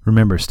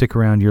remember, stick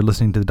around. You're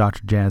listening to the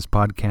Dr. Jazz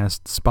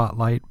Podcast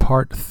Spotlight,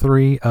 Part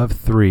 3 of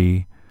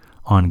 3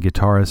 on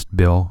guitarist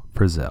Bill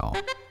Frisell.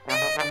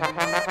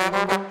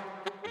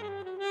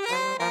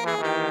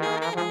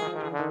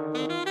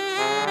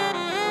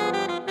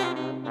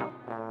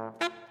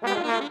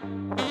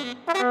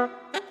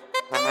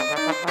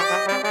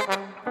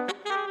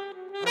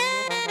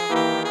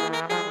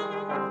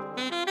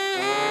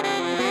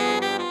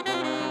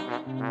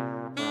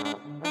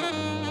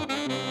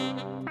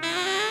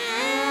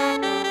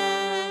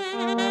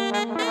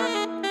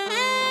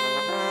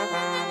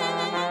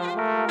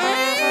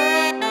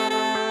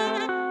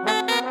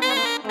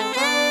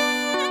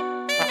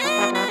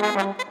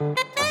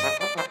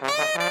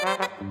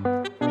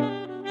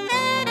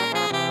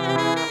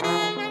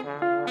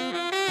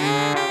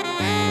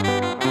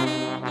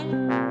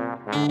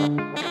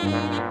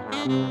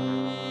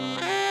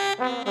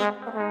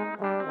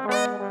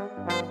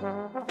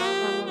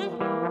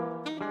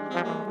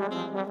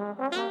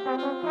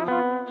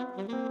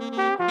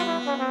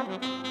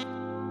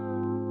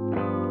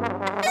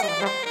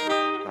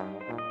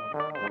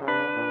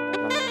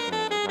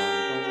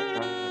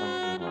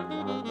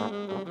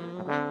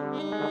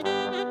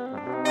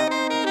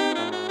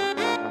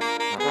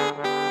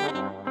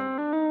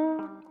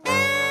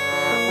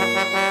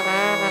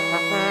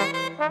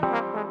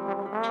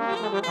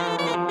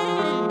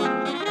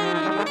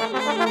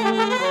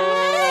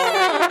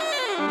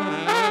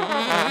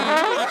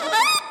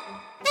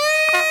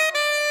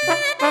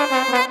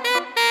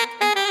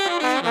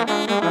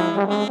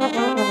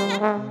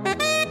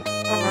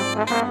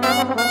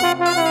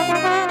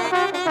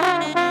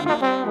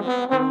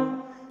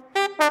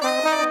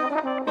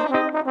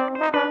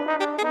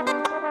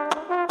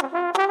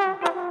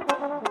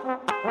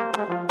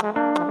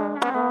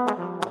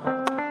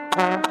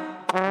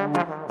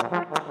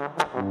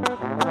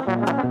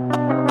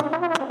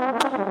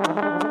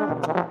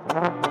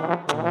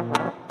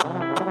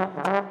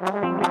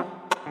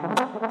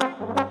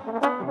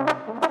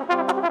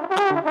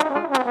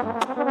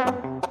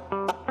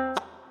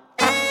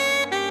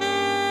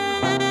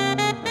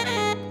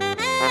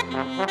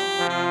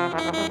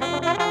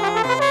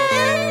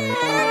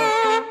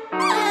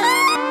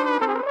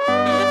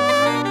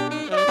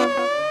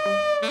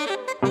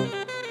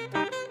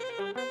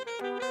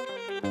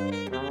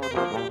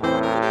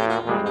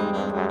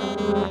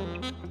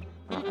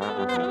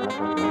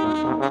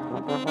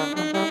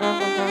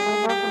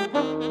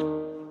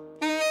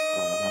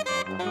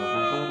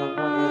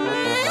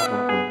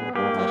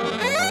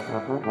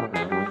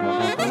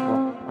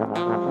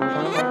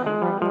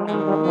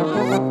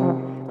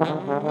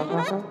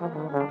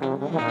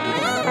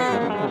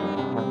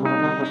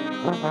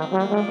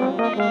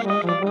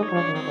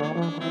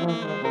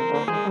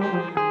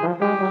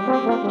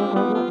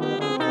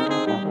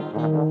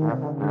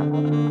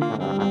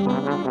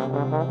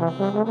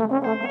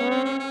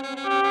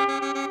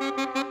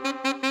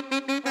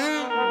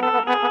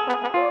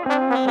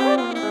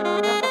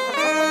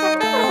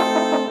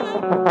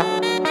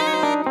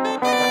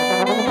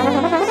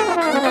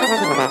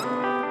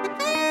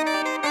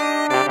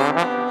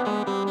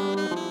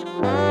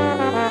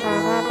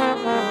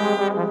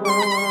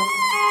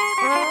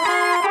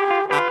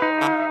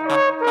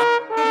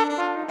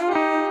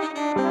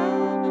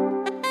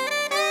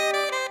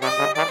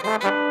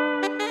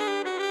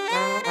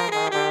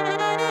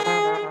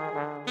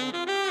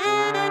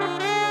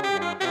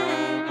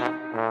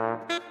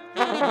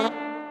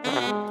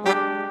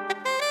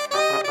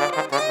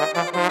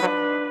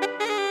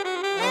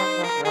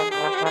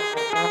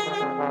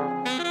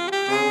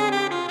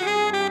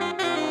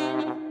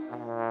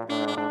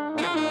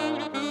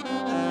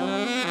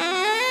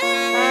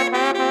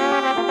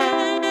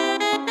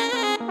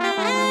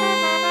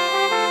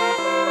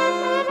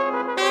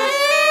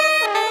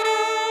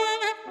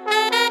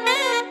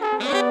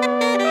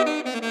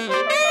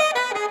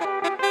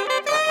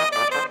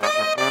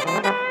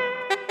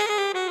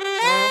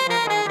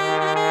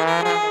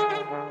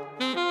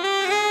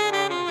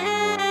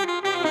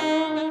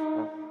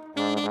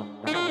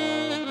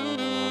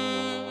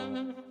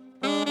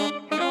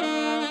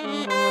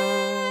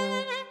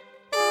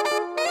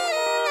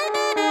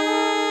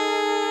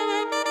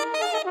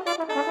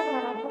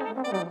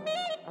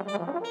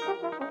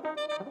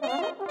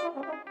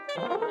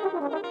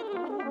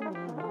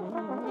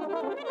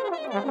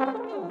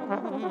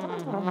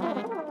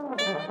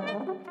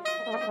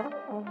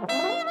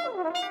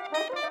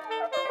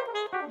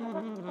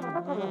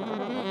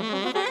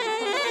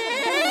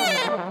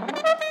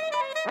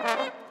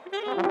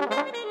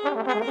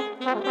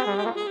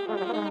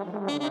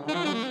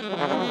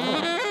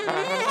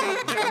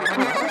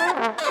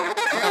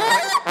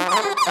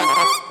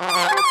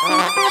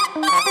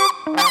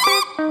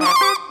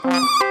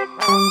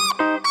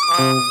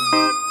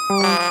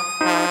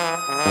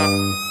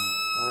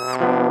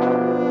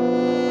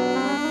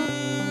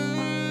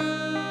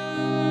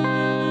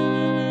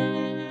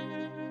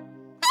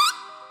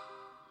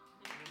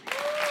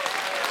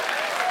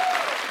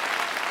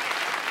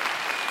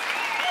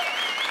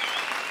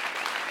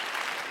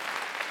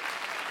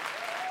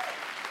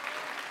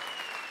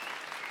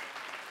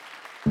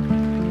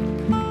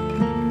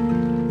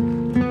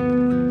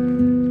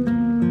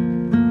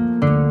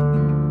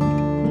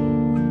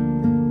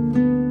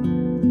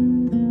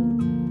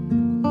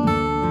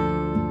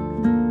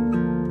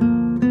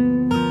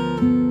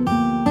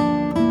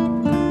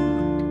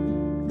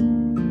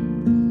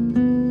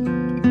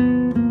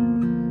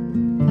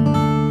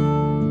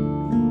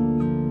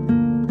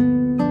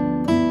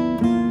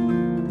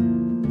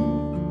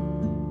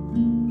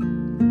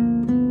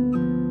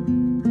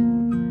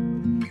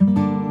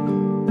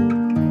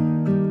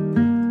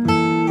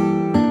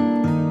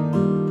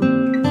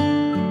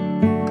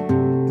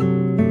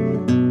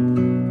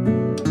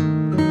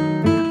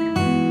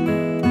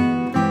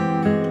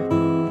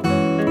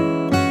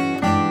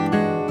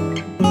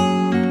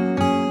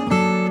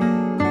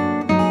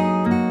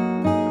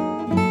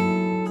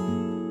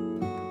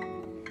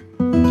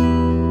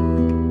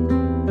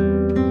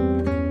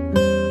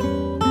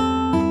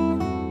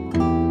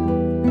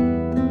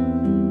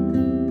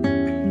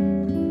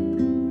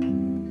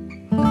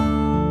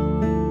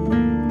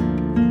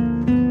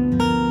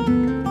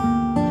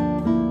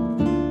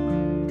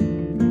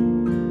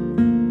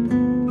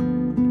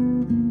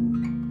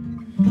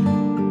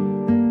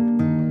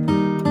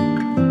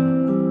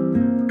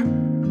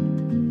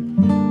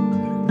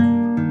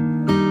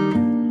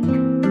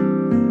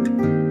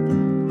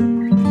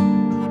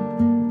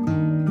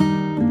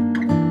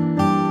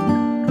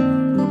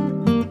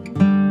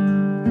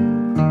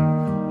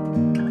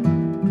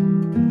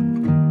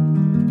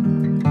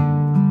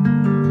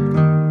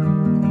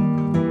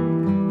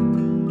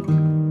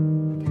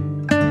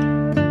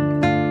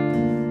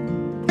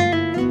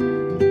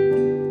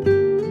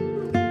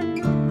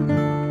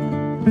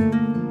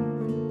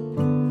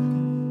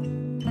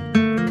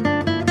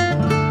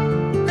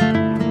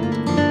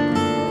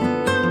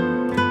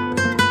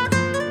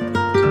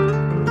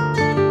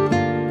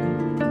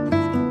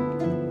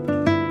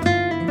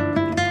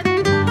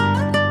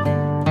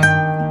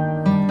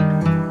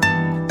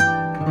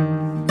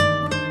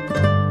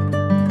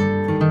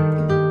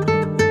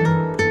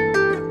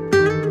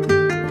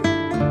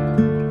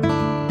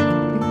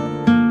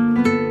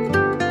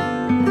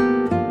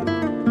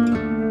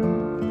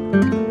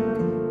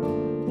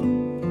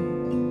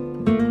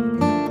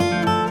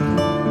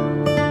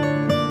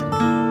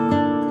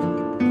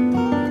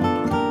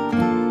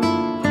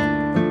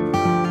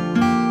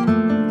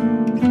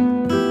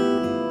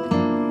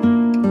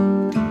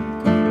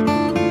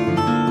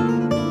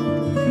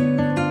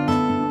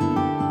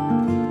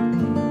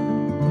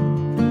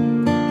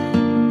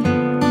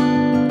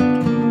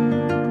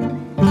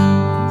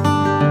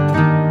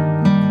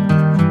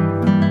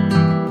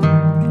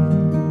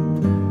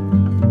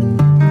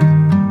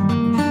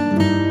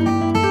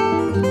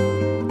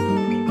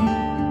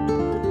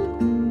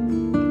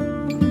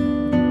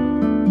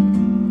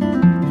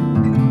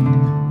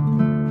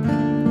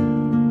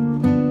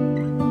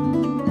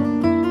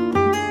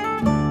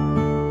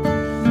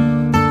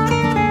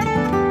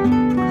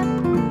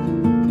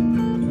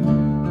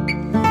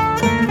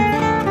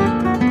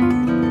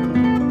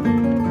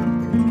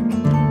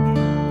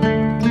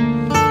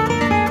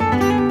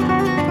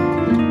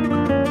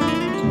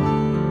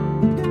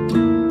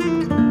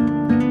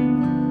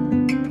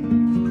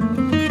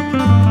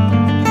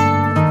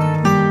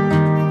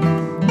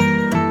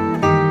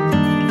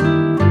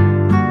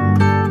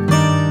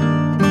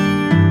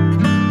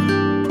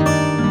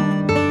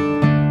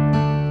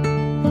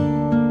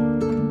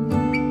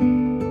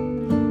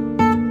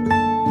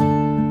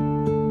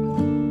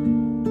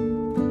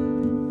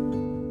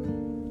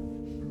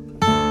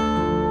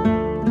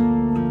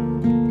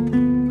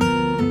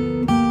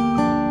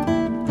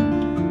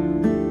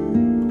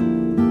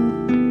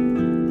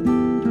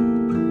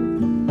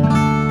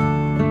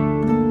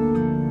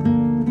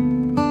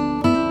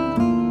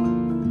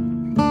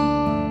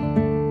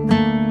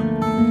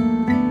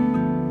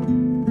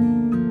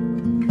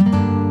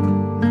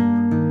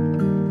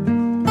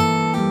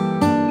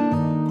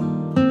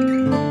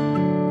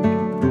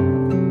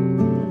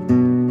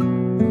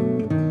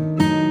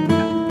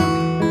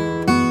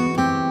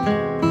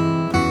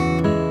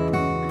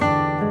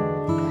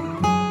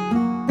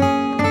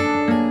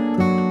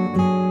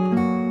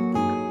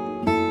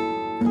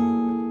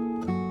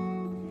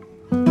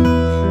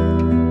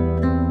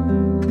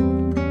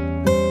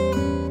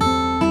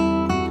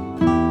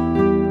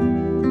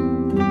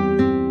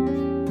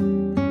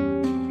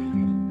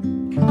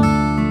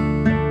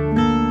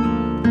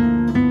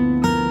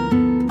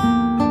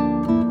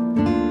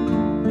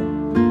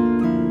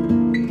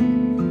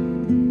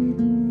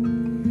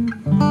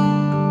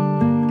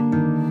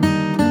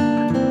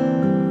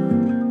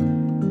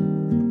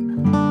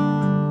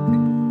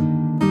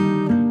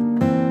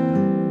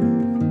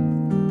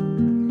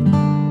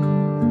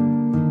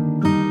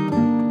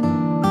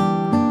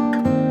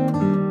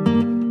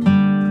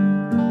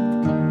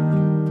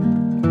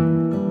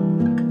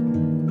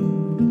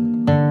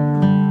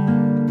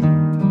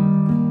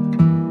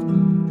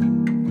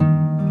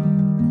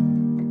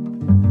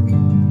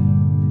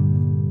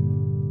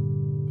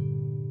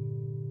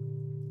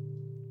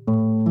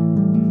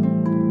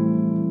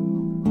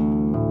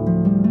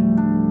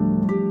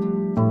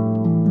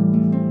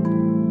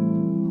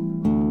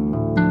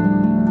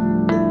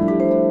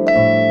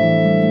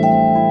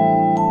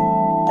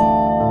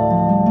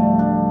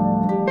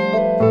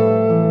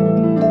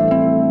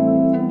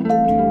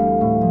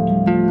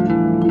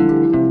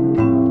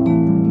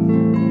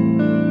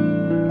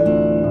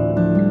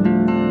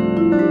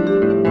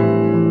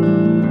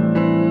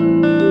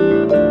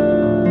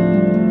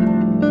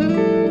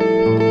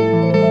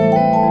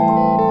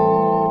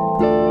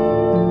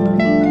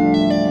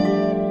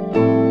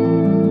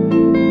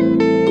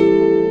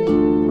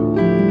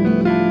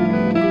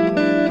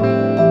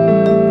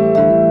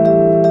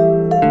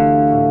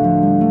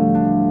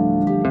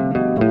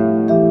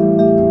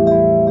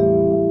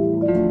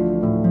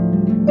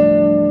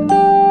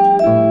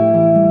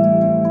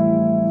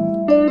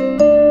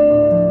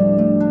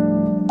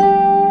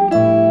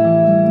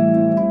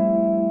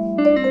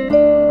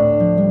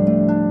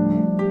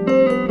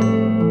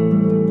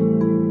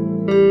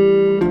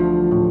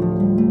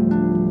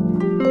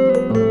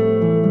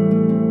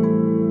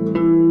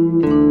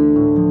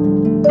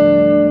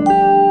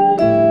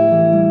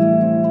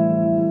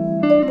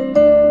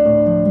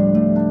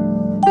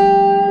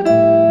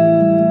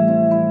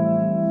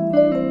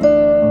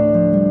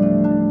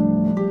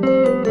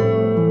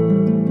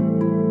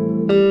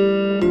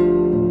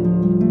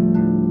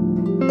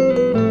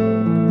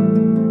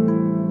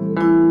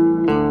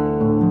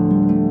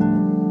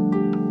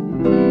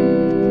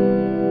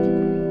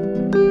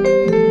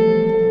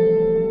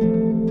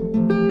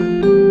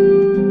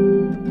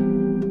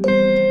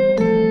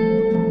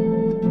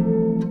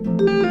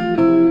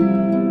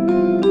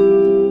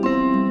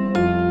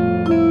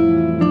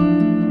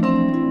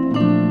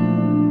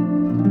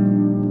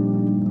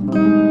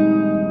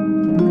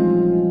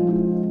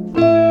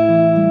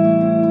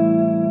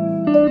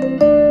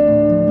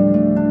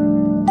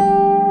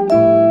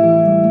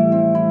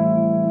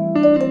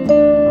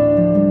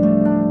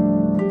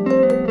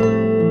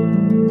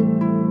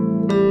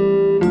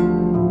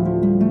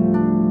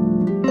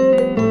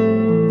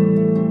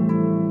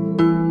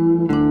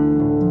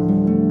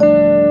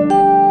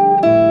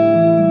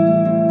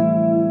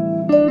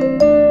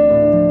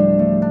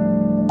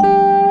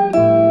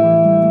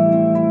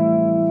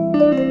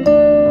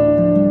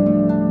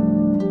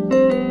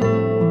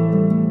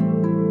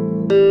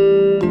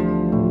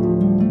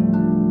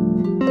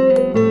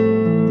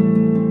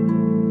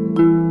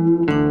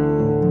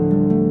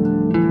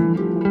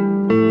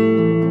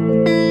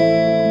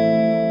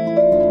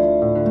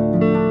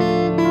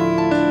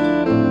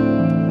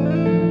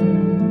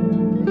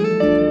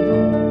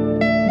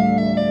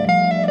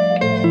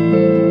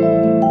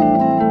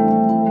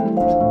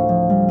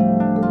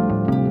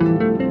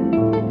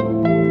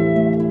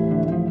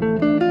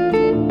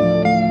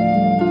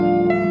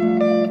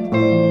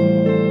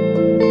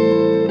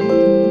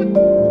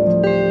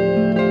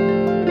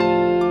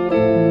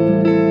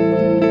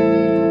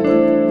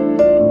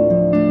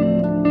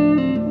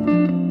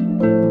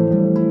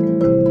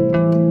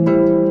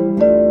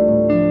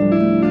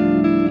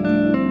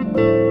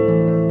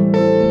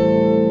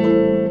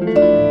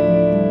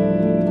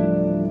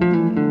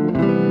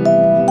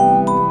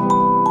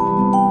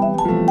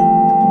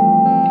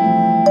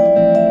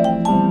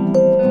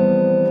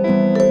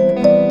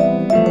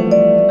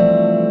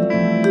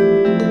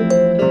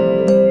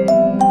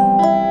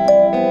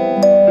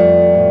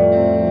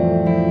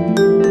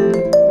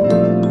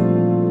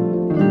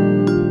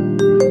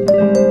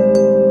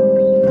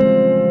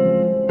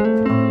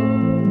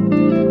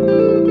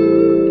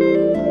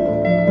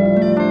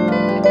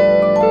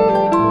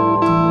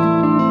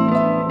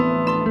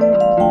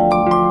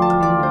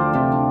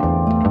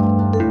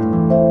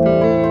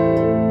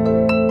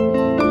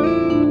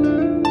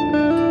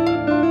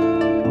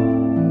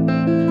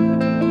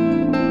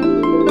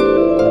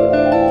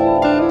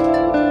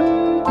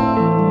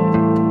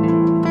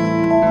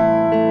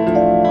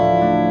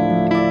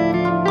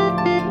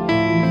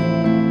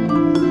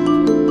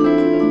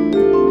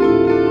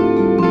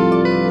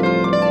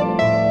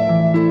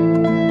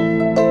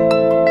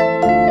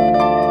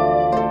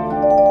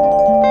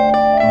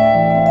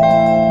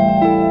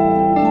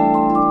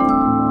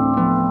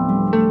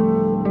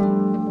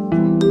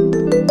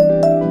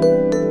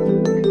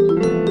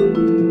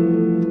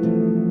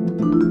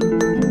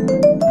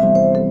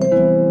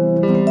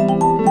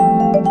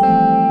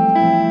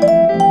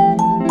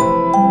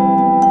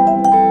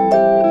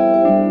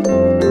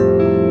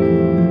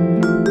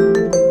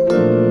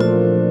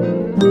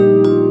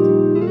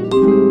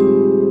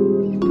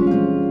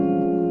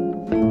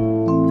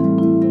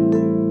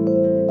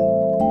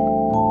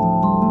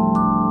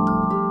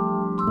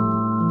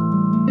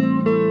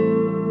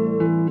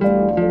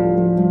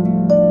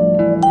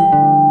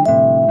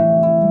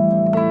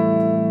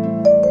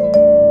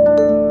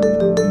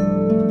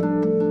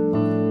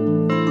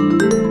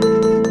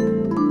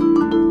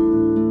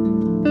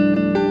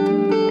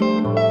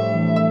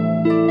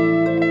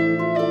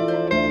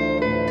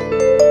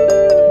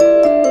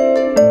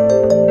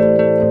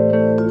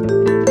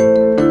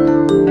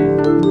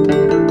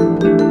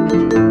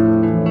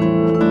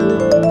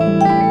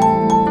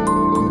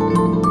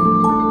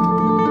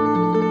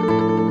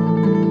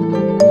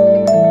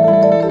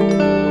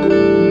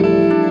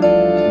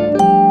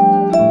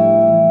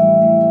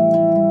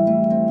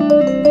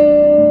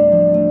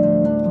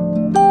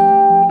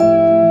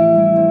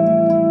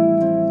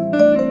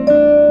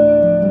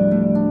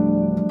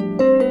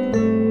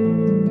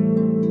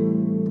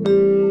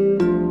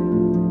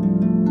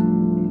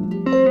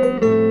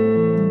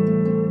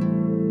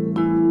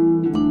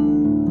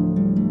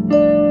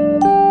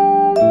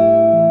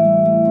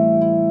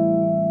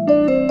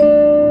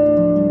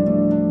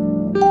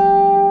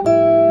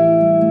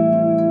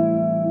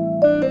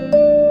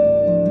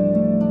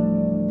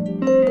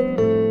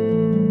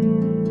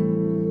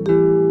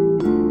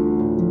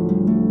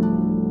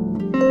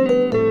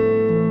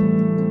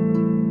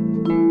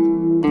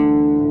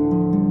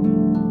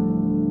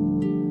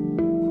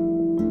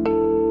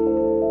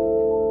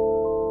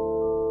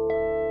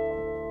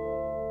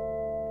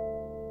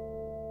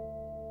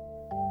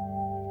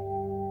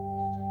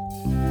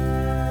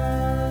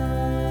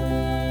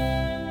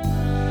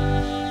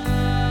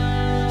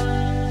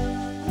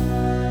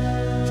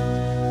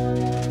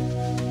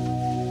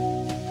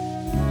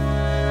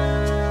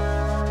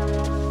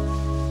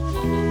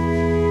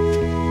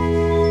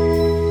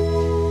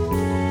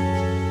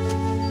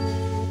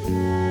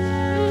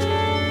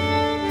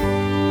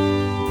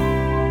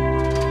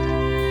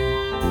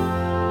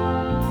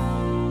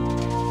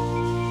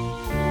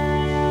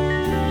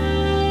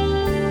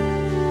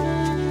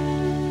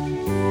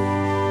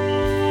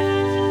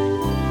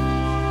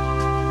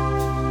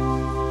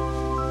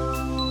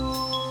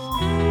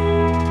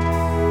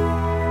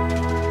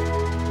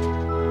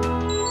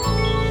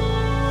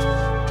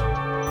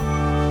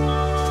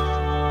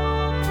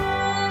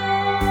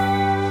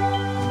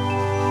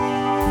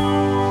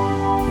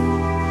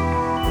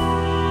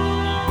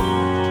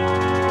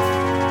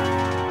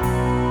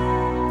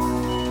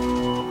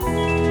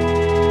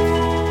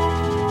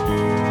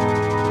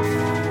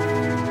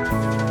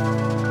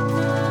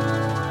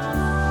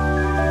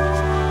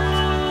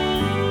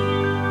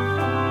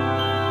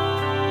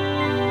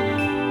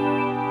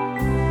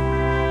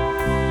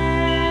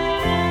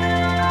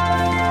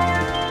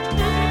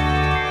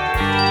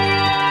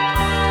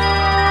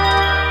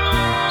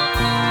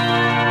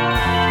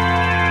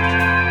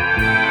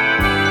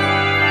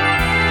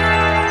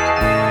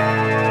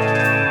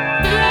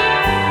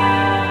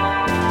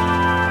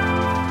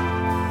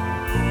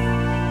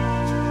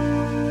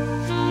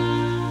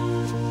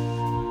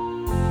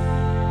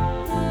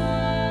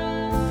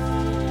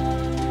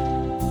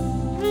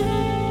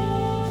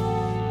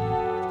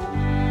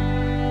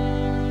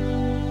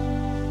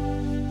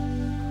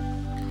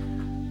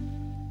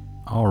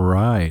 All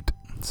right.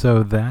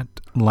 So that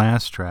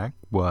last track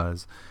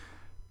was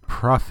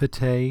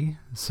Prophetae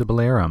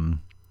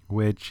Sibyllarum,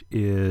 which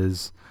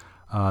is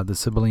the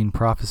Sibylline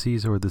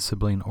Prophecies or the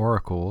Sibylline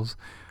Oracles,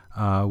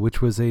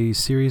 which was a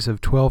series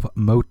of 12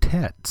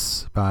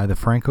 motets by the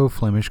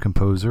Franco-Flemish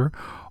composer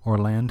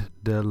Orland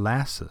de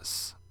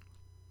Lassus.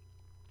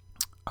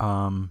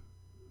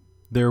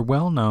 They're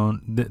well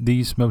known.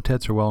 These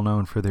motets are well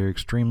known for their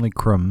extremely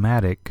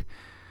chromatic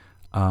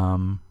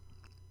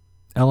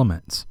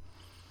elements.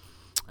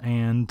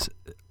 And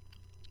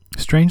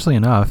strangely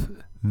enough,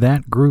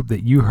 that group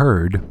that you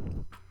heard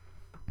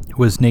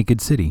was Naked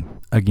City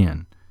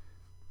again.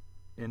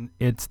 And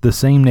it's the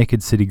same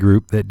Naked City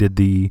group that did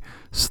the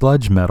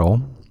sludge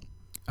metal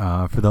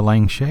for the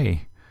Lang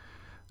Shay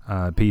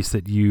piece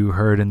that you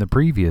heard in the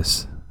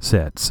previous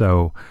set.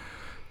 So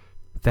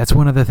that's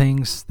one of the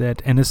things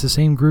and it's the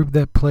same group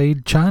that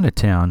played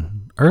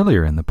Chinatown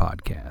earlier in the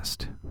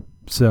podcast.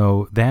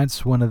 So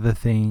that's one of the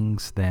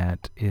things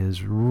that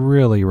is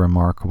really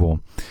remarkable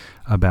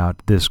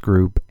about this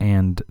group,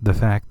 and the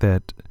fact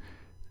that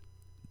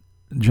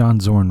John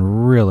Zorn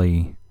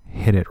really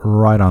hit it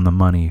right on the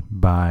money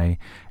by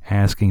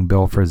asking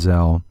Bill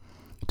Frisell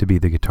to be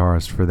the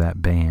guitarist for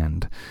that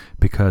band,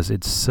 because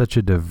it's such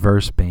a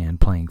diverse band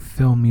playing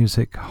film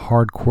music,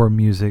 hardcore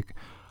music,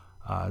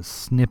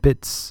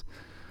 snippets,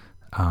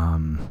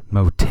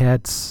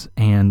 motets,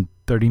 and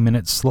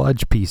 30-minute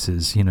sludge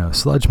pieces,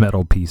 sludge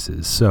metal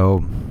pieces.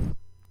 So,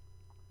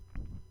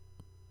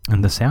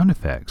 and the sound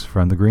effects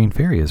from the Green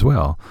Fairy as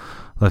well,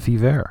 La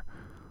Fiver.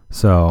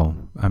 So,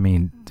 I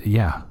mean,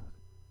 yeah,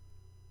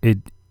 it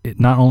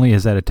not only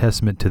is that a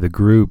testament to the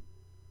group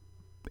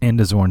and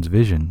to Zorn's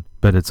vision,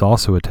 but it's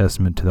also a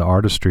testament to the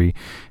artistry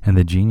and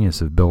the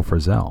genius of Bill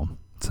Frisell.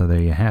 So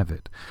there you have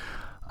it.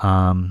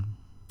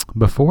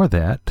 Before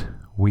that,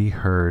 we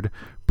heard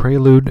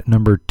Prelude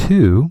number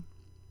 2,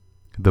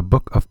 The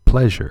Book of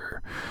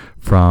Pleasure,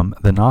 from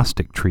the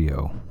Gnostic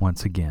Trio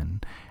once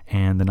again.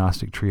 And the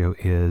Gnostic Trio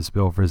is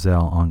Bill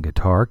Frisell on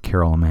guitar,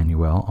 Carol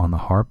Emanuel on the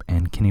harp,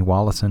 and Kenny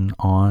Wollesen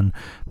on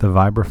the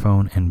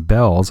vibraphone and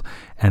bells.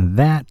 And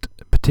that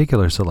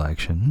particular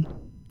selection,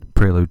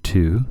 Prelude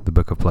 2, The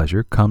Book of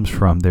Pleasure, comes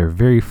from their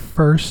very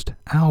first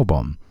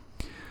album,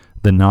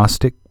 The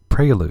Gnostic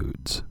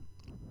Preludes,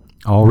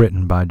 all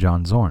written by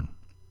John Zorn.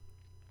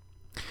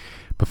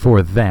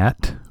 Before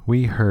that,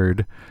 we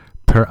heard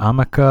Per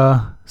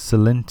Amica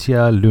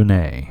Silentia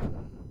Lunae,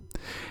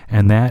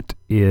 and that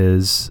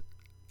is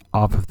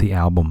off of the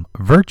album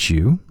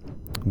Virtue,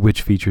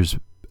 which features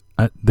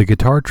the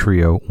guitar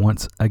trio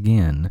once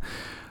again.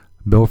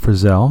 Bill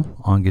Frisell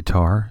on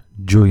guitar,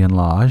 Julian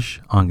Lage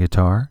on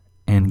guitar,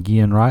 and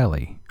Gian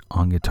Riley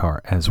on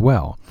guitar as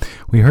well.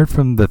 We heard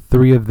from the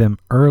three of them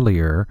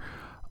earlier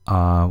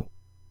from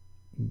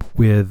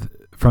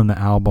the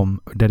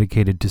album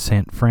dedicated to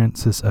St.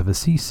 Francis of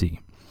Assisi.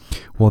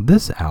 Well,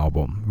 this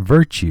album,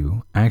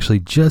 Virtue, actually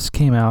just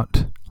came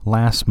out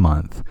last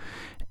month,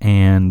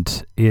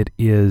 and it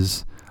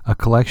is a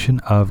collection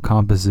of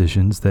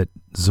compositions that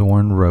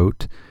Zorn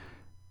wrote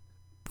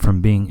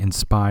from being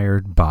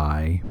inspired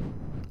by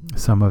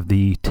some of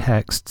the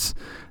texts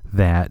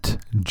that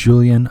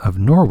Julian of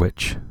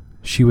Norwich,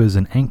 she was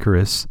an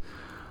anchoress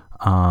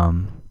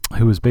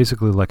who was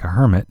basically like a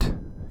hermit,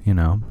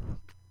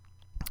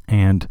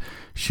 and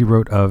she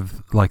wrote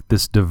of like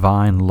this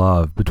divine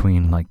love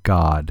between like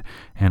God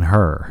and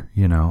her,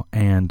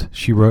 and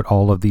she wrote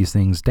all of these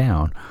things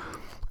down.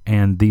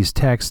 And these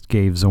texts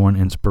gave Zorn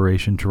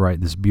inspiration to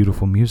write this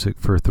beautiful music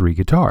for 3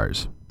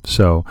 guitars.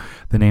 So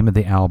the name of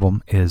the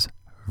album is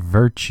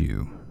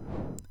Virtue,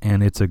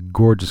 and it's a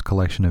gorgeous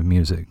collection of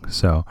music.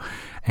 So,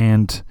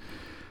 and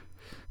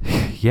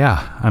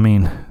yeah, I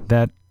mean,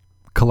 that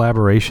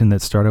collaboration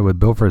that started with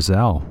Bill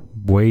Frisell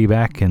way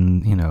back in,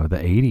 the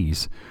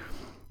 80s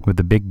with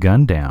the Big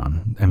Gun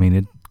Down, I mean,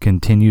 it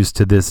continues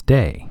to this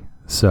day.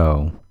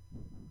 So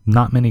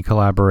not many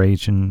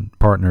collaboration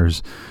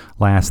partners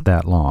last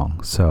that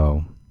long.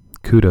 So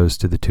kudos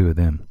to the two of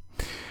them.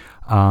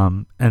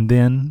 And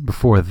then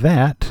before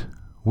that,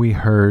 we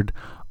heard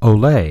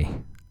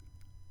Olé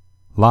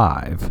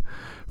live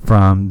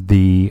from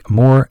the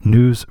More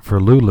News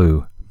for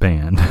Lulu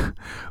band,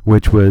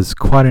 which was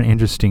quite an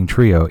interesting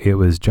trio. It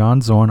was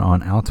John Zorn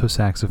on alto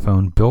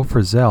saxophone, Bill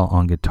Frisell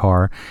on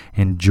guitar,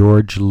 and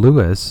George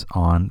Lewis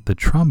on the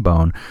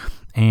trombone.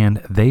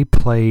 And they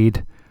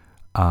played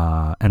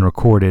and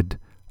recorded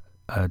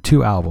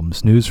 2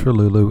 albums, News for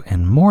Lulu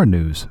and More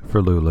News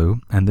for Lulu.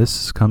 And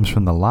this comes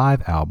from the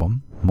live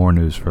album, More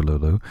News for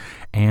Lulu.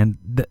 And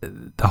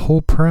the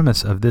whole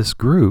premise of this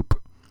group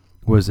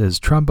was as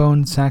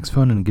trombone,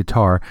 saxophone, and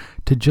guitar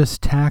to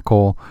just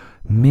tackle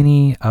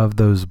many of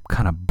those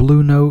kind of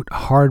blue note,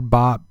 hard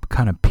bop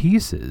kind of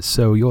pieces.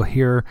 So you'll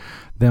hear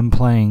them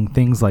playing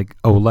things like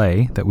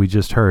Olé that we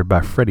just heard by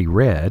Freddie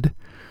Red,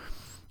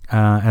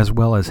 as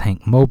well as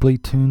Hank Mobley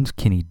tunes,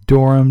 Kenny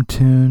Dorham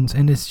tunes,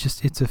 and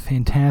it's a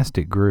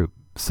fantastic group.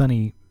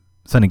 Sonny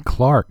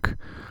Clark,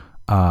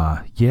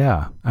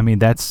 yeah, I mean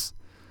that's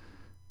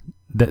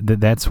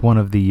one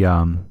of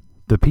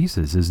the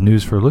pieces is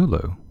News for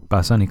Lulu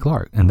by Sonny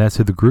Clark, and that's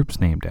who the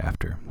group's named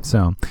after.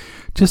 So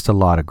just a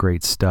lot of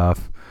great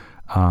stuff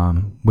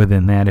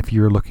within that. If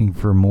you're looking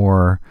for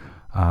more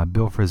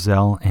Bill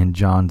Frisell and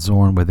John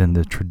Zorn within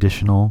the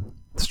traditional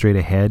straight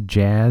ahead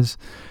jazz,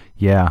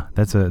 yeah,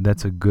 that's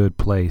a good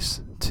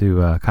place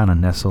to kind of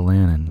nestle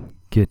in and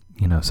get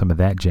some of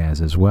that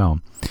jazz as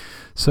well.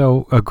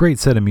 So a great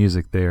set of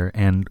music there,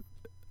 and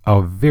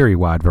a very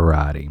wide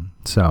variety.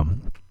 So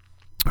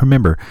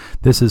remember,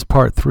 this is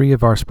part 3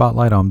 of our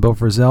spotlight on Bill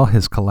Frisell,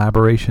 his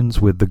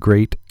collaborations with the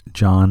great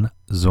John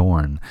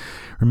Zorn.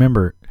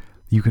 Remember,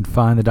 you can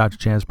find the Dr.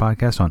 Jazz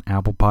Podcast on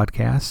Apple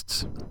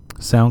Podcasts,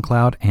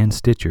 SoundCloud, and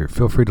Stitcher.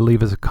 Feel free to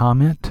leave us a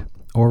comment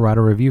or write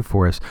a review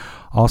for us.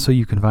 Also,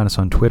 you can find us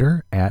on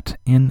Twitter at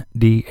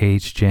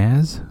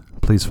NDHJazz.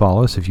 Please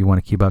follow us if you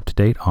want to keep up to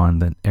date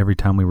on every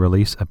time we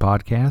release a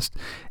podcast.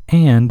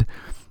 And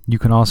you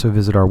can also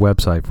visit our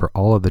website for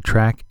all of the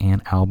track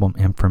and album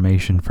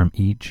information from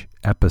each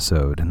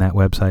episode. And that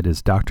website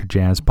is Dr.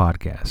 Jazz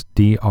Podcast,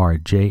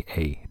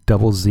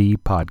 DRJAZZ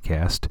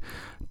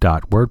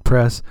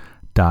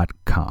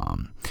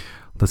podcast.wordpress.com.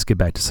 Let's get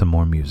back to some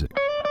more music.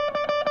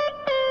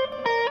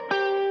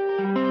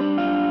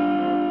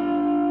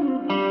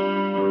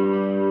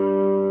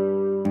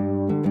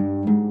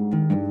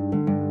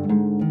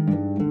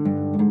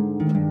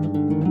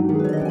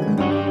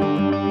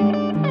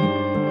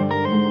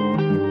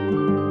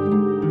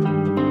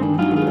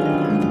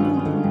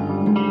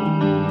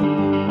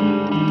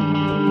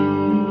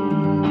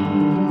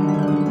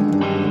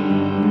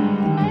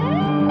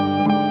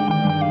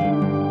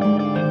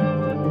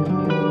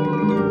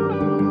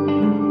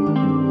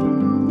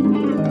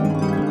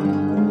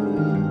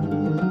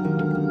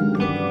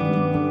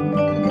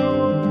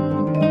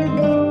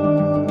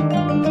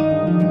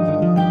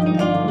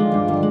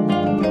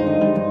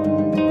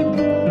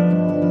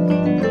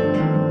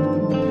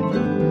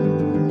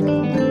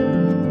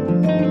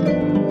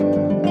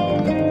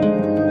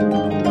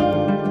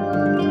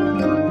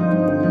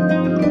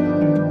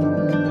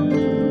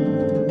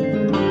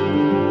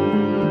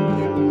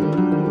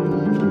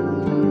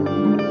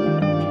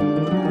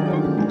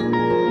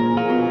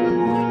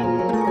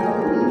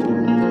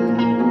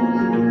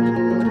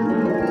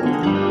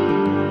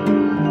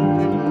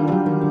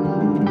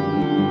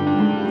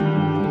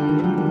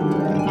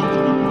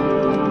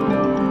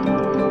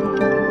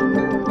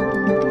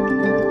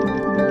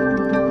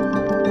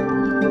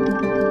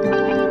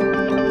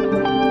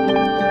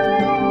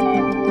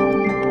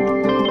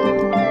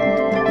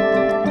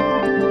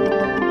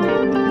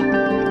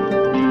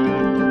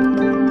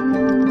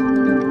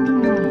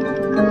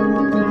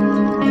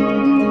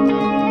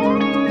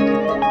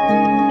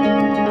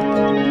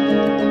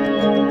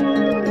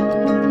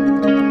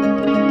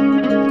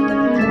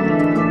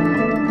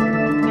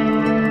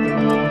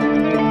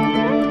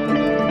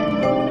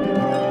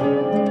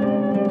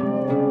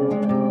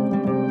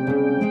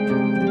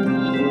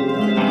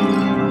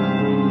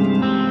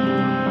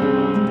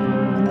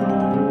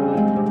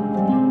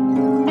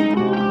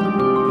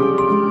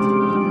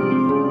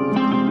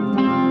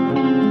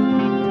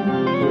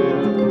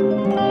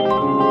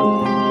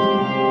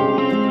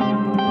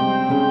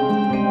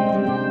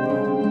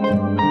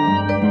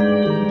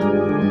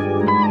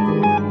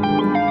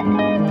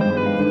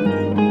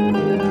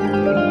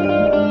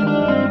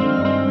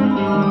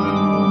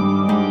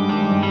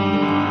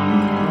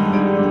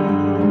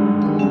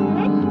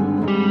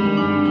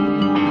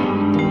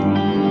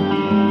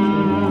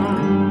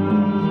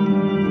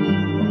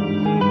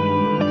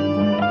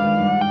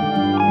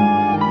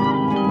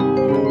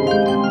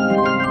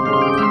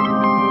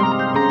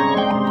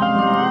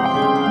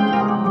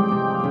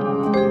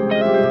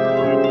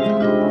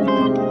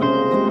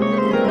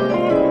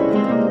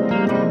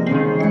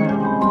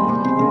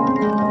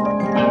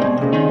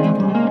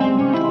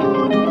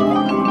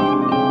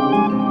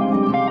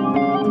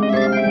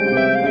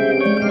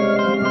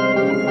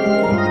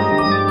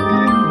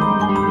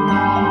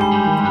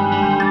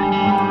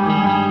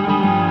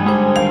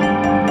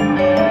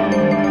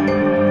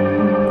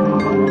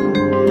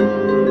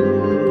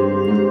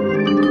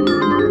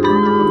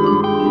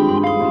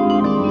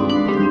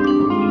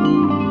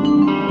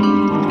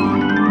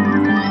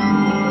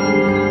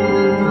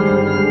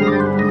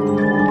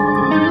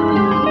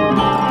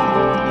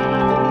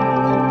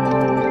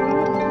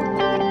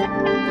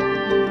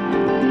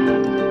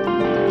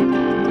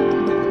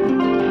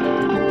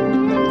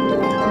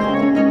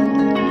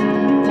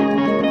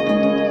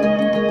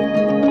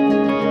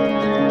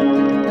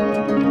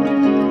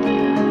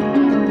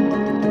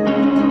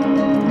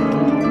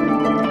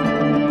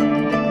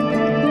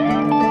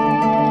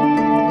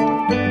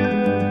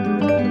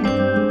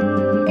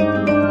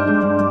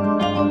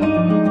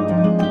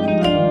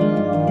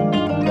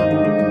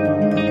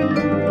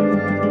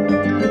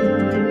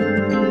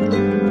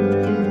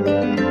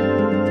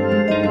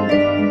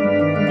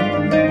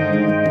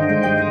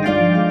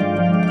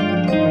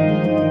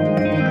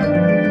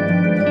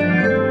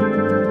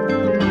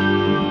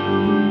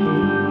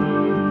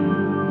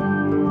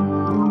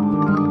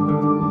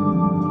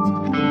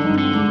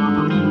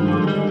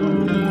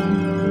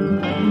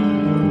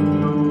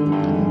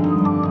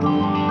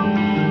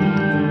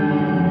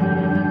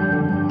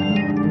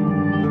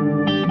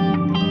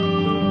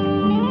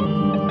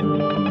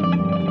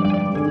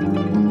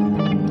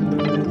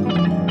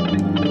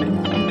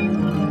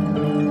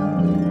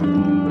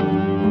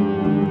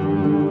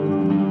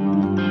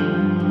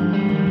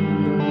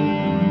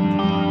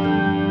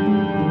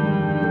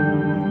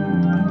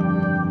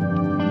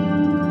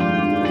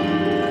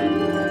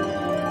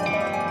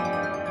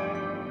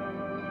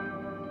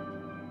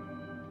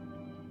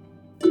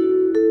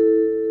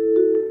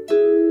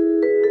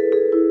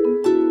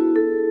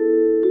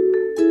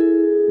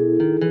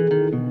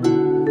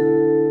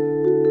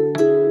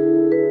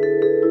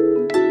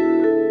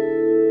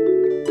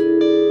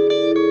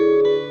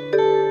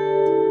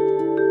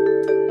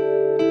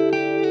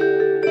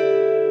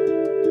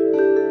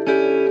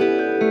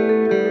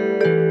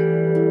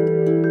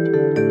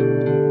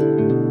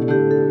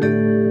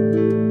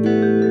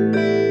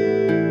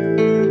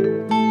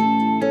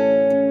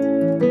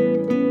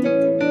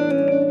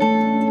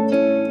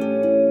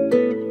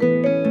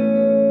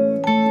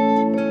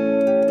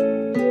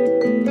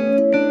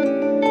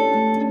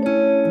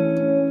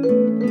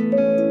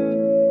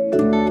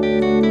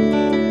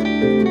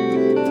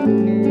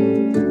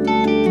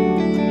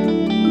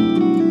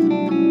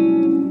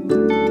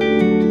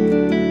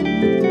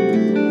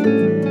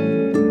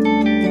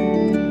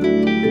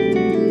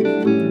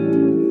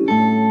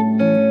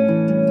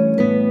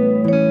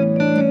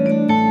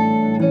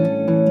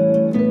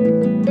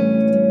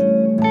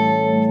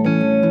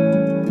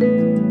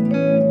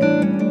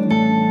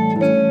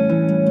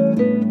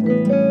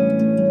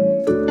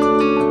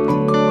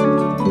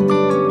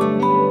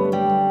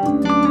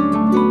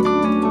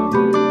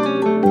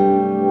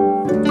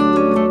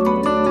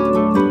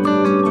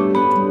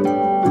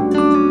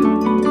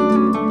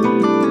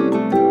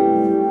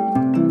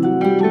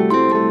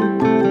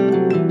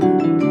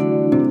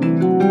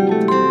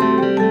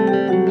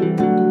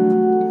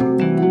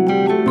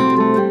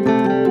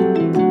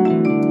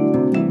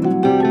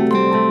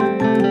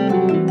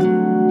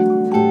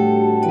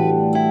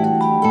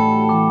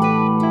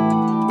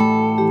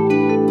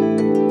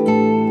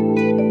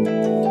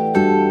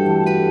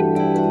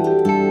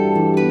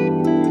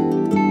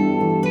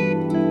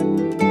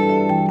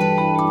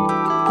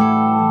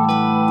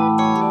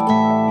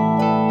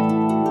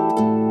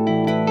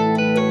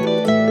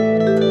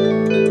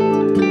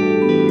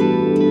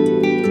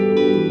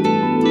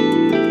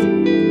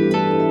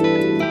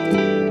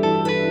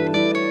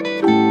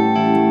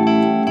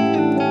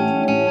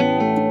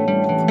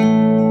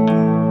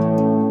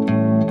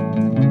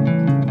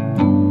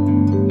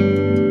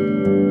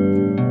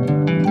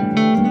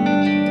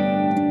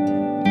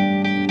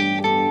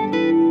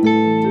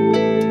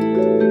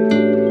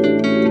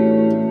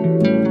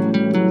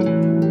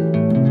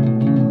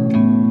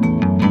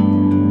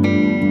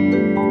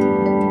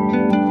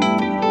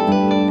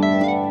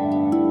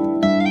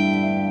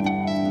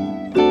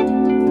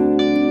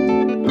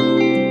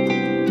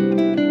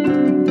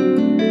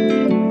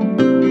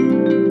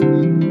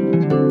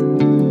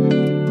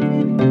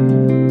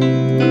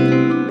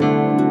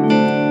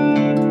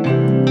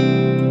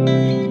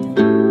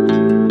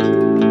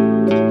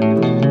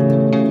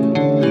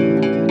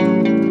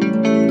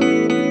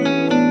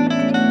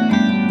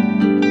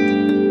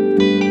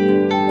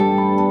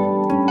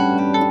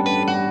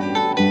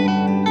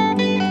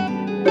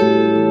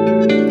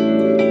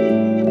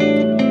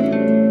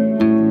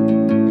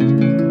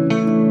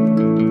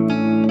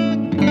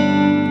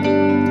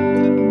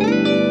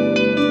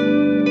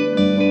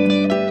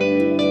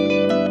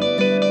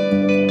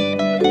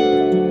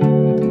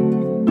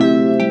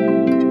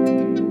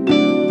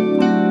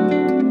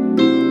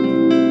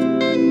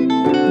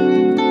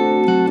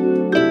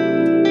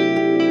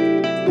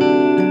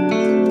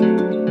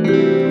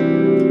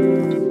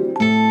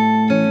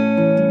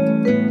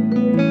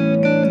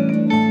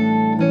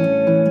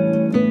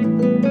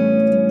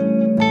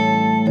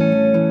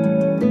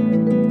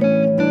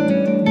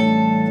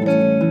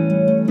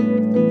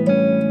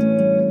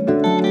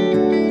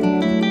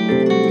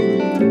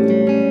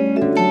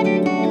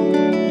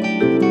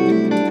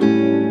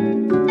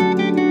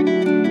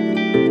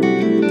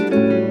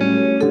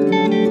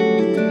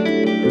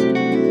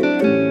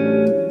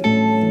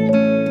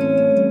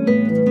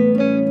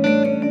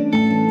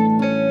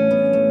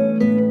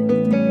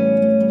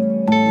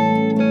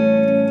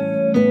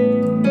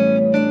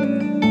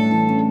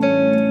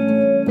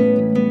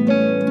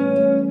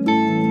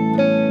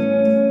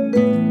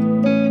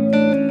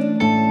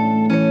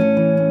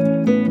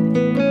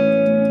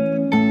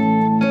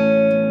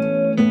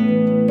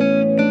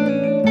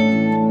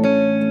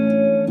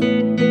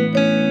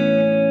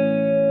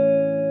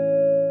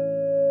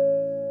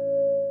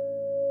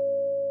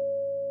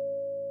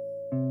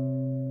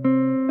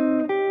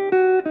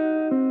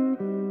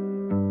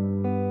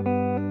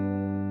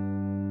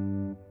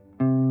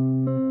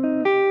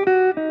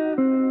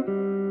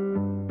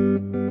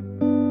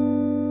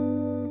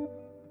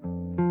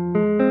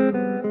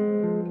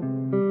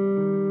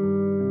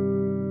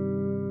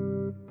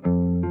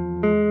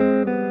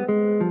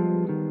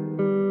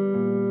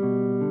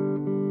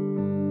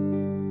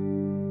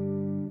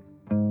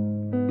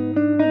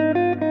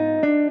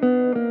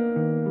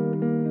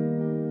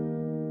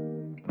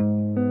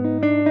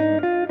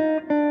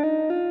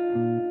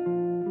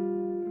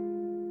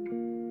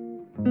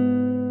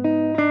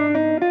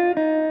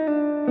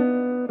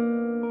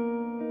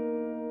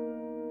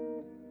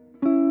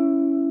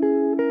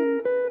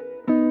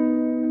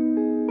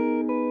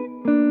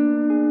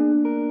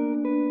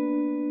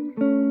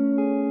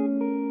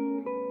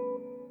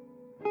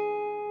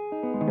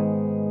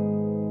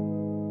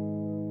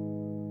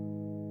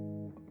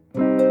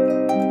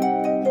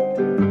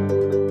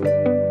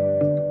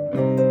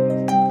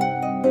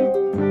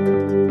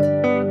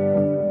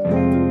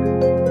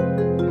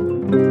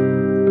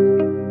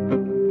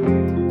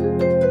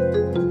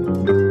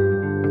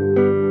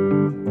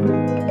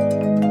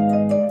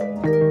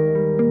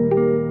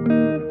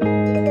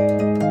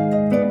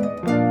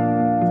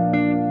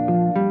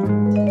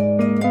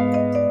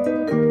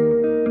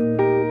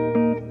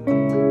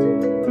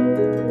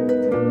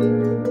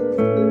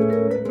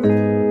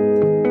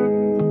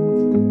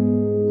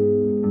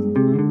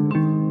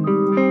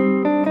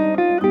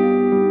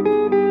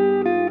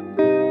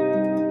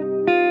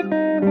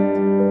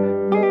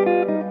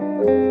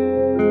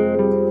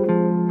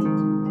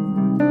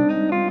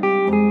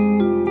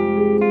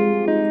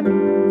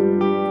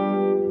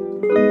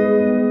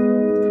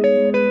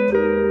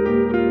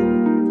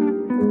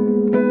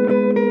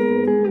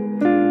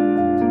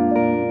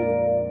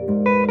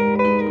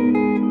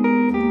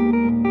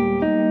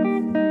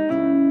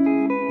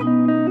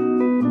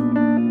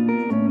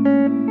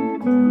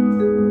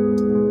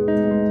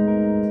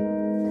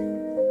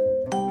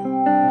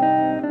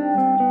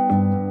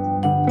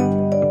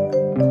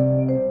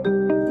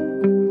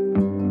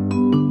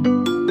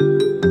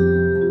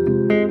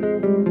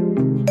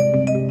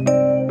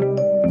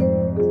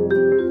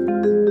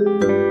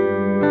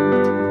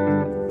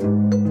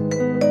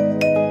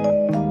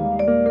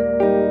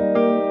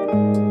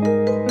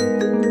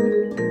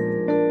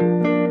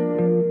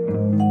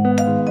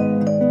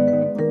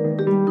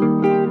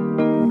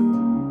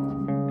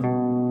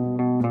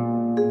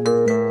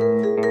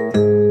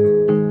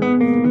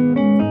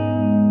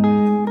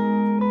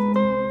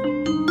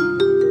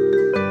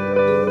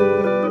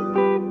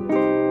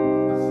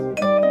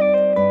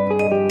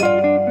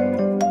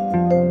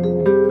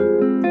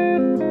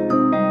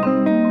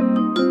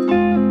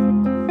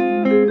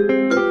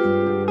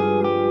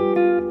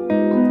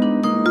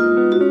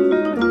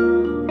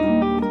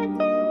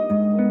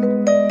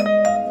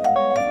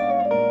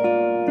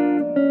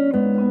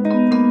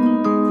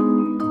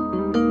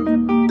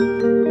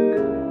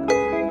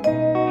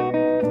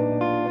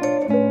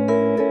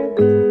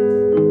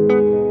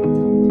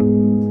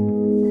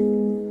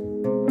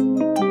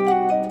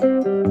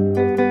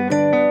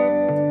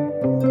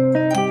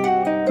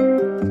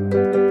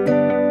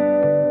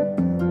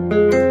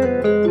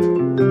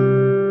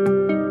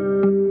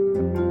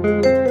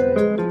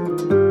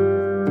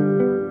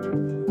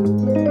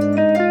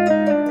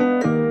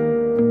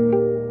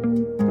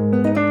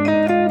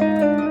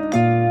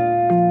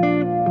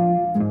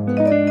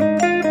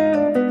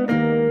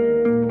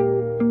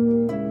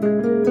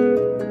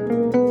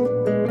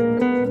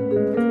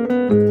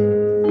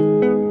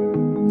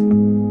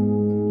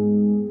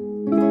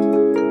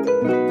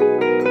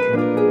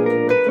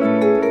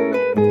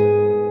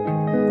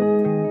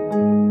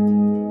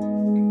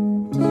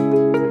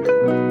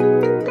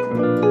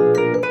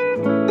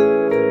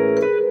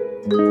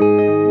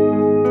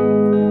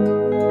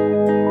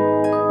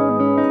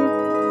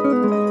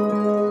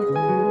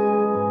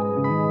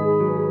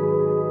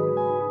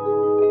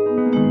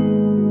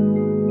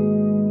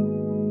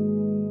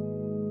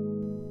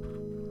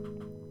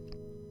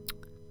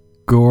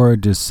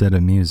 gorgeous set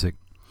of music.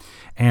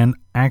 And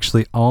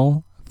actually,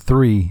 all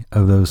three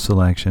of those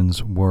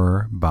selections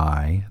were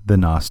by the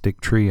Gnostic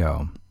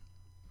Trio.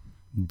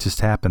 It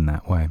just happened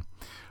that way.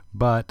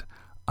 But,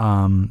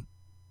 man,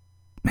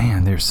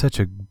 they're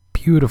such a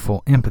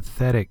beautiful,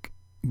 empathetic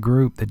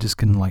group that just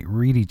can like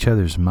read each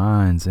other's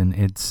minds, and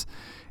it's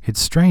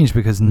strange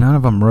because none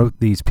of them wrote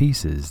these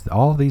pieces.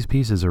 All of these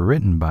pieces are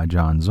written by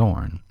John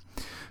Zorn.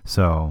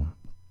 So,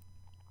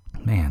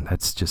 man,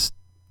 that's just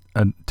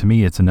to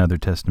me, it's another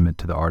testament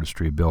to the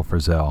artistry of Bill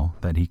Frisell,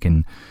 that he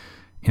can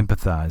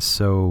empathize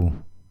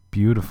so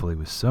beautifully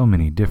with so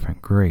many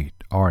different great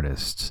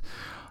artists.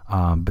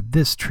 But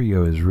this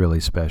trio is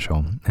really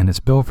special, and it's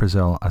Bill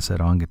Frisell, I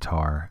said, on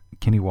guitar,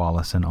 Kenny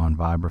Wollesen on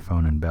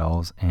vibraphone and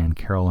bells, and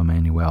Carol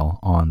Emanuel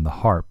on the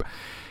harp.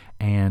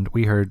 And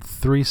we heard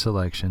three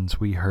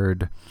selections. We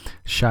heard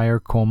Shire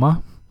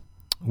Koma,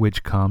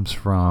 which comes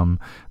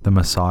from the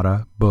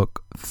Masada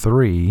Book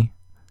 3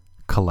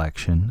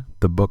 collection,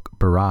 the book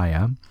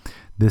Beriah.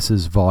 This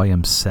is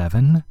volume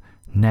 7,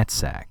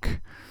 Netzach.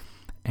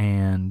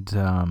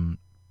 And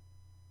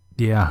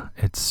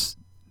it's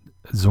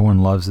Zorn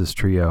loves this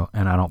trio,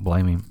 and I don't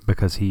blame him,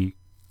 because he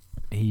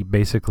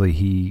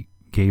basically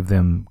gave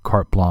them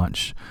carte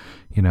blanche,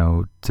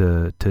 to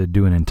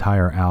do an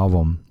entire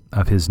album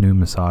of his new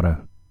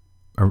Masada,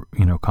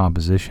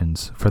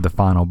 compositions for the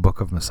final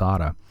book of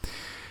Masada.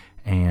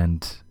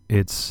 And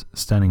it's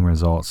stunning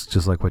results,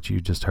 just like what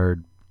you just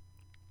heard.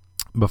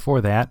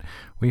 Before that,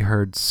 we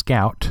heard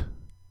Scout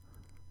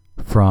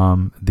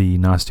from the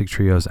Gnostic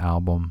Trio's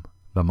album,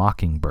 The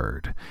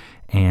Mockingbird.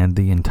 And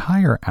the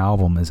entire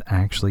album is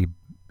actually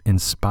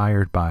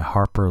inspired by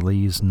Harper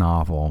Lee's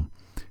novel,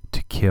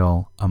 To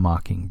Kill a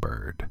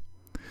Mockingbird.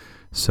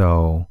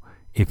 So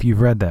if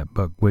you've read that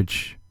book,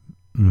 which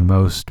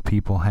most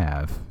people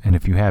have, and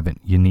if you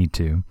haven't, you need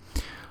to,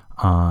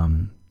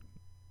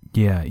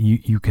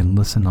 you can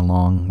listen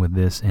along with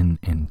this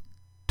and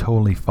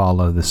totally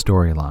follow the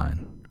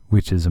storyline,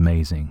 which is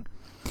amazing.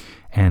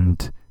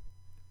 And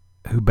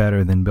who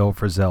better than Bill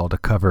Frisell to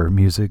cover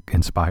music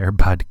inspired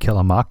by To Kill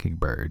a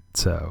Mockingbird?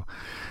 So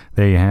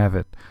there you have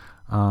it.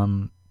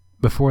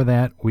 Before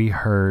that, we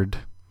heard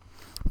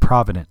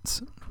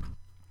Providence.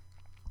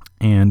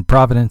 And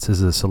Providence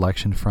is a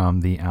selection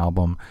from the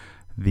album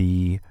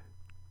The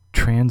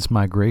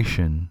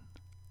Transmigration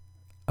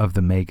of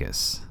the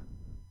Magus.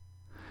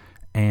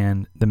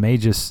 And the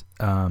Magus,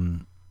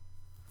 in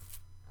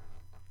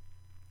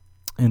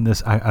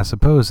this, I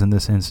suppose in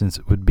this instance,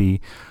 it would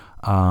be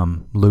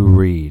Lou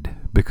Reed,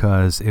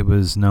 because it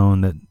was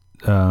known that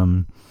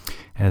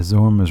as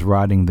Zorn was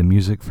writing the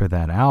music for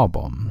that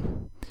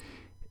album,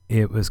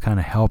 it was kind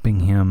of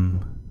helping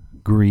him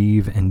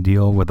grieve and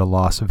deal with the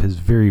loss of his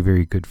very,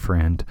 very good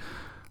friend,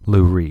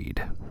 Lou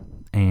Reed.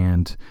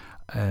 And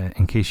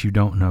in case you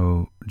don't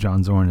know,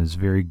 John Zorn was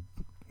very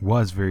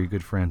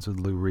good friends with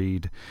Lou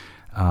Reed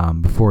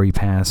before he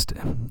passed,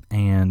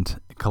 and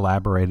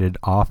collaborated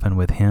often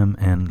with him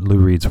and Lou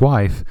Reed's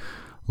wife,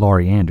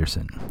 Laurie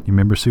Anderson. You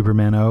remember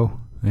Superman O?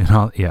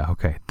 Yeah,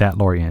 okay, that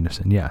Laurie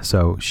Anderson. Yeah,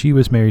 so she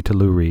was married to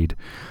Lou Reed,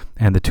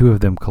 and the two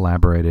of them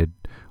collaborated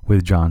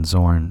with John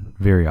Zorn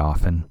very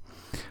often,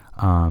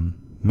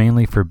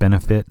 mainly for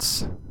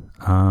benefits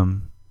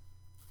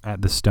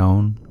at the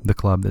Stone, the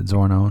club that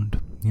Zorn owned.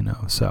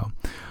 So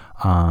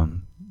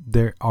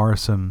there are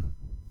some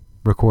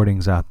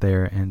recordings out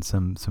there and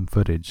some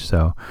footage,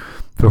 so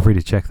feel free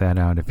to check that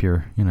out if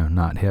you're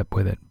not hip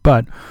with it.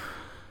 But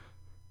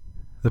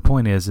the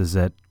point is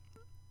that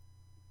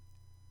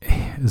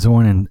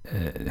Zorn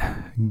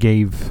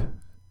gave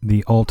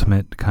the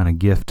ultimate kind of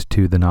gift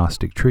to the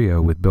Gnostic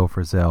Trio with Bill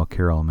Frisell,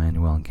 Carol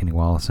Emanuel, and Kenny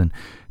Wollesen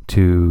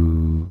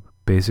to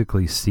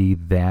basically see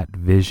that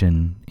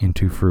vision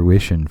into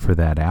fruition for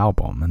that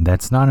album. And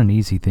that's not an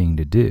easy thing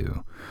to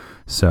do.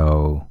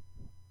 So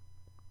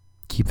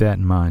keep that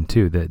in mind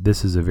too, that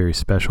this is a very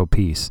special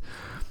piece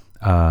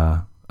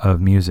of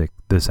music,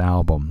 this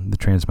album, The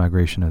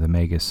Transmigration of the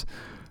Magus,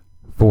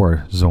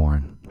 for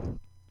Zorn.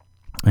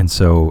 And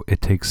so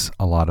it takes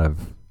a lot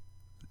of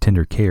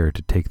tender care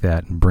to take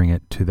that and bring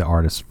it to the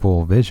artist's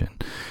full vision.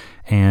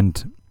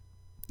 And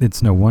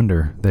it's no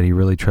wonder that he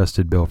really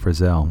trusted Bill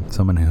Frisell,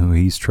 someone who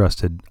he's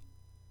trusted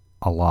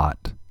a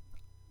lot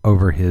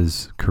over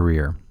his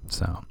career.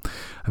 So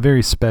a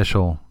very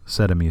special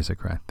set of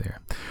music right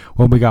there.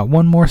 Well, we got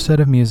one more set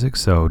of music,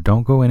 so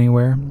don't go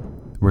anywhere.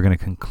 We're going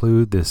to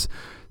conclude this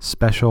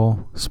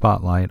special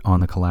spotlight on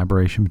the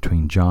collaboration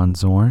between John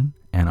Zorn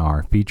and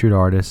our featured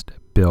artist,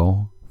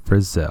 Bill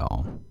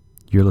Frisell.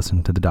 You're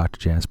listening to the Dr.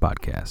 Jazz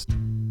Podcast.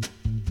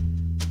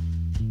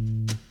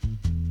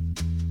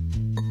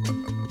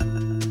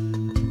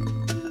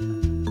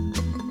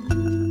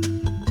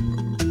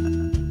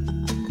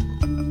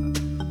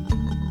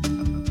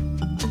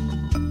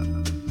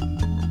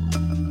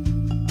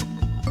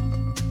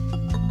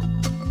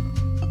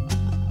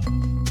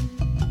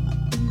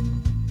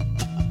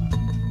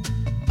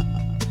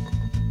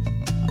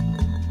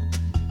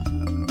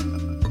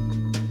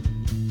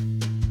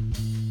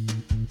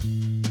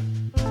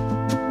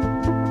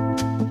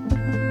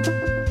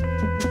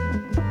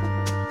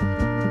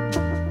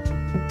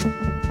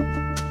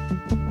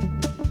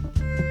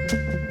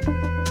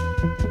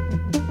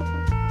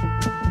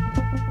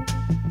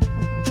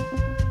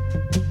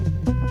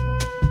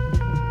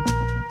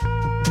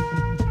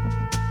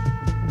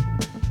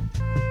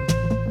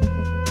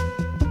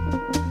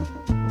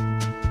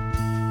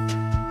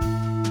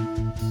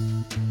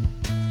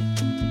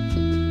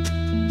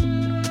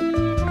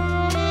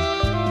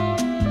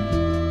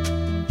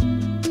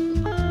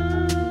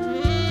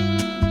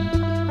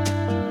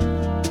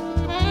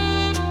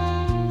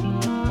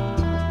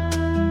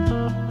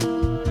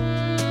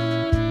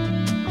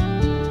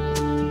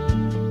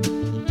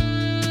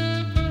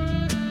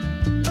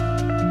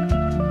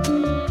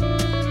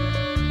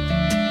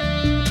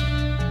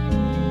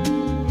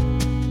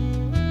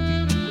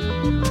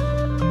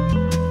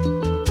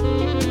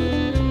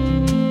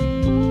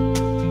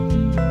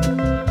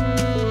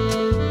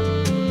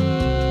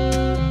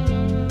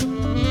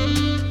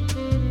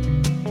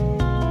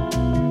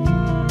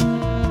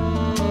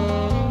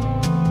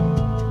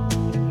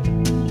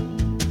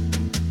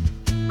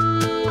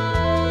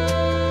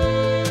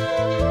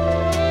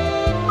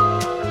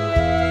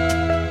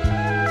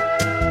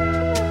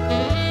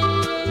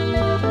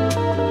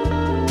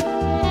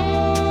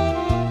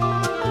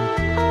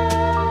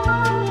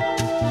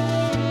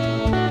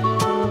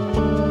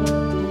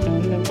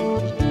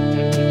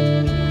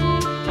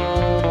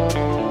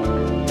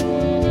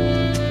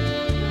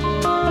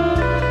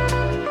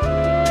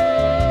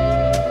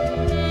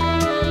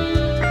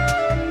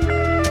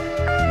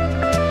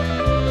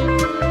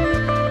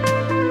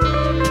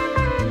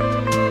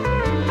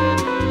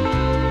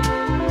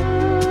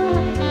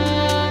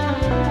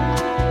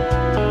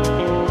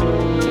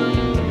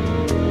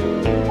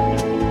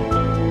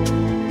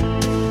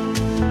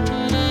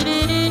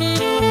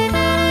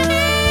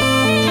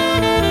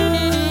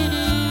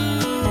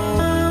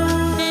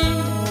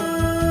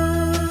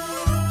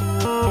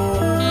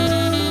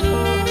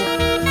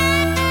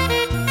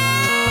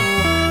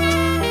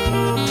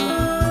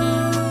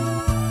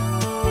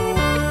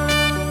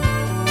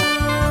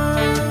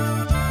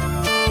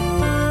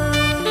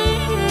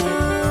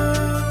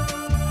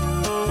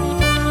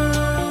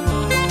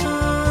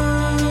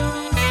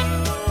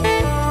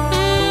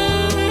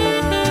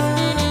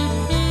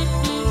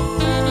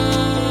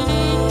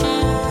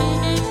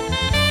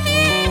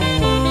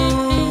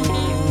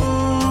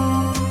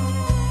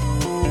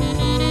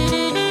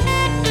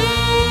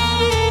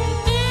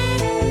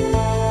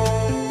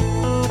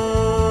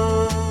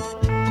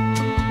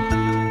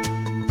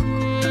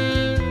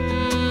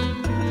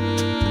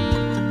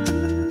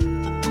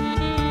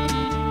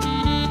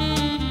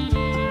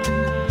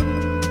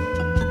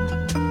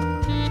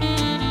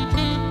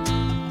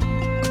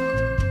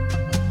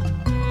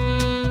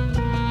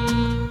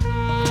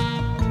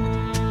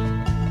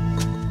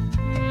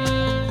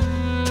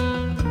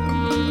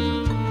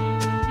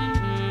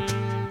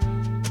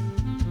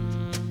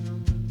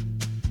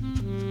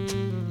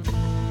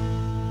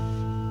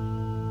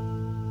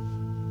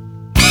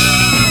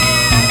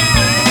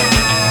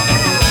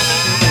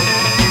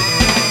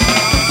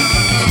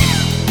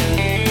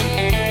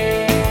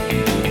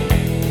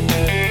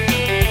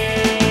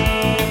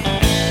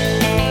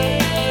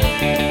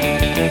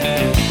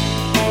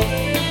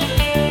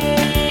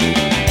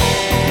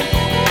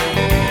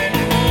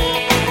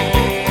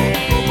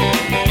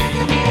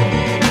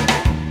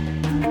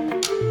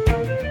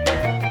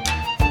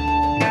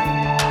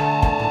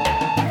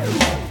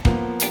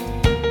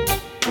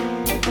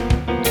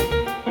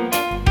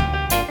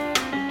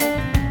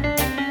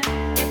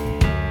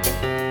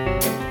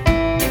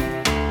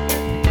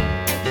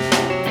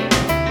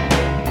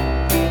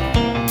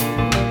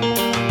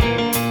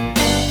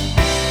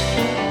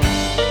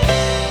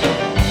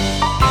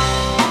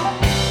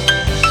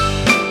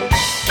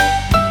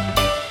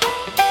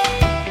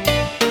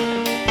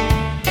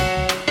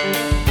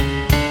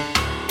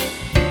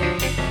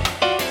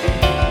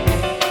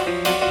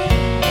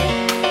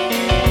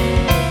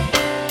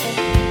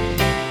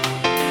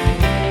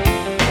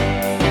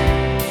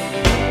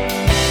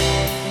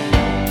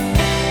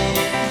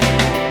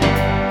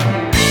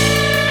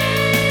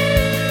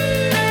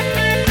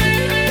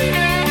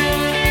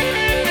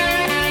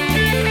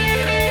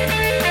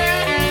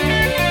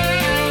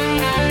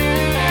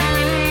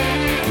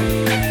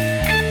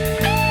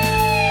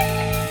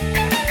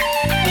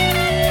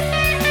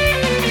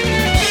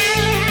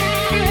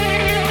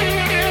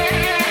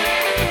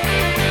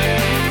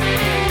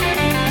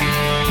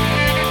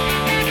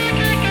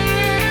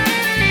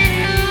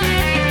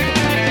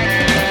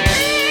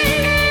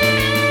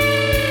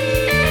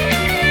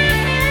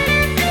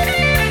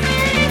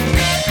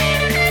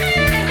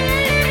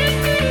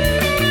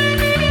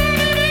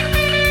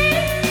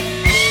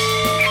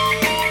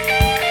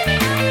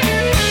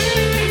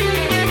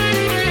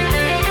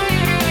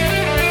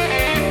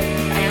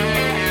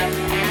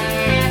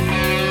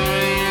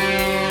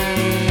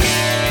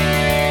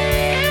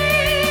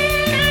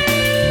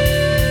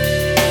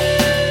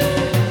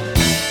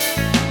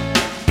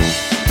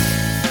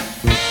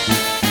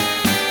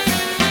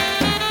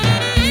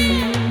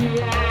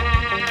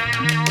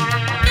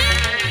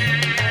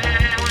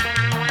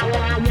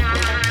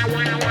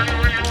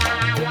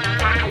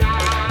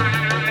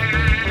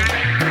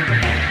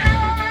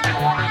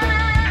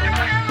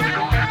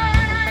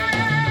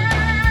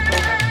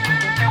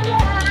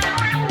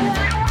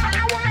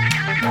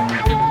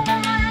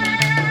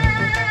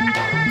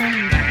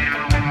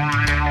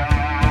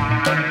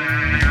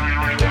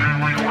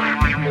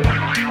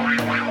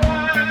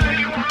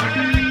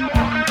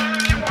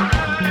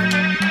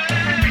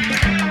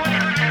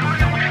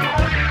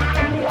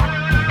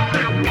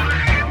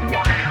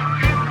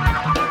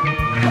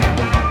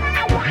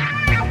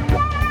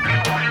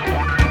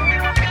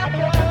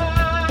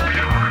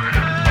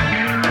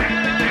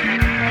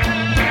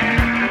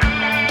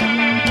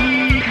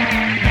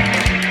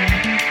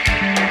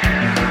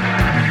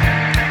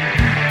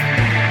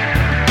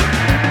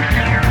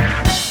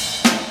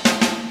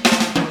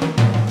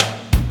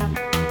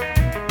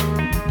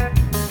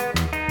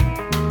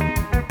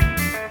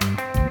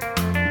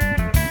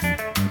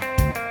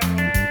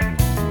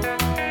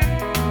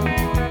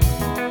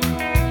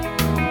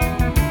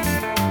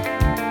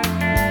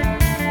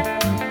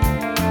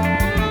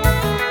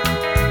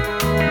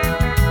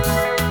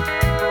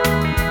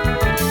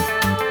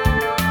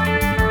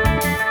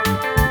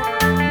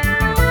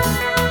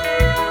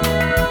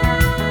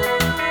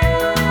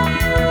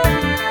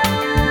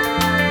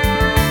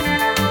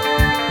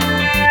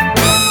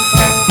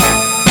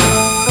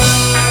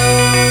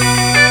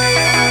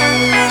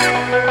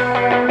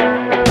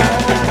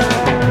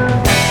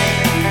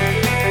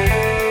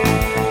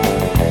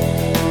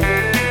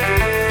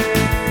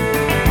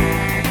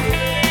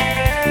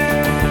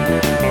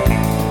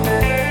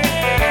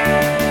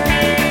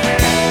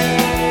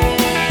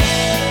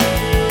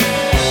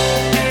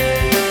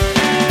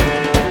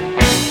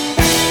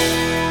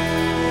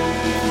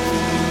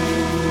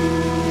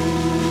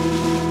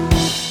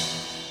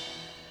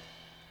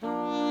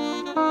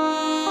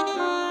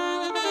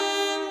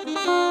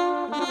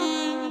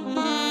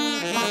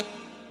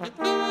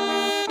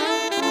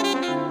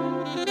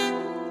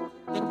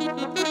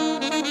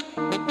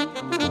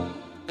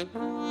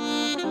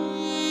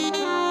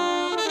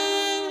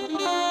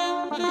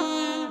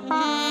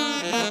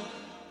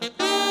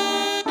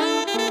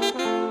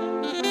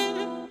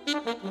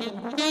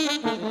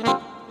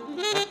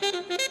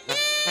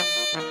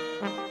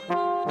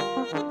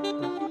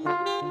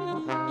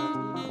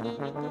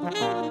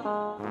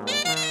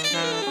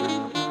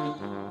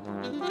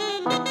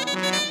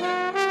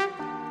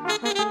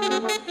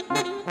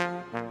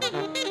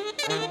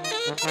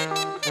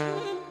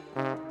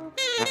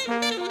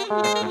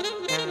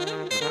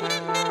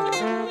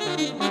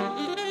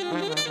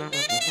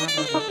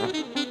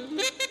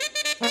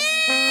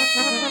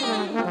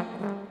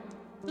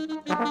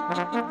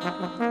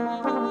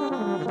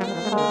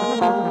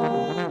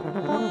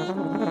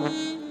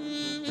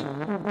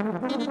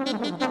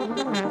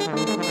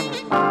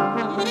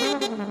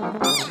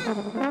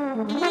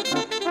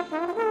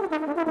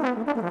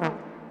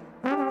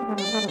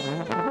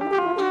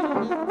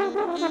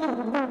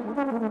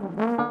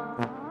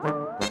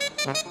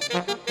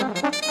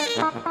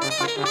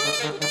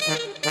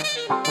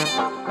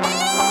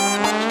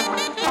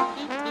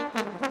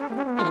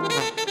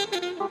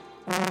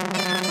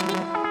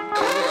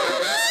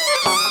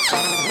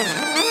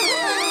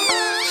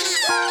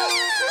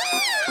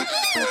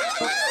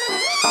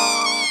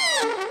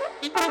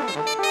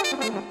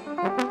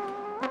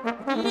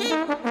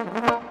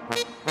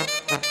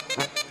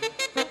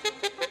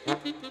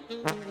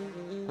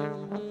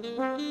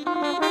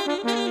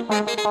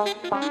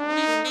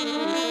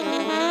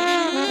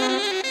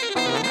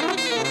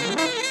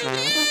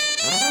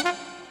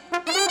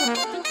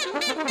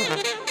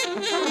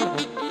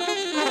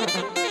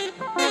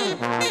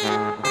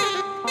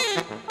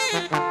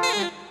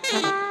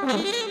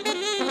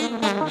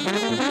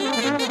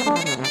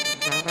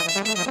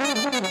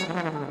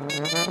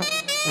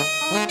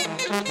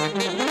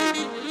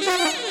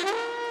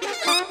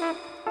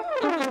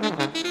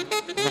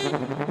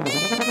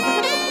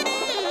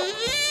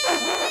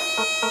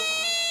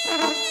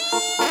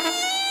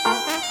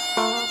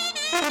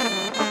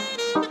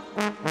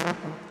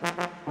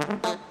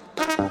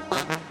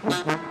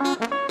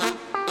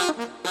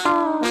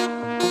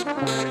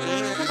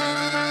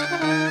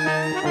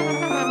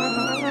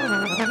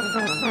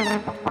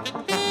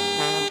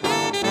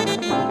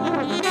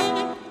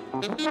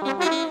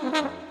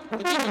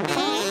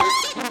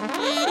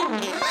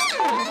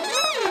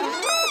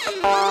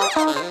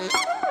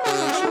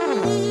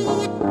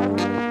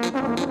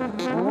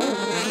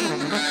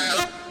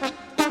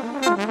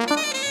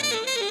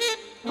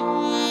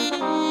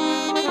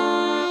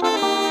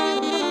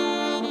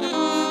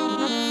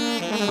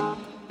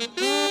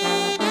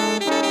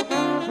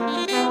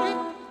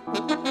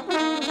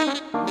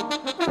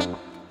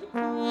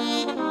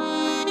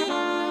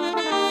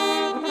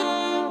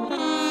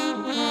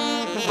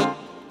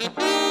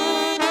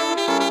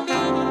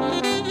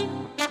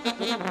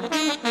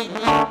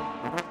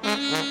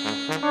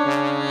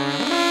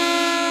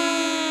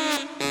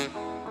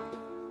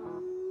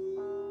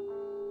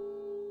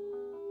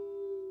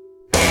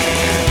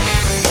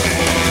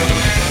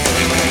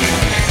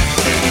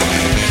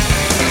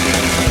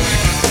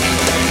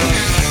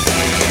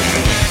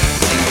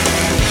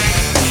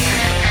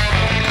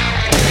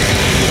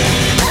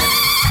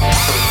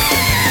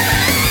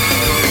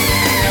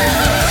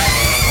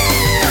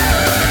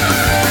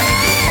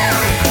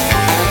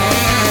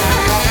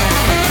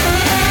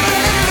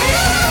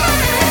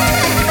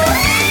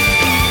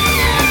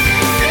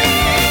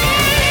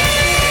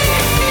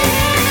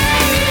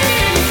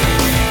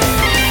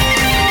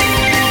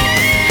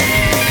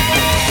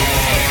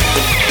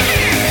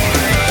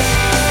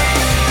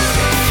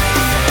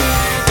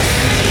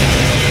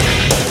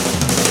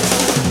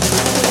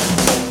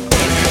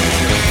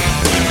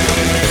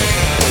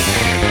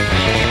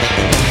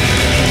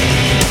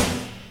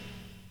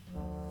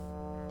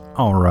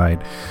 All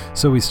right,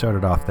 so we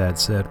started off that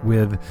set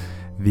with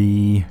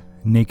the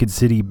Naked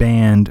City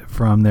Band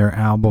from their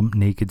album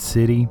Naked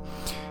City,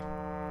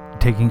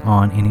 taking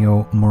on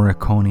Ennio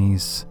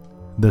Morricone's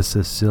The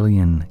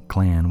Sicilian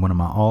Clan, one of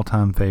my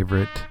all-time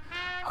favorite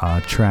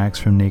tracks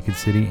from Naked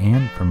City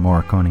and from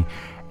Morricone,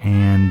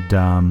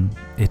 and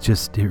it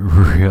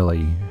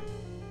really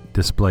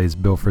displays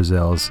Bill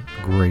Frisell's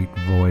great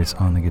voice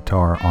on the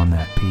guitar on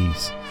that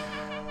piece,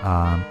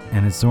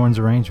 and it's Zorn's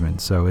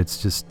arrangement, so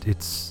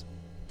it's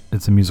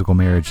a musical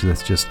marriage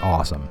that's just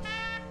awesome.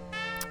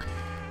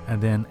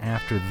 And then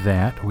after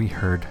that, we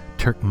heard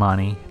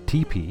Turkmani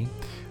TP,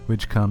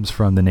 which comes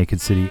from the Naked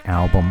City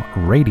album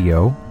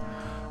Radio,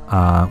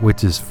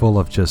 which is full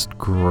of just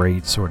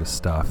great sort of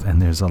stuff.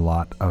 And there's a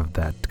lot of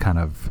that kind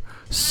of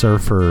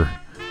surf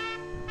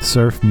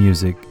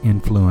music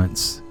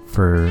influence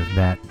for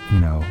that,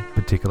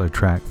 particular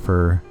track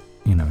for,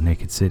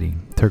 Naked City.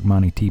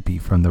 Turkmani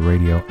TP from the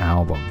Radio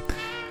album.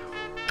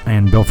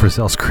 And Bill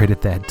Frisell's great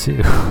at that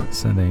too.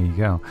 So there you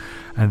go.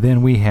 And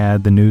then we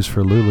had the News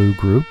for Lulu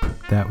group.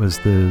 That was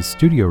the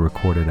studio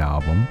recorded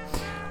album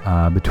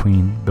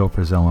between Bill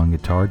Frisell on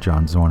guitar,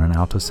 John Zorn on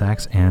alto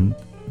sax, and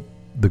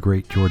the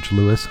great George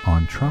Lewis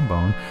on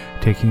trombone,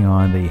 taking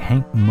on the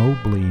Hank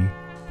Mobley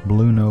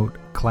Blue Note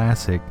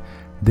classic,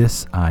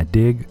 This I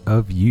Dig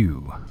of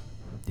You.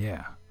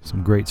 Yeah,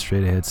 some great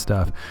straight ahead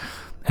stuff.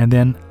 And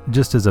then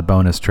just as a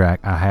bonus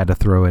track, I had to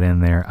throw it in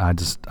there.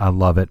 I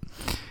love it.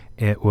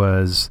 It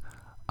was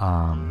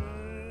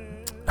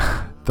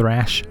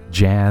Thrash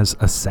Jazz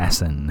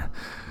Assassin.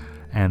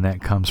 and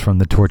that comes from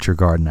the Torture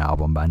Garden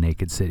album by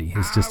Naked City.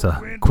 It's just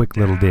a quick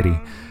little ditty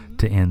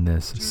to end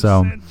this.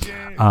 So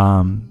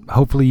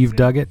hopefully you've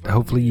dug it.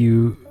 Hopefully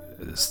you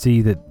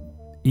see that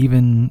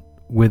even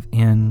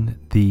within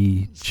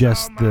the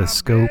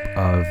scope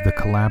of the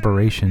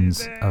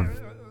collaborations of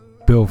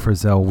Bill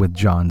Frisell with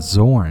John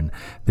Zorn,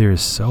 there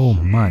is so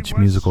much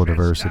musical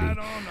diversity,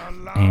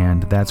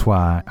 and that's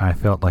why I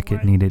felt like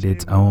it needed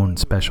its own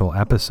special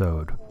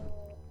episode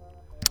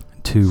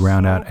to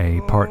round out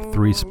a part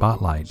 3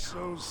 spotlight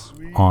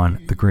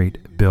on the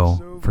great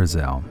Bill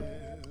Frisell.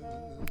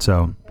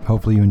 So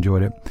hopefully you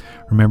enjoyed it.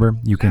 Remember,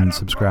 you can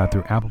subscribe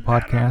through Apple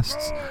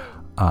Podcasts,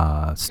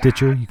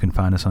 Stitcher. You can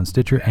find us on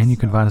Stitcher, and you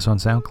can find us on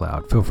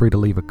SoundCloud. Feel free to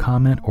leave a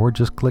comment or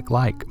just click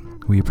like.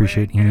 We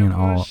appreciate any and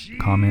all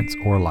comments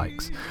or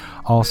likes.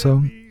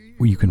 Also,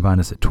 you can find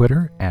us at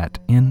Twitter at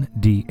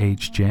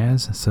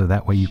NDHJazz, so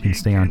that way you can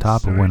stay on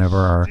top of whenever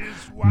our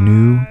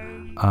new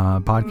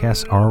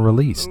podcasts are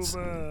released.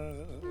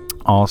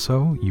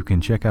 Also, you can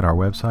check out our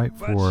website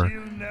for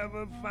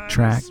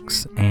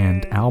tracks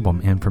and album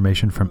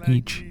information from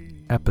each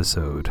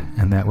episode,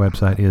 and that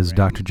website is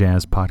Dr.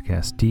 Jazz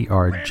Podcast,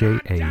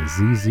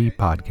 DRJAZZ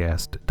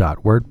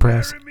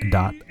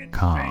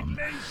podcast.wordpress.com.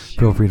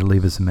 Feel free to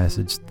leave us a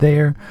message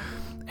there,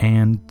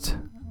 and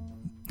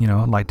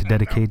I'd like to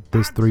dedicate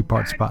this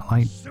 3-part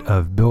spotlight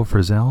of Bill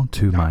Frisell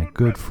to my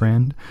good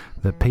friend,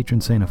 the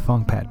patron saint of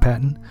funk, Pat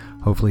Patton.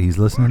 Hopefully he's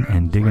listening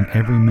and digging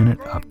every minute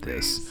of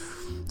this.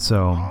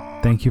 So,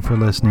 thank you for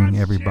listening,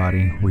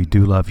 everybody. We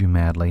do love you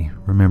madly.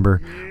 Remember,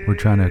 we're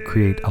trying to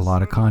create a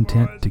lot of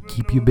content to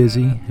keep you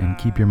busy and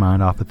keep your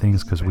mind off of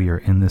things, because we are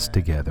in this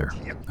together.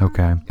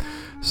 Okay?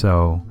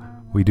 So,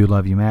 we do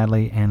love you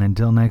madly, and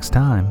until next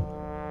time,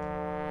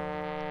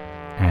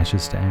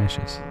 ashes to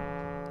ashes,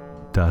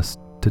 dust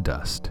to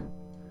dust.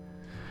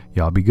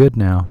 Y'all be good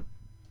now,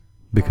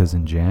 because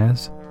in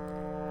jazz,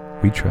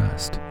 we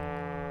trust.